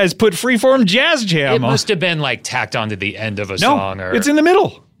 and these guys put Freeform Jazz Jam It on. must have been like tacked onto the end of a song. Or it's in the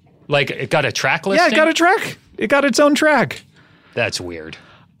middle. Like it got a track listing? Yeah, it got a track. It got its own track. That's weird.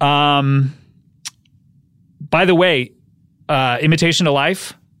 By the way, Imitation of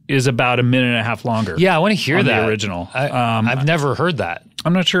Life is about a minute and a half longer. Yeah, I want to hear on that. The original. I've never heard that.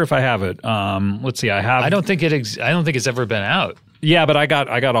 I'm not sure if I have it. Let's see. I don't think it's ever been out. Yeah, but I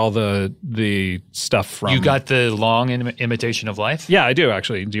got all the stuff from. You got the long Imitation of Life? Yeah, I do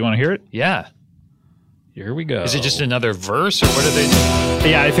actually. Do you want to hear it? Yeah. Here we go. Is it just another verse, or what are they?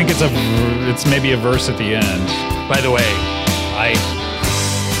 Yeah, I think it's maybe a verse at the end. By the way, I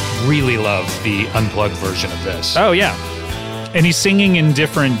really love the unplugged version of this. Oh yeah, and he's singing in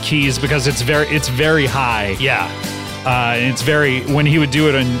different keys because it's very high. Yeah, and it's very, when he would do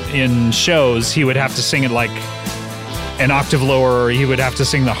it in shows, he would have to sing it like an octave lower, or he would have to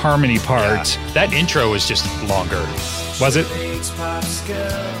sing the harmony part. Yeah. That intro was just longer. Was it?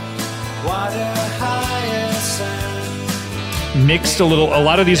 Mixed a little. A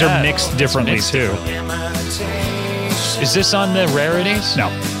lot of these are mixed differently too. Is this on the rarities? No.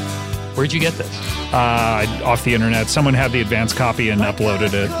 Where'd you get this? Off the internet. Someone had the advanced copy and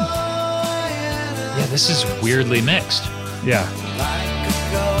uploaded it. Yeah, this is weirdly mixed. Yeah.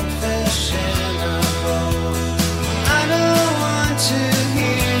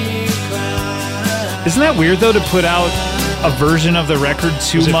 Isn't that weird though, to put out a version of the record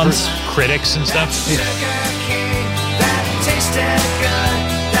 2 months? Critics and stuff?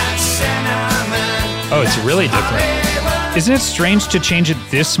 Oh, it's really different. Isn't it strange to change it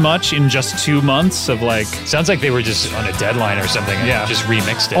this much in just 2 months of like... Sounds like they were just on a deadline or something and just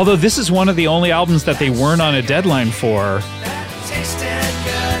remixed it. Although this is one of the only albums that they weren't on a deadline for.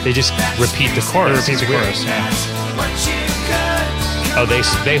 They just repeat the chorus. They repeat the chorus, yeah. Oh,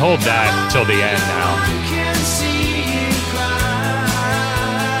 they hold that till the end now.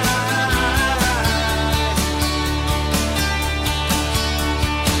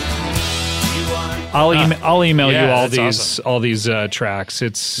 I'll email you all these awesome. tracks.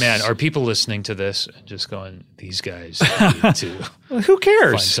 It's man, are people listening to this and just going, these guys need to who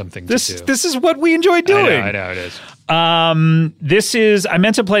cares? Find something to do. This is what we enjoy doing. I know it is. This is, I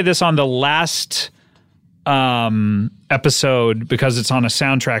meant to play this on the last episode because it's on a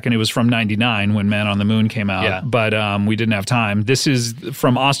soundtrack and it was from 99 when Man on the Moon came out. Yeah. But we didn't have time. This is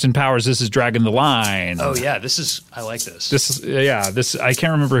from Austin Powers. This is Dragging the Line. Oh yeah, I like this. This I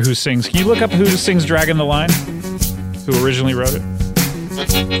can't remember who sings. Can you look up who sings Dragging the Line? Who originally wrote it?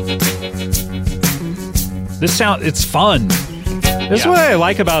 It's fun. This is what I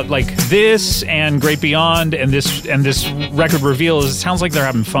like about like this and Great Beyond and this record reveal is it sounds like they're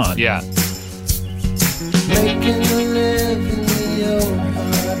having fun. Yeah. Making a living the old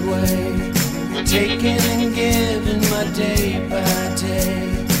hard way, taking and giving my day by day.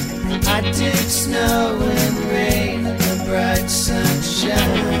 I dig snow and rain and the bright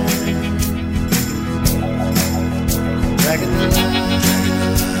sunshine, dragging the line.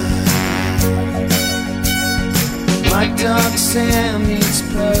 My dog Sam eats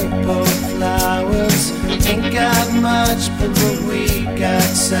purple flowers. Ain't got much, but what we got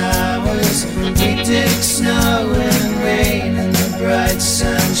sours. We dig snow and rain and the bright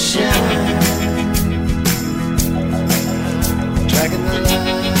sunshine, dragging the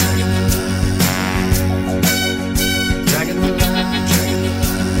line, dragging the line, dragging the line.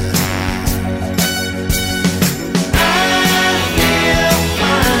 I feel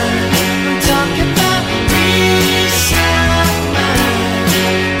fine. I'm talking about peace of mind.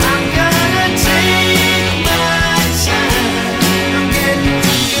 I'm gonna take my time. I'm getting a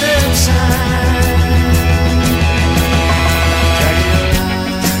good time.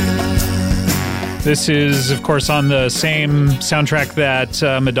 This is, of course, on the same soundtrack that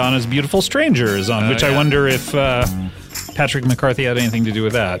Madonna's Beautiful Stranger is on, which I wonder if Patrick McCarthy had anything to do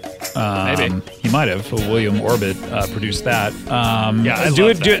with that. Maybe. He might have. William Orbit produced that. I do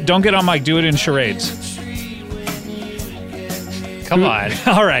love it. that. Don't get on mic. Do it in charades. Come on.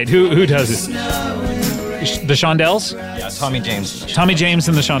 All right. Who does it? The Shondells? Yeah, Tommy James. Tommy James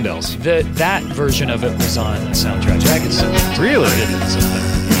and the Shondells. That version of it was on the soundtrack. Really? Interesting.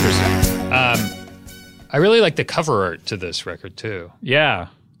 I really like the cover art to this record too. Yeah.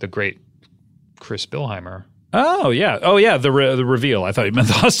 The great Chris Bilheimer. Oh, yeah. Oh, yeah, the reveal. I thought you meant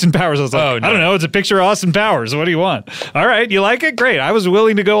the Austin Powers. I was like, Oh, no. I don't know. It's a picture of Austin Powers. What do you want? All right. You like it? Great. I was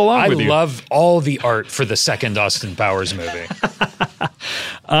willing to go along with you. I love all the art for the second Austin Powers movie.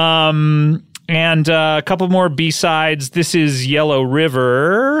 And a couple more B-sides. This is Yellow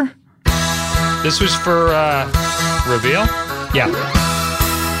River. This was for Reveal? Yeah.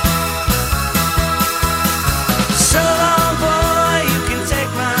 So long, boy, you can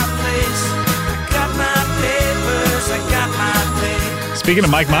take my place. I got my papers, I got my pay. Speaking of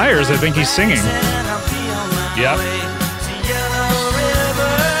Mike Myers, I think he's singing. And I'll be on my Yep. way to Yellow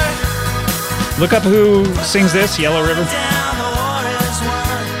Look up who sings this, Yellow River. Down the water's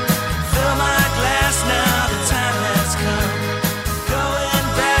won. Fill my glass now, the time has come. Going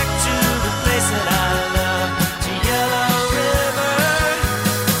back to the place that I love, to Yellow River.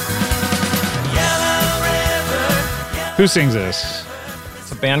 Yellow River. Who sings this?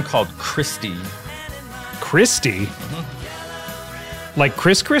 It's a band called Christie. Christie? Like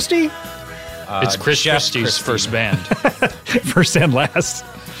Chris Christie? It's Chris Jeff Christie's Christie. first band. First and last.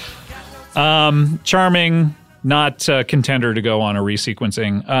 Charming, not a contender to go on a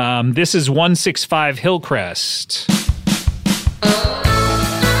resequencing. This is 165 Hillcrest.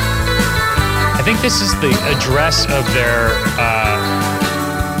 I think this is the address of their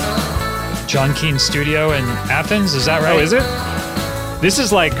John Keane studio in Athens. Is that right? Oh, is it? This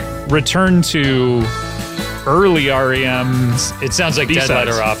is like return to early REM. It sounds like B-sides. Dead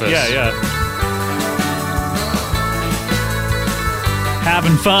Letter Office. Yeah.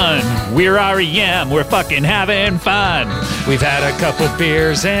 Having fun. We're REM. We're fucking having fun. We've had a couple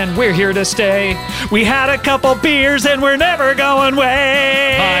beers and we're here to stay. We had a couple beers and we're never going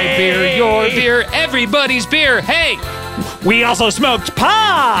away. My beer, your beer, everybody's beer. Hey! We also smoked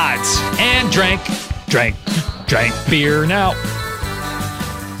pot. And drank beer now.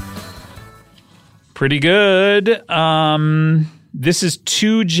 Pretty good. This is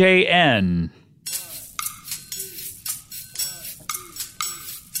 2JN.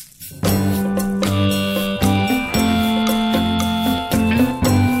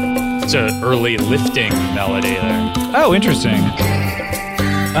 It's an early lifting melody there. Oh, interesting.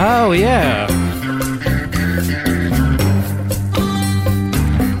 Oh, yeah.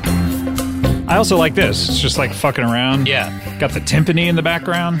 I also like this. It's just like fucking around. Yeah. Got the timpani in the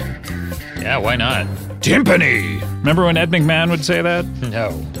background. Yeah, why not? Timpani! Remember when Ed McMahon would say that? No.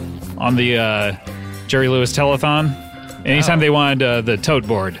 On the Jerry Lewis telethon? Anytime they wanted the tote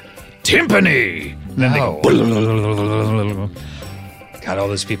board. Timpani! And then they go... God, all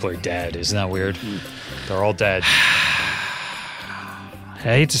those people are dead. Isn't that weird? They're all dead. I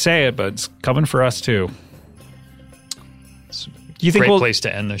hate to say it, but it's coming for us too. You think Great we'll place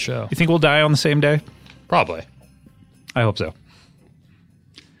to end the show. You think we'll die on the same day? Probably. I hope so.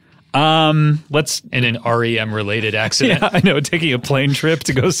 Let's In an REM related accident. Yeah, I know, taking a plane trip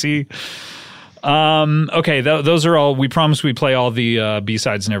to go see. Okay, those are all. We promised we'd play all the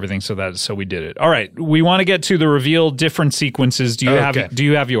B-sides and everything, so we did it. All right, we want to get to the reveal different sequences. Do you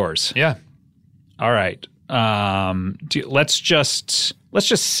have yours? Yeah. All right. Let's just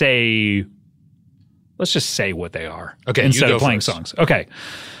say what they are. Okay, instead you of go playing first. songs. Okay.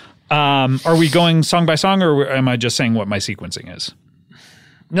 Are we going song by song, or am I just saying what my sequencing is?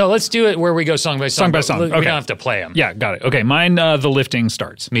 No, let's do it where we go song by song. Song by song. We Okay. don't have to play them. Yeah, got it. Okay, mine, the lifting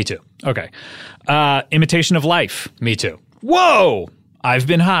starts. Me too. Okay. Imitation of Life. Me too. Whoa! I've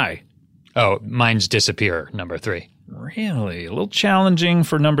Been High. Oh, mine's Disappear, number 3. Really? A little challenging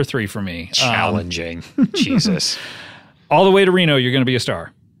for number 3 for me. Challenging. Jesus. All the Way to Reno, You're Gonna Be a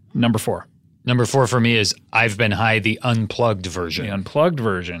Star. Number 4. Number 4 for me is I've Been High, the unplugged version. The unplugged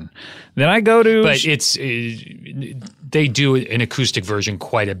version. Then I go to... But it's they do an acoustic version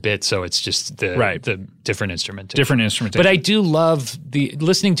quite a bit, so it's just the different instrumentation. different instrumentation. But I do love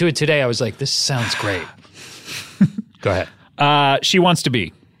listening to it today. I was like, this sounds great. Go ahead. She Wants to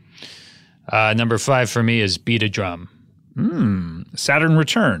Be. Number 5 for me is Beat a Drum. Saturn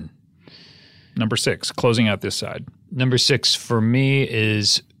Return. Number 6, closing out this side. Number 6 for me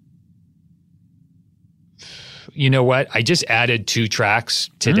is, you know what? I just added 2 tracks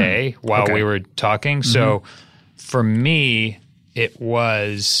today while we were talking. So for me, it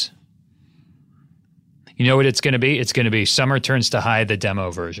was, you know what it's going to be? It's going to be Summer Turns to High, the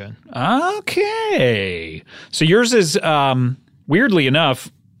demo version. Okay. So yours is, weirdly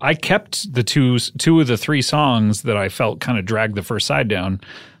enough, I kept the two of the 3 songs that I felt kind of dragged the first side down.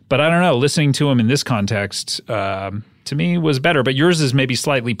 But I don't know, listening to them in this context, to me was better. But yours is maybe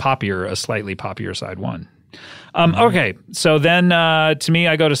slightly poppier side 1. Okay, so then to me,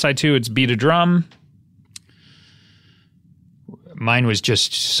 I go to side 2. It's Beat a Drum. Mine was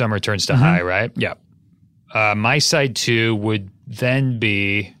just Summer Turns to High, right? Yeah. My side 2 would then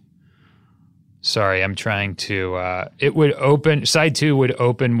be, sorry, I'm trying to, side 2 would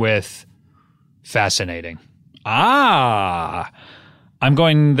open with Fascinating. I'm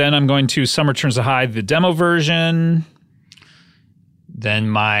going to Summer Turns to High, the demo version.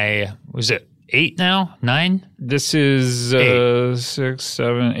 Then was it 8 now? 9? This is 8. 6,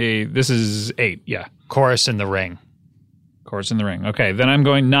 7, 8. This is 8, yeah. Chorus in the Ring. Chorus in the Ring. Okay, then I'm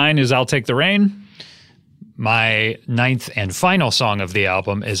going 9 is I'll Take the Rain. My 9th and final song of the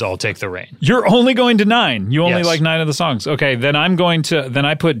album is I'll Take the Rain. You're only going to 9. You only Yes. like 9 of the songs. Okay, then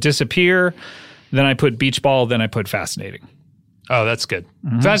I put Disappear. then I put Beach Ball, then I put Fascinating. Oh, that's good.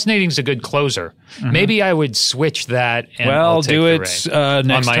 Fascinating's a good closer. Maybe I would switch that and I'll take do the it rain.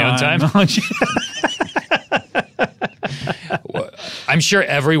 next on my own time. I'm sure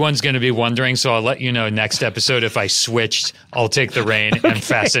everyone's going to be wondering, so I'll let you know next episode if I switched. I'll take the rain and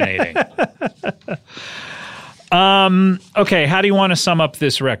Fascinating. Okay, how do you want to sum up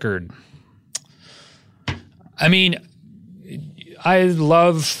this record? I mean, I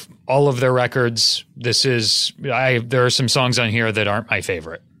love all of their records. There are some songs on here that aren't my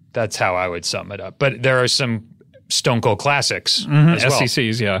favorite. That's how I would sum it up. But there are some Stone Cold classics as well.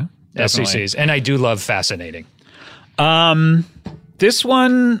 SCCs, yeah. Definitely. SCCs. And I do love Fascinating. This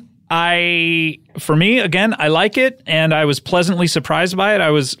one, for me, again, I like it, and I was pleasantly surprised by it.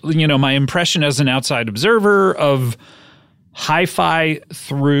 I was, my impression as an outside observer of hi-fi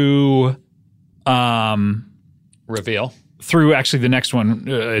through Reveal. Through actually the next one,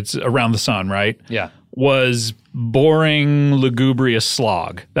 it's Around the Sun, right? Yeah. Was boring, lugubrious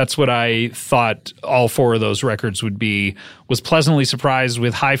slog. That's what I thought all four of those records would be. Was pleasantly surprised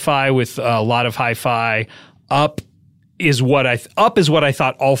with hi-fi, with a lot of hi-fi. Up is what I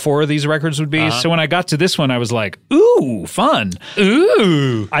thought all four of these records would be. So when I got to this one, I was like, ooh, fun.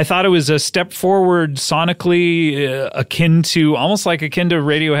 Ooh. I thought it was a step forward sonically, akin to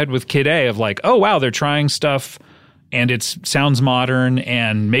Radiohead with Kid A, of like, oh, wow, they're trying stuff and it sounds modern,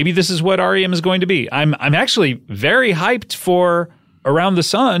 and maybe this is what REM is going to be. I'm actually very hyped for Around the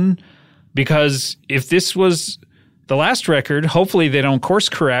Sun, because if this was the last record, hopefully they don't course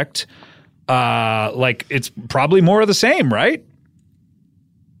correct. It's probably more of the same, right?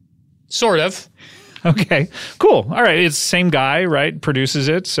 Sort of. Okay, cool. All right, it's the same guy, right? Produces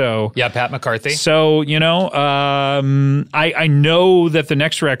it, so yeah, Pat McCarthy. So I know that the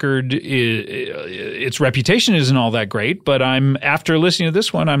next record, its reputation isn't all that great, but after listening to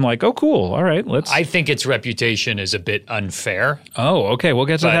this one, I'm like, oh, cool. All right, I think its reputation is a bit unfair. Oh, okay. We'll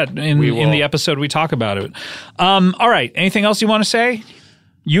get to that in the episode we talk about it. All right. Anything else you want to say?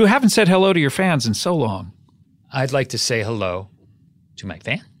 You haven't said hello to your fans in so long. I'd like to say hello to my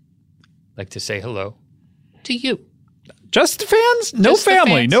fan. I'd like to say hello to you. Just the fans? No Just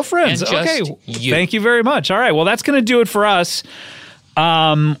family, fans. no friends. And Okay. you. Thank you very much. All right. Well, that's going to do it for us.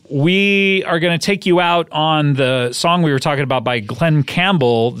 We are going to take you out on the song we were talking about by Glenn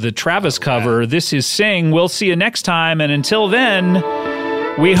Campbell, the Travis cover. This is Sing. We'll see you next time. And until then,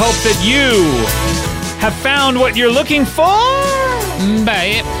 we hope that you have found what you're looking for.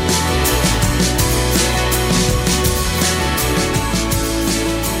 Bye.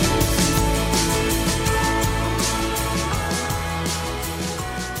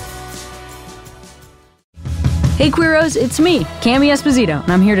 Hey Queeros, it's me, Cami Esposito,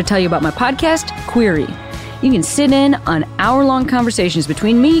 and I'm here to tell you about my podcast, Query. You can sit in on hour-long conversations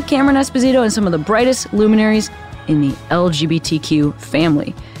between me, Cameron Esposito, and some of the brightest luminaries in the LGBTQ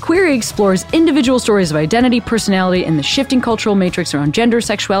family. Query explores individual stories of identity, personality, and the shifting cultural matrix around gender,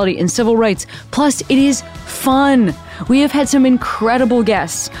 sexuality, and civil rights. Plus, it is fun. We have had some incredible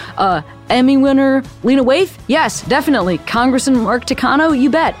guests. Emmy winner Lena Waithe? Yes, definitely. Congressman Mark Takano? You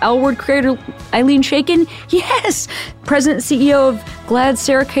bet. L Word creator Eileen Shaken? Yes. President and CEO of GLAAD,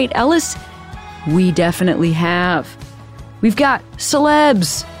 Sarah Kate Ellis? We definitely have. We've got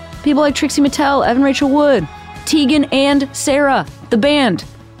celebs. People like Trixie Mattel, Evan Rachel Wood, Tegan and Sarah, the band,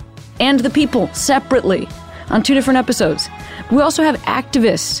 and the people separately on 2 different episodes. We also have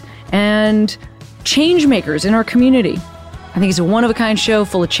activists and change makers in our community. I think it's a one-of-a-kind show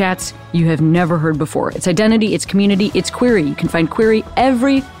full of chats you have never heard before. It's identity, it's community, it's Query. You can find Query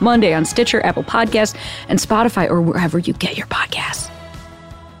every Monday on Stitcher, Apple Podcasts, and Spotify, or wherever you get your podcasts.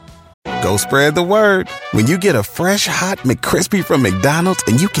 Go spread the word. When you get a fresh, hot McCrispy from McDonald's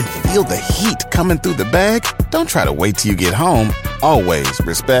and you can feel the heat coming through the bag, don't try to wait till you get home. Always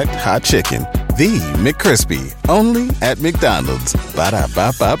respect hot chicken. The McCrispy, only at McDonald's.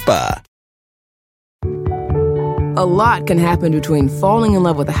 Ba-da-ba-ba-ba. A lot can happen between falling in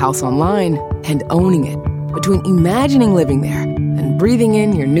love with a house online and owning it. Between imagining living there and breathing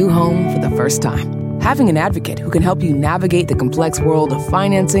in your new home for the first time. Having an advocate who can help you navigate the complex world of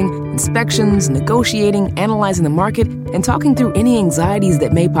financing, inspections, negotiating, analyzing the market, and talking through any anxieties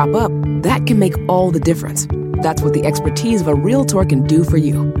that may pop up, that can make all the difference. That's what the expertise of a Realtor can do for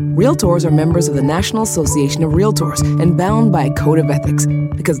you. Realtors are members of the National Association of Realtors and bound by a code of ethics,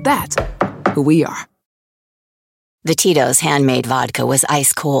 because that's who we are. The Tito's handmade vodka was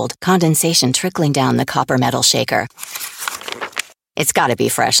ice cold, condensation trickling down the copper metal shaker. It's gotta be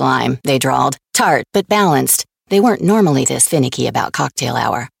fresh lime, they drawled. Tart, but balanced. They weren't normally this finicky about cocktail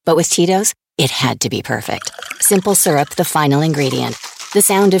hour. But with Tito's, it had to be perfect. Simple syrup, the final ingredient. The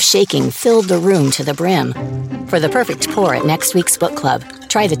sound of shaking filled the room to the brim. For the perfect pour at next week's book club,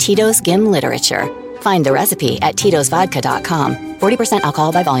 try the Tito's Gim Literature. Find the recipe at titosvodka.com. 40%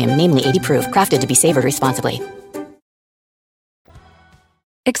 alcohol by volume, namely 80 proof, crafted to be savored responsibly.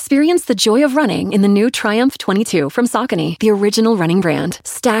 Experience the joy of running in the new Triumph 22 from Saucony, the original running brand.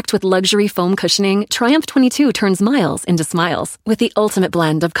 Stacked with luxury foam cushioning, Triumph 22 turns miles into smiles with the ultimate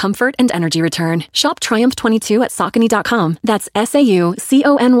blend of comfort and energy return. Shop Triumph 22 at Saucony.com. That's SAUCONY.com.